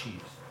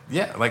 Jeez.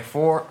 Yeah, like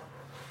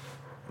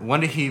when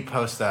did he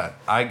post that?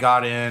 I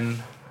got in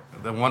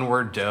the one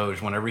word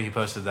Doge. Whenever he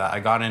posted that, I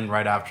got in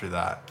right after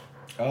that.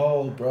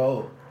 Oh,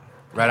 bro.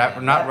 Right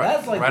after,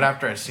 That's like right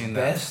after I seen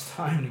that. Best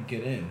time to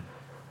get in.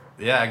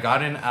 Yeah, I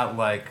got in at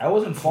like. I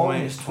wasn't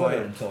following his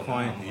Twitter until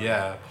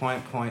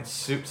now.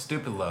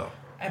 Stupid low.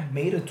 I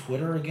made a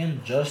Twitter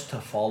again just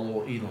to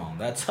follow Elon.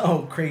 That's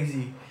how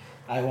crazy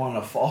I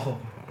want to follow.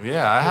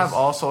 Yeah, I have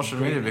all social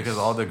media greatness. because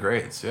of all the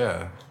greats.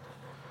 Yeah.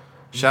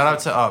 Shout out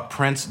to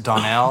Prince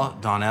Donnell.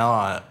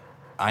 Donnell,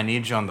 I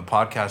need you on the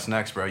podcast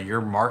next, bro.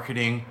 Your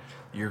marketing,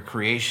 your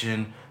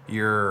creation,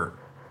 your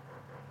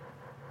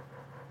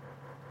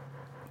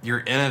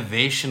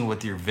innovation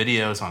with your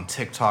videos on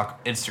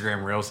TikTok,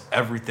 Instagram Reels,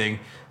 everything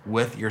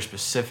with your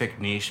specific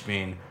niche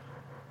being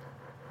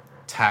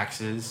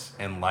taxes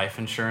and life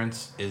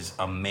insurance is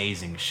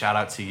amazing. Shout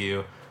out to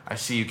you. I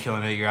see you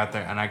killing it. You're out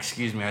there. And I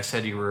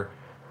said you were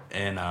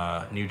in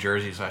New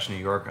Jersey / New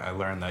York. I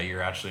learned that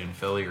you're actually in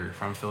Philly, or you're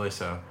from Philly.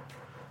 So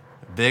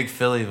big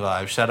Philly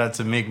vibe. Shout out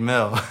to Meek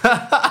Mill.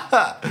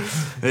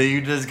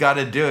 You just got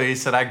to do it. He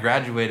said, I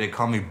graduated.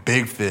 Call me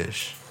Big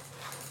Fish.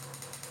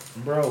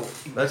 Bro.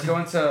 Let's go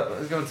into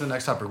the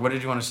next topic. What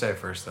did you want to say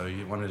first, though?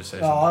 You wanted to say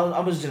something. I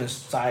was gonna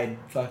side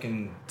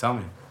fucking. Tell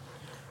me.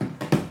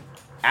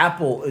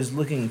 Apple is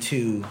looking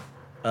to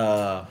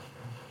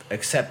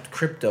accept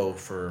crypto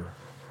for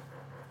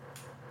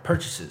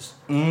purchases.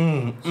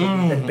 The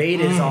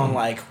debate is on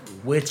like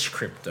which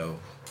crypto.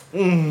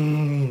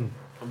 Bro,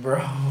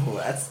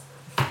 that's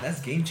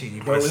game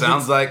changing, bro. It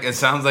sounds like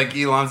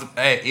Elon's.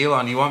 Hey,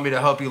 Elon, you want me to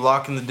help you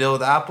lock in the deal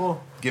with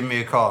Apple? Give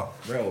me a call.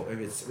 Bro, what if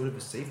it's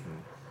SafeMoon?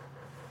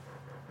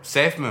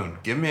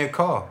 SafeMoon, give me a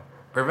call.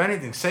 Or if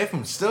anything,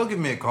 SafeMoon, still give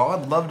me a call.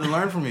 I'd love to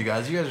learn from you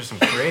guys. You guys are some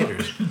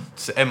creators.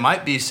 So it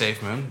might be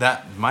SafeMoon.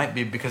 That might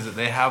be because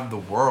they have the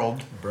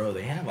world. Bro,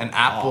 they have and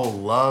Apple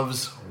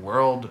loves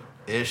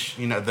world-ish.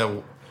 You know,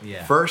 the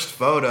first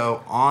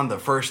photo on the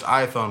first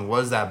iPhone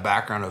was that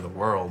background of the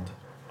world.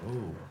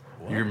 Ooh,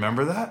 what? You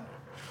remember that?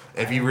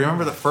 If you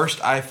remember the first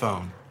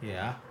iPhone,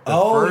 yeah, the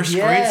first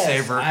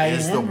screensaver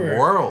is the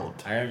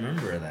world. I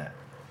remember that.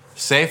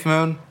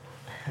 SafeMoon,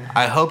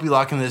 I hope you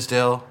lock in this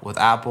deal with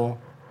Apple.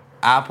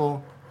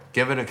 Apple,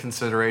 give it a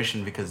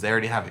consideration because they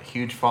already have a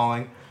huge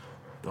following.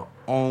 The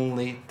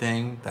only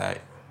thing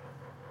that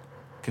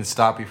can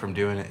stop you from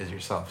doing it is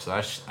yourself. So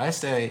I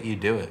say you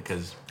do it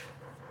because...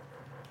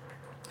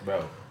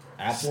 Bro,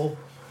 Apple,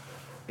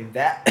 if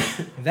that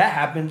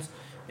happens,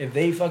 if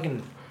they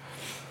fucking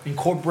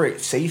incorporate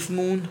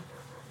SafeMoon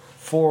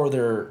for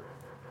their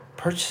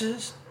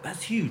purchases,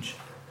 that's huge.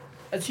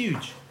 That's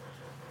huge.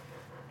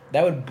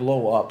 That would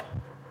blow up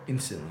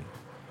instantly.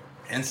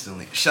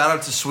 Shout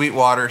out to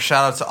Sweetwater.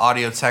 Shout out to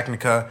Audio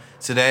Technica.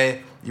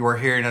 Today, you are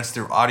hearing us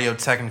through Audio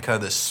Technica,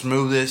 the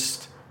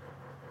smoothest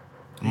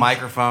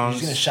microphones.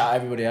 You're just gonna shout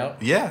everybody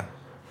out? Yeah.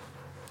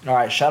 All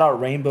right, shout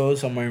out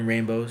Rainbows. I'm wearing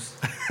rainbows.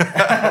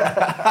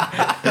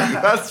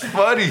 That's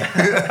funny.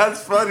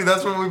 That's funny.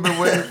 That's what we've been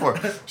waiting for.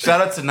 Shout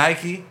out to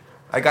Nike.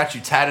 I got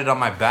you tatted on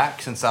my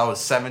back since I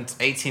was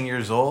 18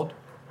 years old.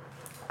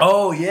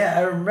 Oh, yeah,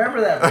 I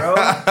remember that, bro.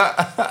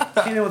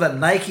 Came in with a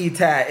Nike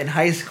tat in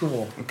high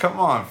school. Come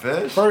on,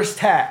 Fish. First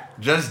tat.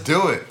 Just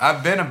do it.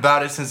 I've been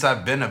about it since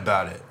I've been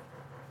about it.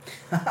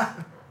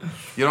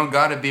 You don't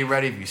got to be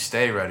ready if you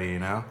stay ready, you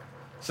know?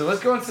 So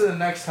let's go into the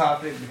next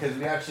topic because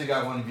we actually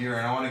got one viewer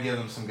and I want to give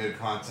them some good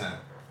content.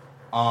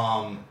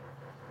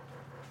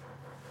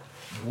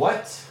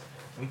 What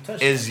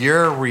is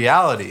your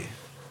reality?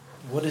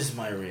 What is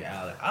my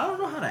reality? I don't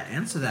know how to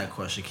answer that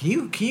question.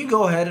 Can you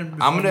go ahead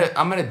and? I'm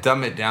gonna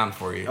dumb it down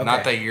for you. Okay.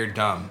 Not that you're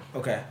dumb.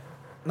 Okay.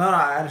 No,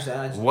 I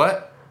understand.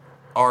 What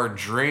are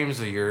dreams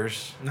of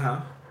yours?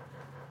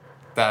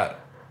 That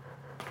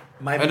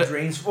might be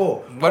dreams.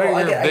 What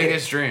are your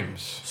biggest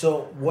dreams?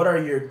 So, what are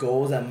your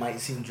goals that might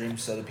seem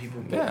dreams to other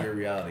people, but your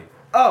reality?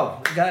 Oh,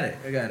 got it.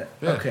 Yeah,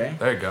 okay.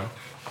 There you go.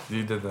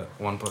 You did the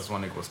 1 +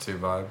 1 = 2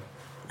 vibe.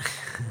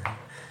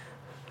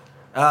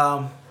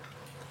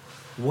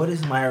 What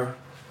is my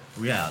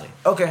reality?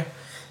 Okay.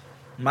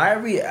 My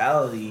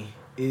reality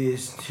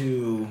is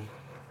to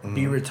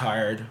be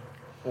retired.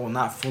 Well,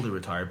 not fully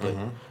retired, but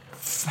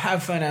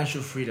have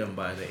financial freedom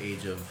by the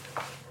age of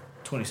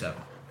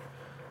 27.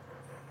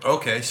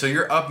 Okay, so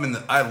you're up in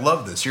the... I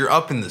love this. You're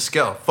up in the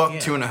scale. Fuck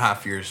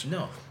 2.5 years.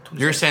 No. 27.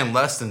 You're saying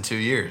less than 2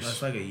 years.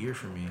 That's like a year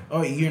for me.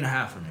 Oh, a year and a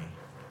half for me.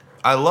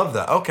 I love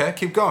that. Okay,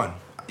 keep going.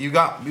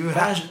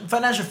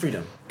 Financial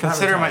freedom.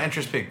 Consider my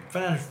interest peak.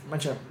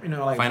 Financial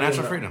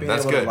freedom.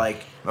 That's good.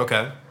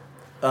 Okay.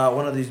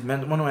 One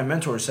of my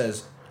mentors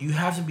says you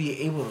have to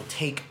be able to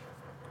take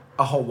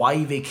a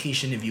Hawaii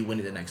vacation if you win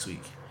it the next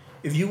week.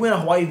 If you win a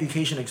Hawaii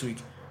vacation next week,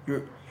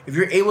 if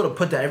you're able to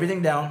put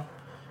everything down,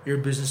 your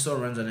business still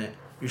runs on it.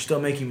 You're still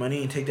making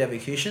money and take that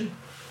vacation,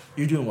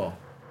 you're doing well.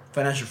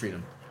 Financial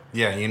freedom.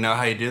 Yeah, you know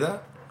how you do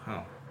that?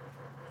 How?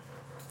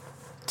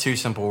 2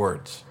 simple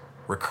words.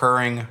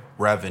 Recurring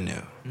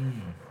revenue.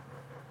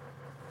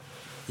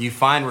 You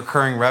find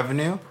recurring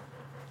revenue,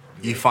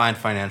 you find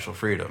financial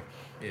freedom.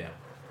 Yeah,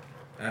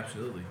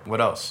 absolutely.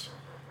 What else?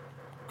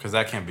 Because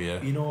that can't be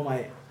it. You know what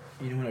I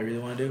really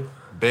want to do?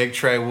 Big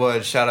Trey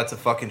Woods. Shout out to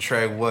fucking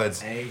Trey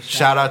Woods. Hey,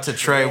 shout out to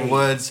Trey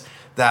Woods.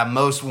 That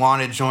Most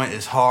Wanted joint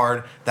is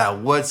hard.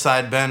 That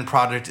Woodside Bend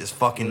project is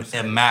fucking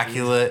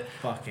immaculate.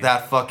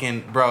 That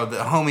fucking... Bro, the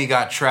homie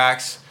got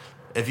tracks.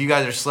 If you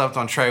guys are slept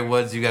on Trey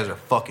Woods, you guys are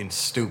fucking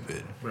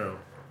stupid. Bro.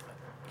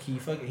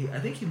 I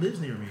think he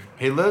lives near me.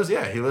 He lives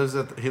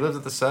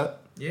at the set.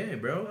 Yeah,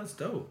 bro, that's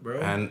dope,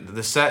 bro. And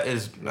the set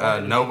is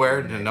nowhere.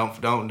 And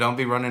don't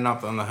be running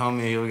up on the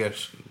homie. He'll get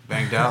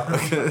banged out.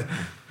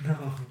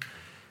 No.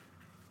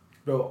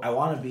 Bro, I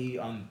want to be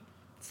on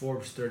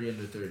Forbes 30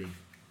 under 30.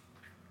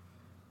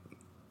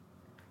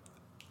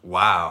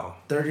 Wow.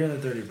 30 under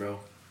 30, bro.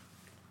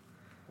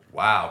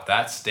 Wow,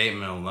 that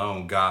statement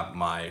alone got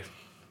my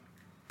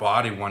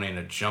body wanting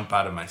to jump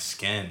out of my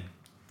skin.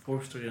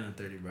 Forbes 30 under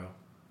 30, bro.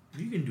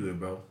 You can do it,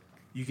 bro.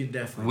 You can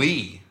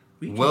definitely.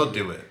 We will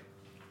do it.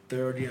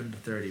 30 under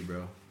 30,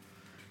 bro.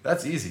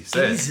 That's easy.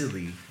 Say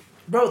easily. It.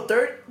 Bro,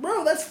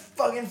 that's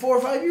fucking 4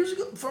 or 5 years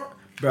ago.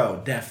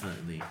 Bro,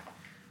 definitely.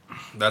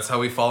 That's how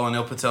we follow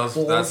Neil Patel's.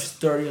 Forbes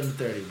 30 under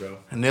 30, bro.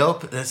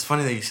 It's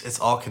funny that it's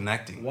all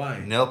connecting. Why?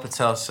 Neil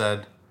Patel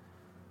said,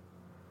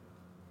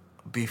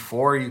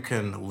 before you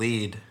can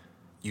lead,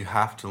 you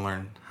have to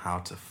learn how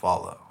to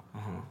follow.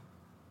 And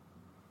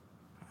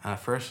at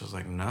first I was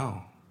like,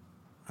 no.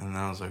 And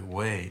then I was like,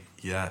 wait,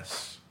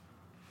 yes.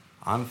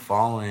 I'm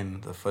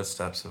following the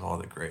footsteps of all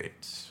the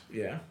greats.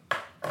 Yeah.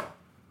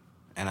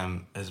 And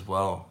I'm as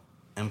well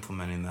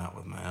implementing that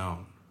with my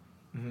own.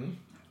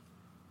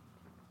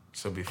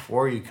 So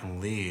before you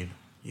can lead,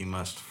 you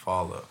must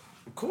follow.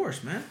 Of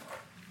course, man.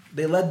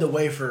 They led the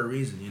way for a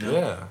reason, you know?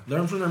 Yeah.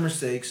 Learn from their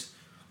mistakes,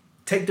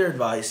 take their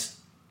advice,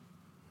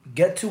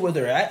 get to where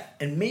they're at,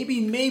 and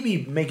maybe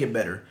make it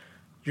better.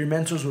 Your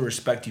mentors will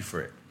respect you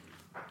for it.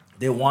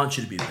 They want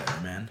you to be better,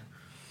 man.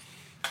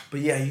 But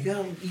yeah, you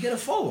gotta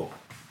follow.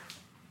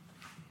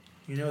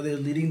 You know, they're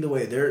leading the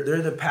way.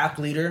 They're the pack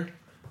leader.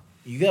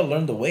 You gotta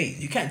learn the way.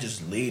 You can't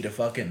just lead a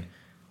fucking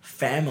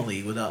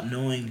family without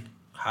knowing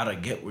how to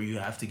get where you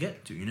have to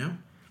get to, you know?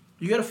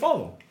 You gotta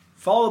follow.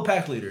 Follow the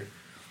pack leader.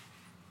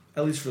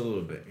 At least for a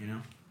little bit, you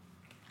know?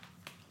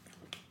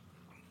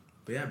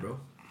 But yeah, bro.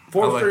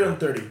 430 on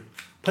 30.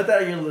 Put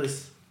that on your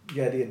list. You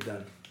gotta get it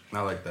done. I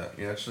like that.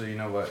 Yeah, actually, you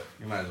know what?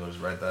 You might as well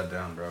just write that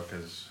down, bro,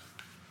 because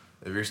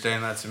if you're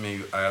saying that to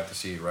me, I have to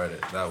see you write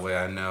it. That way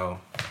I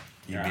know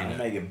you beat it.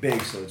 Make it big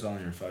so it's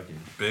on your fucking...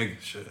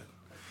 Big shit.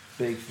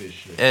 Big fish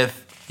shit.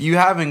 If you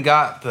haven't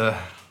got the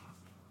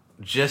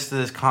gist of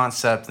this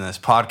concept and this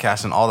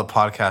podcast and all the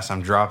podcasts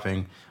I'm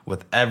dropping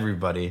with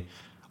everybody,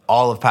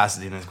 all of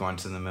Pasadena is going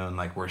to the moon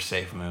like we're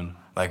Safe Moon,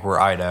 like we're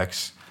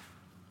IDEX.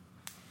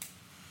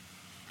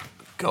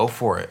 Go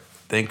for it.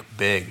 Think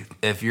big.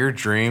 If your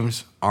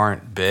dreams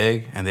aren't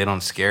big and they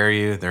don't scare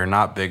you, they're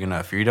not big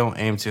enough. If you don't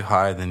aim too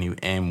high, then you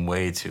aim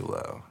way too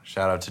low.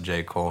 Shout out to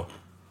J. Cole.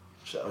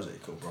 Shout out to J.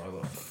 Cole, bro. I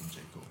love fucking J.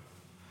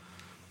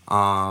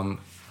 Cole.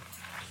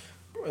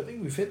 Bro, I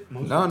think we've hit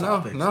most of the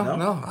topics.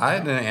 No. I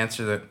didn't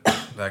answer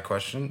that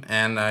question,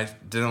 and I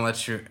didn't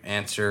let you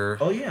answer.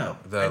 Oh yeah,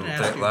 the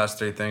last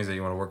 3 things that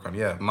you want to work on.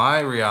 Yeah, my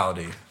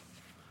reality.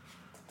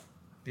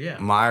 Yeah.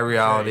 My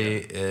reality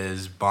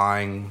is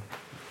buying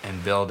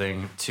and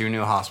building 2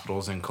 new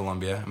hospitals in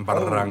Colombia, in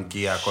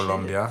Barranquilla,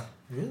 Colombia.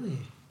 Really?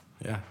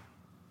 Yeah.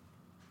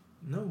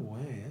 No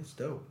way. That's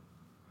dope.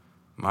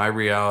 My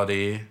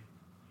reality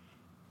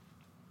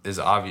is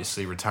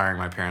obviously retiring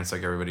my parents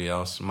like everybody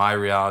else. My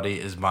reality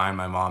is buying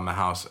my mom a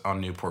house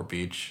on Newport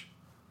Beach.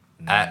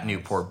 Nice. At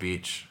Newport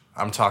Beach.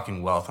 I'm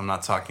talking wealth. I'm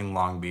not talking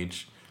Long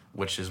Beach,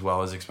 which as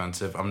well is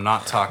expensive. I'm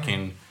not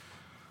talking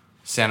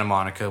Santa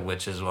Monica,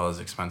 which as well is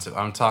expensive.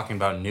 I'm talking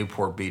about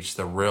Newport Beach,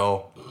 the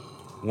real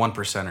one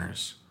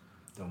percenters.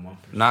 The 1%.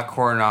 Not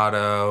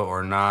Coronado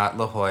or not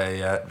La Jolla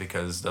yet,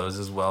 because those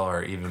as well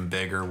are even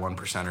bigger one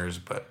percenters,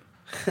 but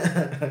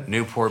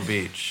Newport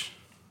Beach.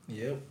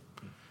 Yep.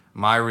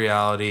 My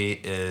reality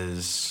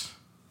is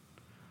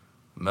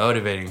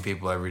motivating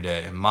people every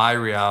day. My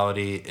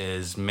reality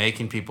is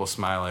making people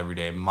smile every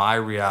day. My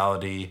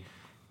reality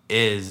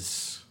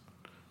is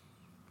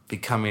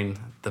becoming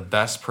the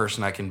best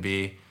person I can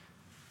be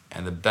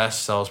and the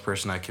best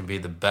salesperson I can be,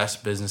 the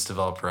best business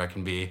developer I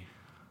can be.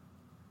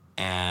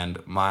 And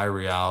my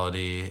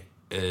reality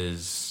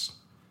is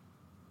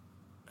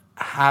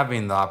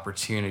having the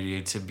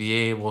opportunity to be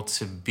able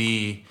to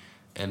be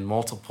in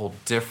multiple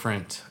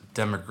different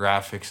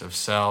demographics of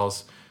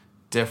sales,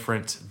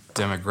 different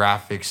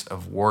demographics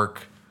of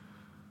work.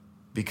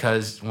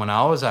 Because when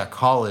I was at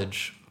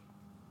college,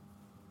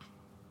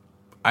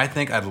 I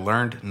think I'd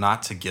learned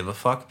not to give a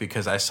fuck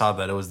because I saw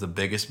that it was the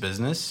biggest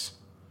business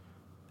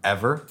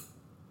ever.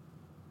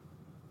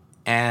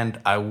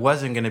 And I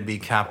wasn't going to be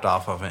capped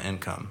off of an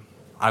income.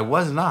 I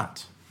was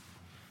not.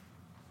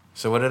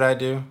 So what did I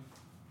do?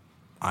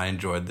 I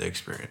enjoyed the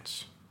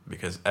experience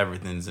because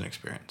everything's an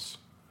experience.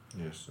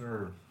 Yes,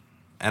 sir.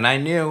 And I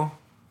knew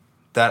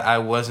that I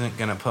wasn't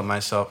going to put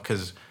myself,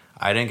 because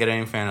I didn't get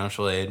any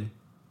financial aid.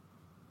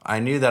 I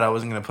knew that I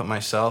wasn't going to put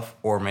myself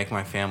or make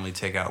my family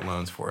take out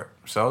loans for it.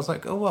 So I was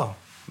like, oh, well,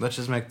 let's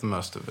just make the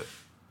most of it.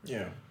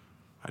 Yeah.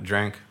 I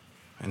drank,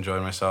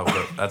 enjoyed myself,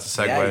 but that's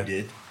a segue. Yeah, you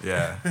did.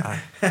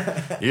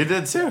 Yeah. You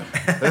did too.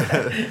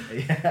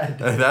 Yeah, I did.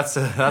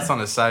 That's on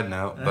a side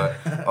note, but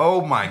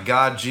oh my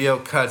God, Geo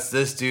Cuts.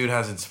 This dude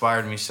has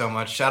inspired me so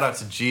much. Shout out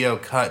to Geo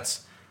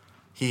Cuts.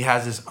 He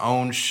has his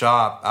own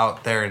shop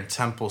out there in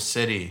Temple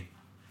City.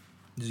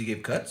 Did you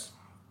give cuts?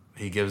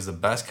 He gives the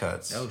best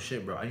cuts. Oh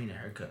shit, bro! I need a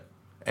haircut.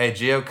 Hey,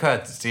 Geo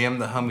Cuts, DM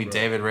the homie Bro,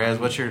 David Reyes.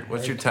 What's your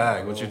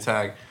tag? What's your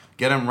tag?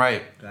 Get him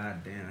right.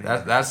 God damn.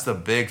 That's the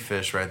big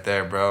fish right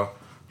there, bro.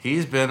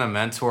 He's been a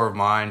mentor of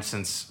mine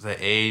since the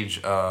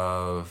age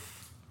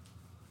of,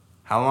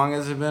 how long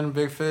has it been,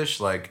 Big Fish?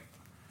 Like,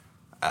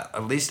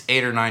 at least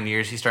 8 or 9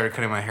 years. He started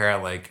cutting my hair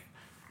at, like,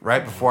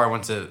 right before I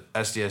went to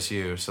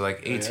SDSU. So,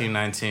 like, 18,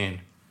 19.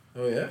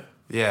 Oh, yeah?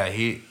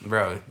 Yeah,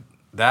 bro,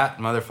 that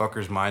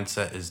motherfucker's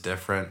mindset is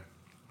different.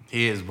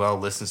 He as well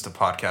listens to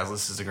podcasts,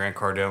 listens to Grant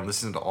Cardone,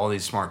 listens to all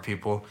these smart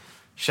people.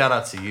 Shout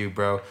out to you,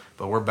 bro.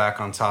 But we're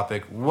back on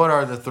topic. What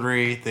are the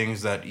 3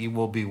 things that you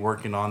will be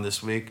working on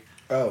this week?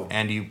 Oh.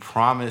 And you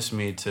promised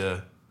me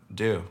to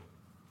do.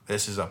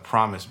 This is a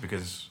promise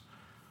because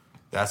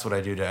that's what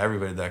I do to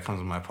everybody that comes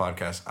on my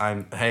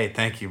podcast. Hey,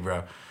 thank you,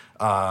 bro.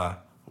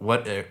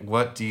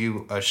 What do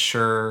you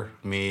assure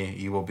me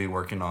you will be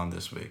working on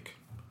this week?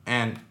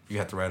 And you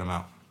have to write them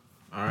out.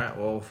 All right.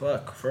 Well,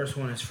 fuck. First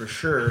one is for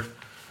sure.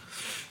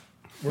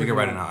 You can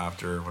write it out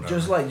after or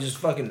whatever. Just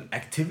fucking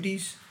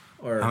activities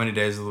or How many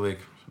days of the week?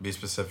 Be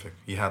specific.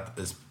 You have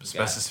this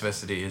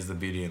specificity is the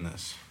beauty in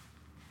this.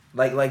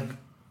 like I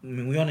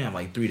mean, we only have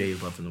like 3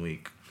 days left in the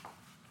week.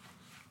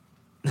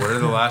 What are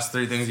the last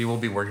 3 things you will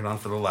be working on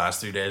for the last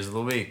 3 days of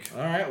the week?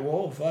 All right.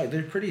 Well, fuck.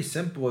 They're pretty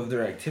simple if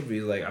they're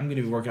activities. Like I'm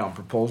gonna be working on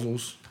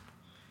proposals.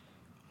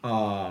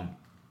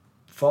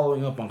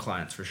 Following up on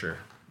clients for sure.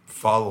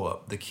 Follow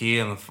up. The key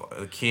in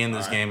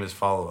this game is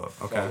follow up.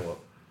 Okay. Follow up.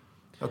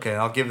 Okay,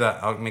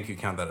 I'll make you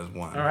count that as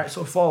 1. All right,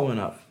 so following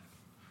up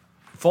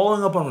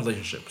on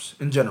relationships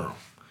in general,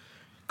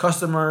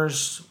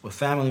 customers with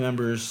family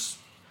members,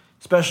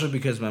 especially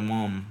because my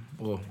mom.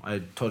 Well, I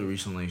told her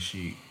recently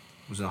she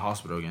was in the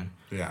hospital again.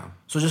 Yeah.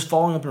 So just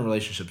following up in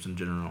relationships in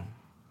general,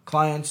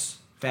 clients,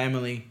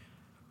 family.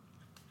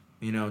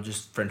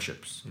 Just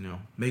friendships.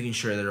 Making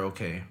sure they're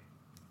okay.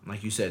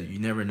 Like you said, you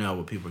never know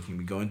what people can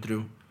be going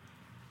through,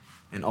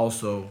 and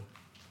also,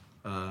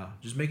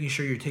 just making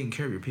sure you're taking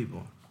care of your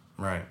people.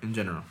 Right. In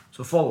general.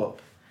 So follow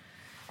up.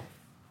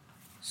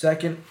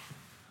 Second,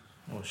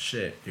 oh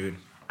shit, dude.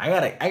 I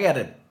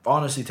gotta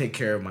honestly take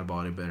care of my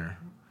body better.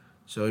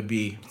 So it'd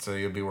be. So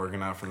you'll be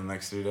working out for the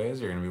next 3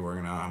 days, or you're gonna be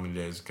working out how many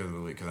days because of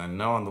the week? Because I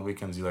know on the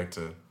weekends you like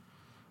to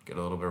get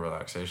a little bit of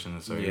relaxation.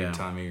 So you're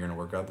telling me you're gonna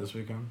work out this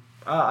weekend?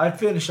 I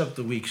finish up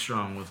the week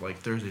strong with like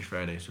Thursday,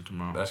 Friday, so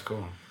tomorrow. That's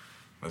cool.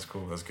 That's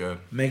cool. That's good.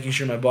 Making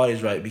sure my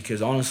body's right,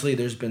 because honestly,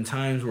 there's been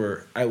times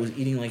where I was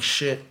eating like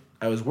shit.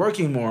 I was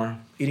working more,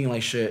 eating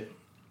like shit.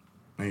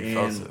 And you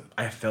felt it.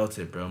 I felt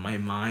it, bro. My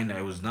mind,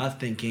 I was not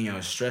thinking. I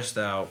was stressed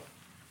out.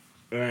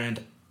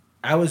 And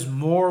I was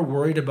more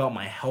worried about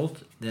my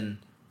health than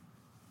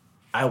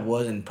I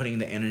was in putting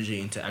the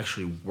energy into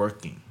actually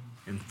working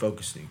and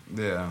focusing.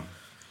 Yeah.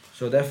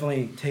 So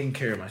definitely taking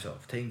care of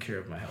myself, taking care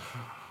of my health.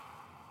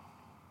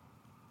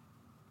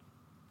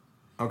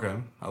 Okay,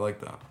 I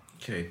like that.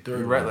 Okay, You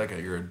third write one. like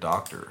you're a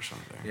doctor or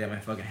something. Yeah, my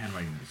fucking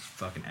handwriting is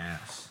fucking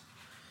ass.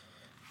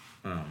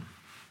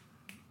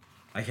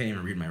 I can't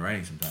even read my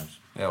writing sometimes.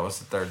 Yeah, what's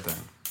the third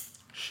thing?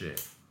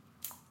 Shit.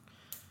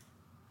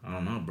 I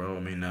don't know, bro. I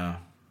mean, I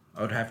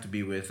would have to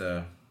be with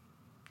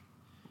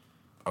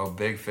Oh,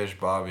 Big Fish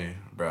Bobby.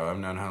 Bro, I've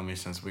known homie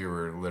since we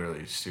were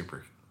literally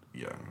super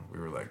young. We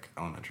were like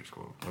elementary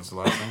school. What's the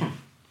last name?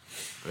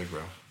 Big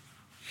bro.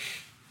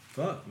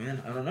 Fuck,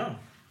 man. I don't know.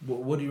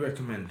 What do you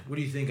recommend? What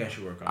do you think I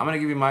should work on? I'm going to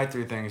give you my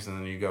 3 things and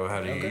then you go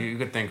ahead and Okay. you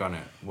could think on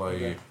it while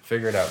you Okay.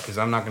 figure it out because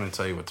I'm not going to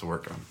tell you what to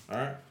work on. All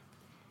right.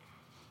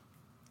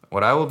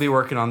 What I will be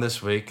working on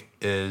this week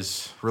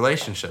is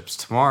relationships.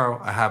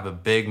 Tomorrow, I have a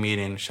big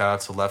meeting. Shout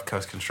out to Left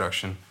Coast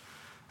Construction.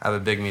 I have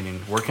a big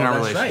meeting working on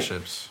that's right.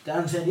 relationships.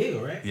 Down in San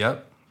Diego, right?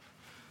 Yep.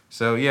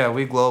 So, yeah,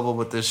 we global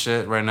with this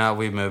shit. Right now,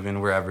 we moving.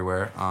 We're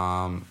everywhere.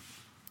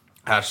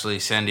 Actually,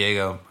 San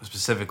Diego,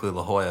 specifically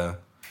La Jolla.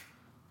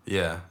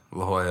 Yeah,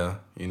 La Jolla.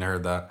 You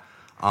heard that.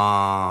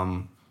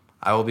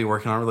 I will be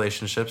working on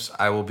relationships.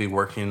 I will be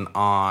working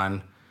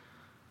on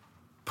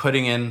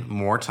putting in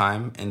more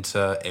time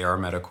into AR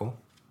Medical.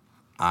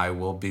 I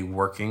will be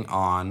working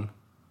on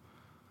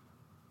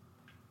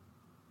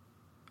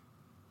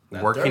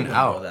working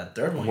out. That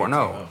third one.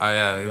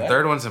 The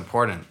third one's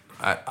important.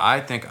 I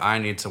think I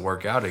need to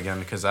work out again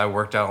because I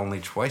worked out only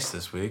twice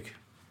this week.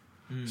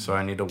 So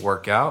I need to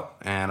work out,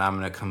 and I'm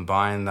going to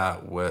combine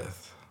that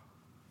with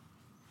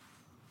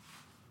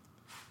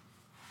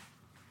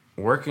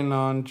working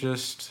on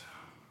just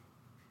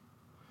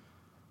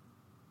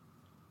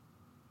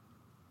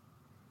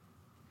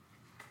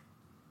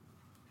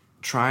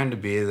trying to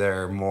be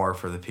there more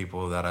for the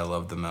people that I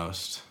love the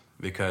most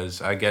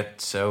because I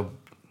get so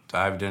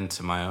dived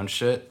into my own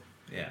shit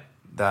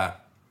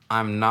that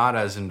I'm not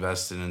as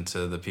invested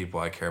into the people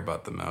I care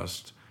about the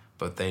most,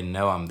 but they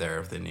know I'm there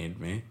if they need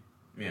me.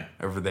 Yeah.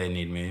 If they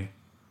need me.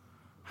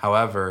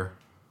 However,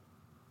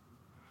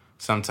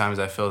 sometimes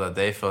I feel that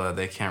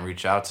they can't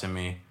reach out to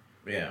me.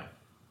 Yeah.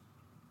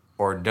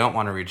 Or don't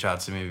want to reach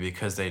out to me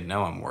because they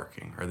know I'm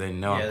working or they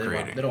know I'm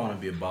creating. They don't want to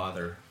be a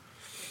bother.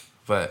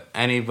 But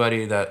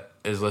anybody that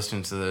is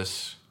listening to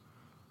this,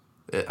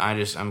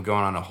 I'm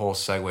going on a whole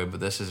segue, but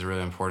this is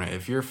really important.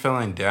 If you're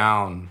feeling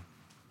down,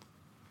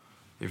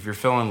 if you're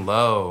feeling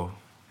low,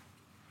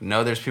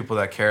 know there's people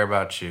that care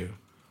about you.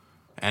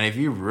 And if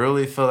you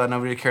really feel that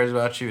nobody cares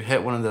about you,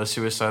 hit one of those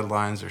suicide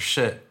lines or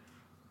shit.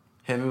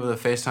 Hit me with a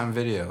FaceTime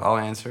video. I'll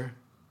answer.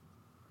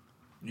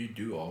 You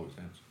do always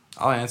answer.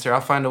 I'll answer.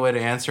 I'll find a way to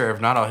answer.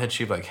 If not, I'll hit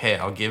you like, hey,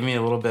 I'll give me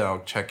a little bit. I'll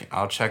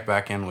check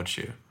back in with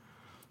you.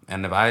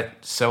 And if I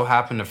so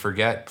happen to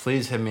forget,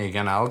 please hit me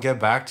again. I'll get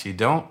back to you.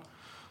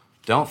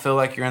 Don't feel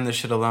like you're in this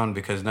shit alone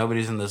because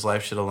nobody's in this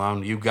life shit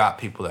alone. You got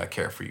people that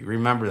care for you.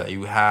 Remember that.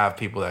 You have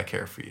people that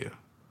care for you.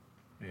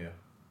 Yeah,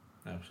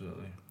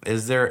 absolutely.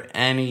 Is there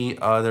any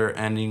other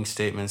ending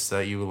statements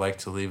that you would like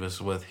to leave us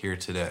with here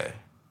today?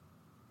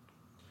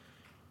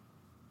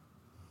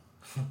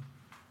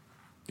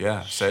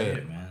 Yeah, say Shit,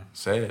 it. man.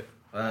 Say it.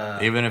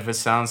 Even if it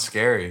sounds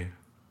scary,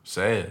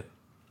 say it.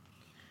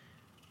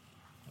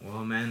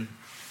 Well, man,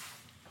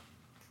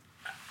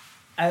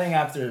 I think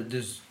after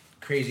this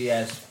crazy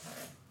ass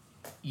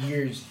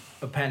years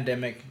of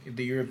pandemic,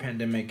 the year of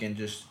pandemic, and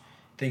just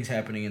things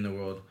happening in the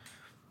world,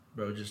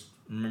 bro, just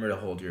remember to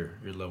hold your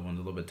loved ones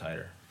a little bit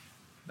tighter.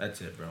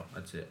 That's it, bro.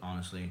 That's it.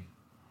 Honestly,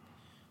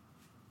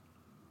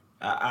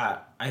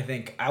 I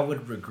think I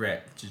would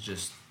regret to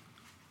just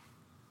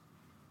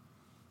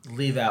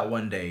leave out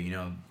one day, you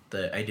know,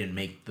 that I didn't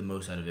make the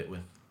most out of it with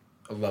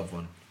a loved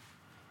one.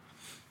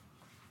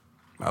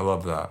 I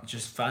love that.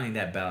 Just finding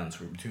that balance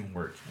between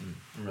work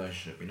and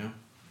relationship, you know,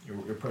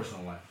 your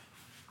personal life.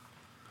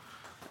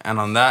 And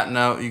on that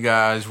note, you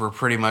guys, we're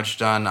pretty much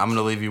done. I'm going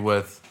to leave you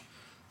with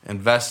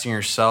invest in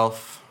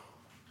yourself,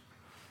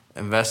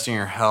 invest in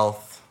your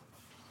health,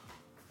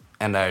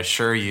 and I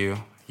assure you,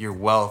 your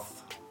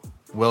wealth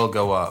will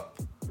go up.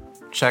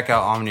 Check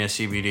out Omnia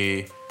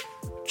CBD.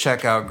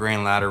 Check out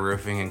Green Ladder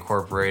Roofing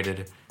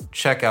Incorporated.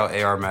 Check out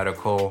AR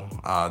Medical.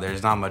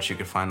 There's not much you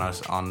can find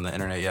us on the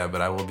internet yet,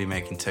 but I will be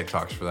making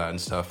TikToks for that and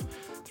stuff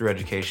through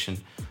education.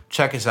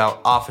 Check us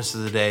out. Office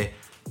of the Day.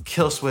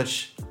 Kill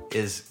Switch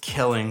is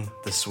killing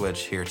the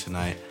switch here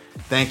tonight.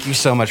 Thank you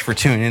so much for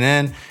tuning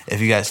in.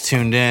 If you guys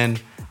tuned in,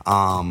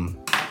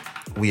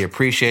 we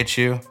appreciate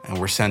you, and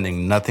we're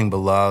sending nothing but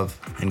love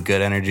and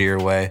good energy your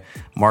way.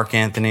 Mark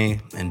Anthony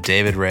and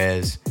David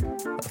Reyes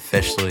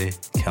officially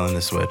killing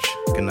the switch.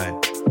 Good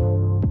night.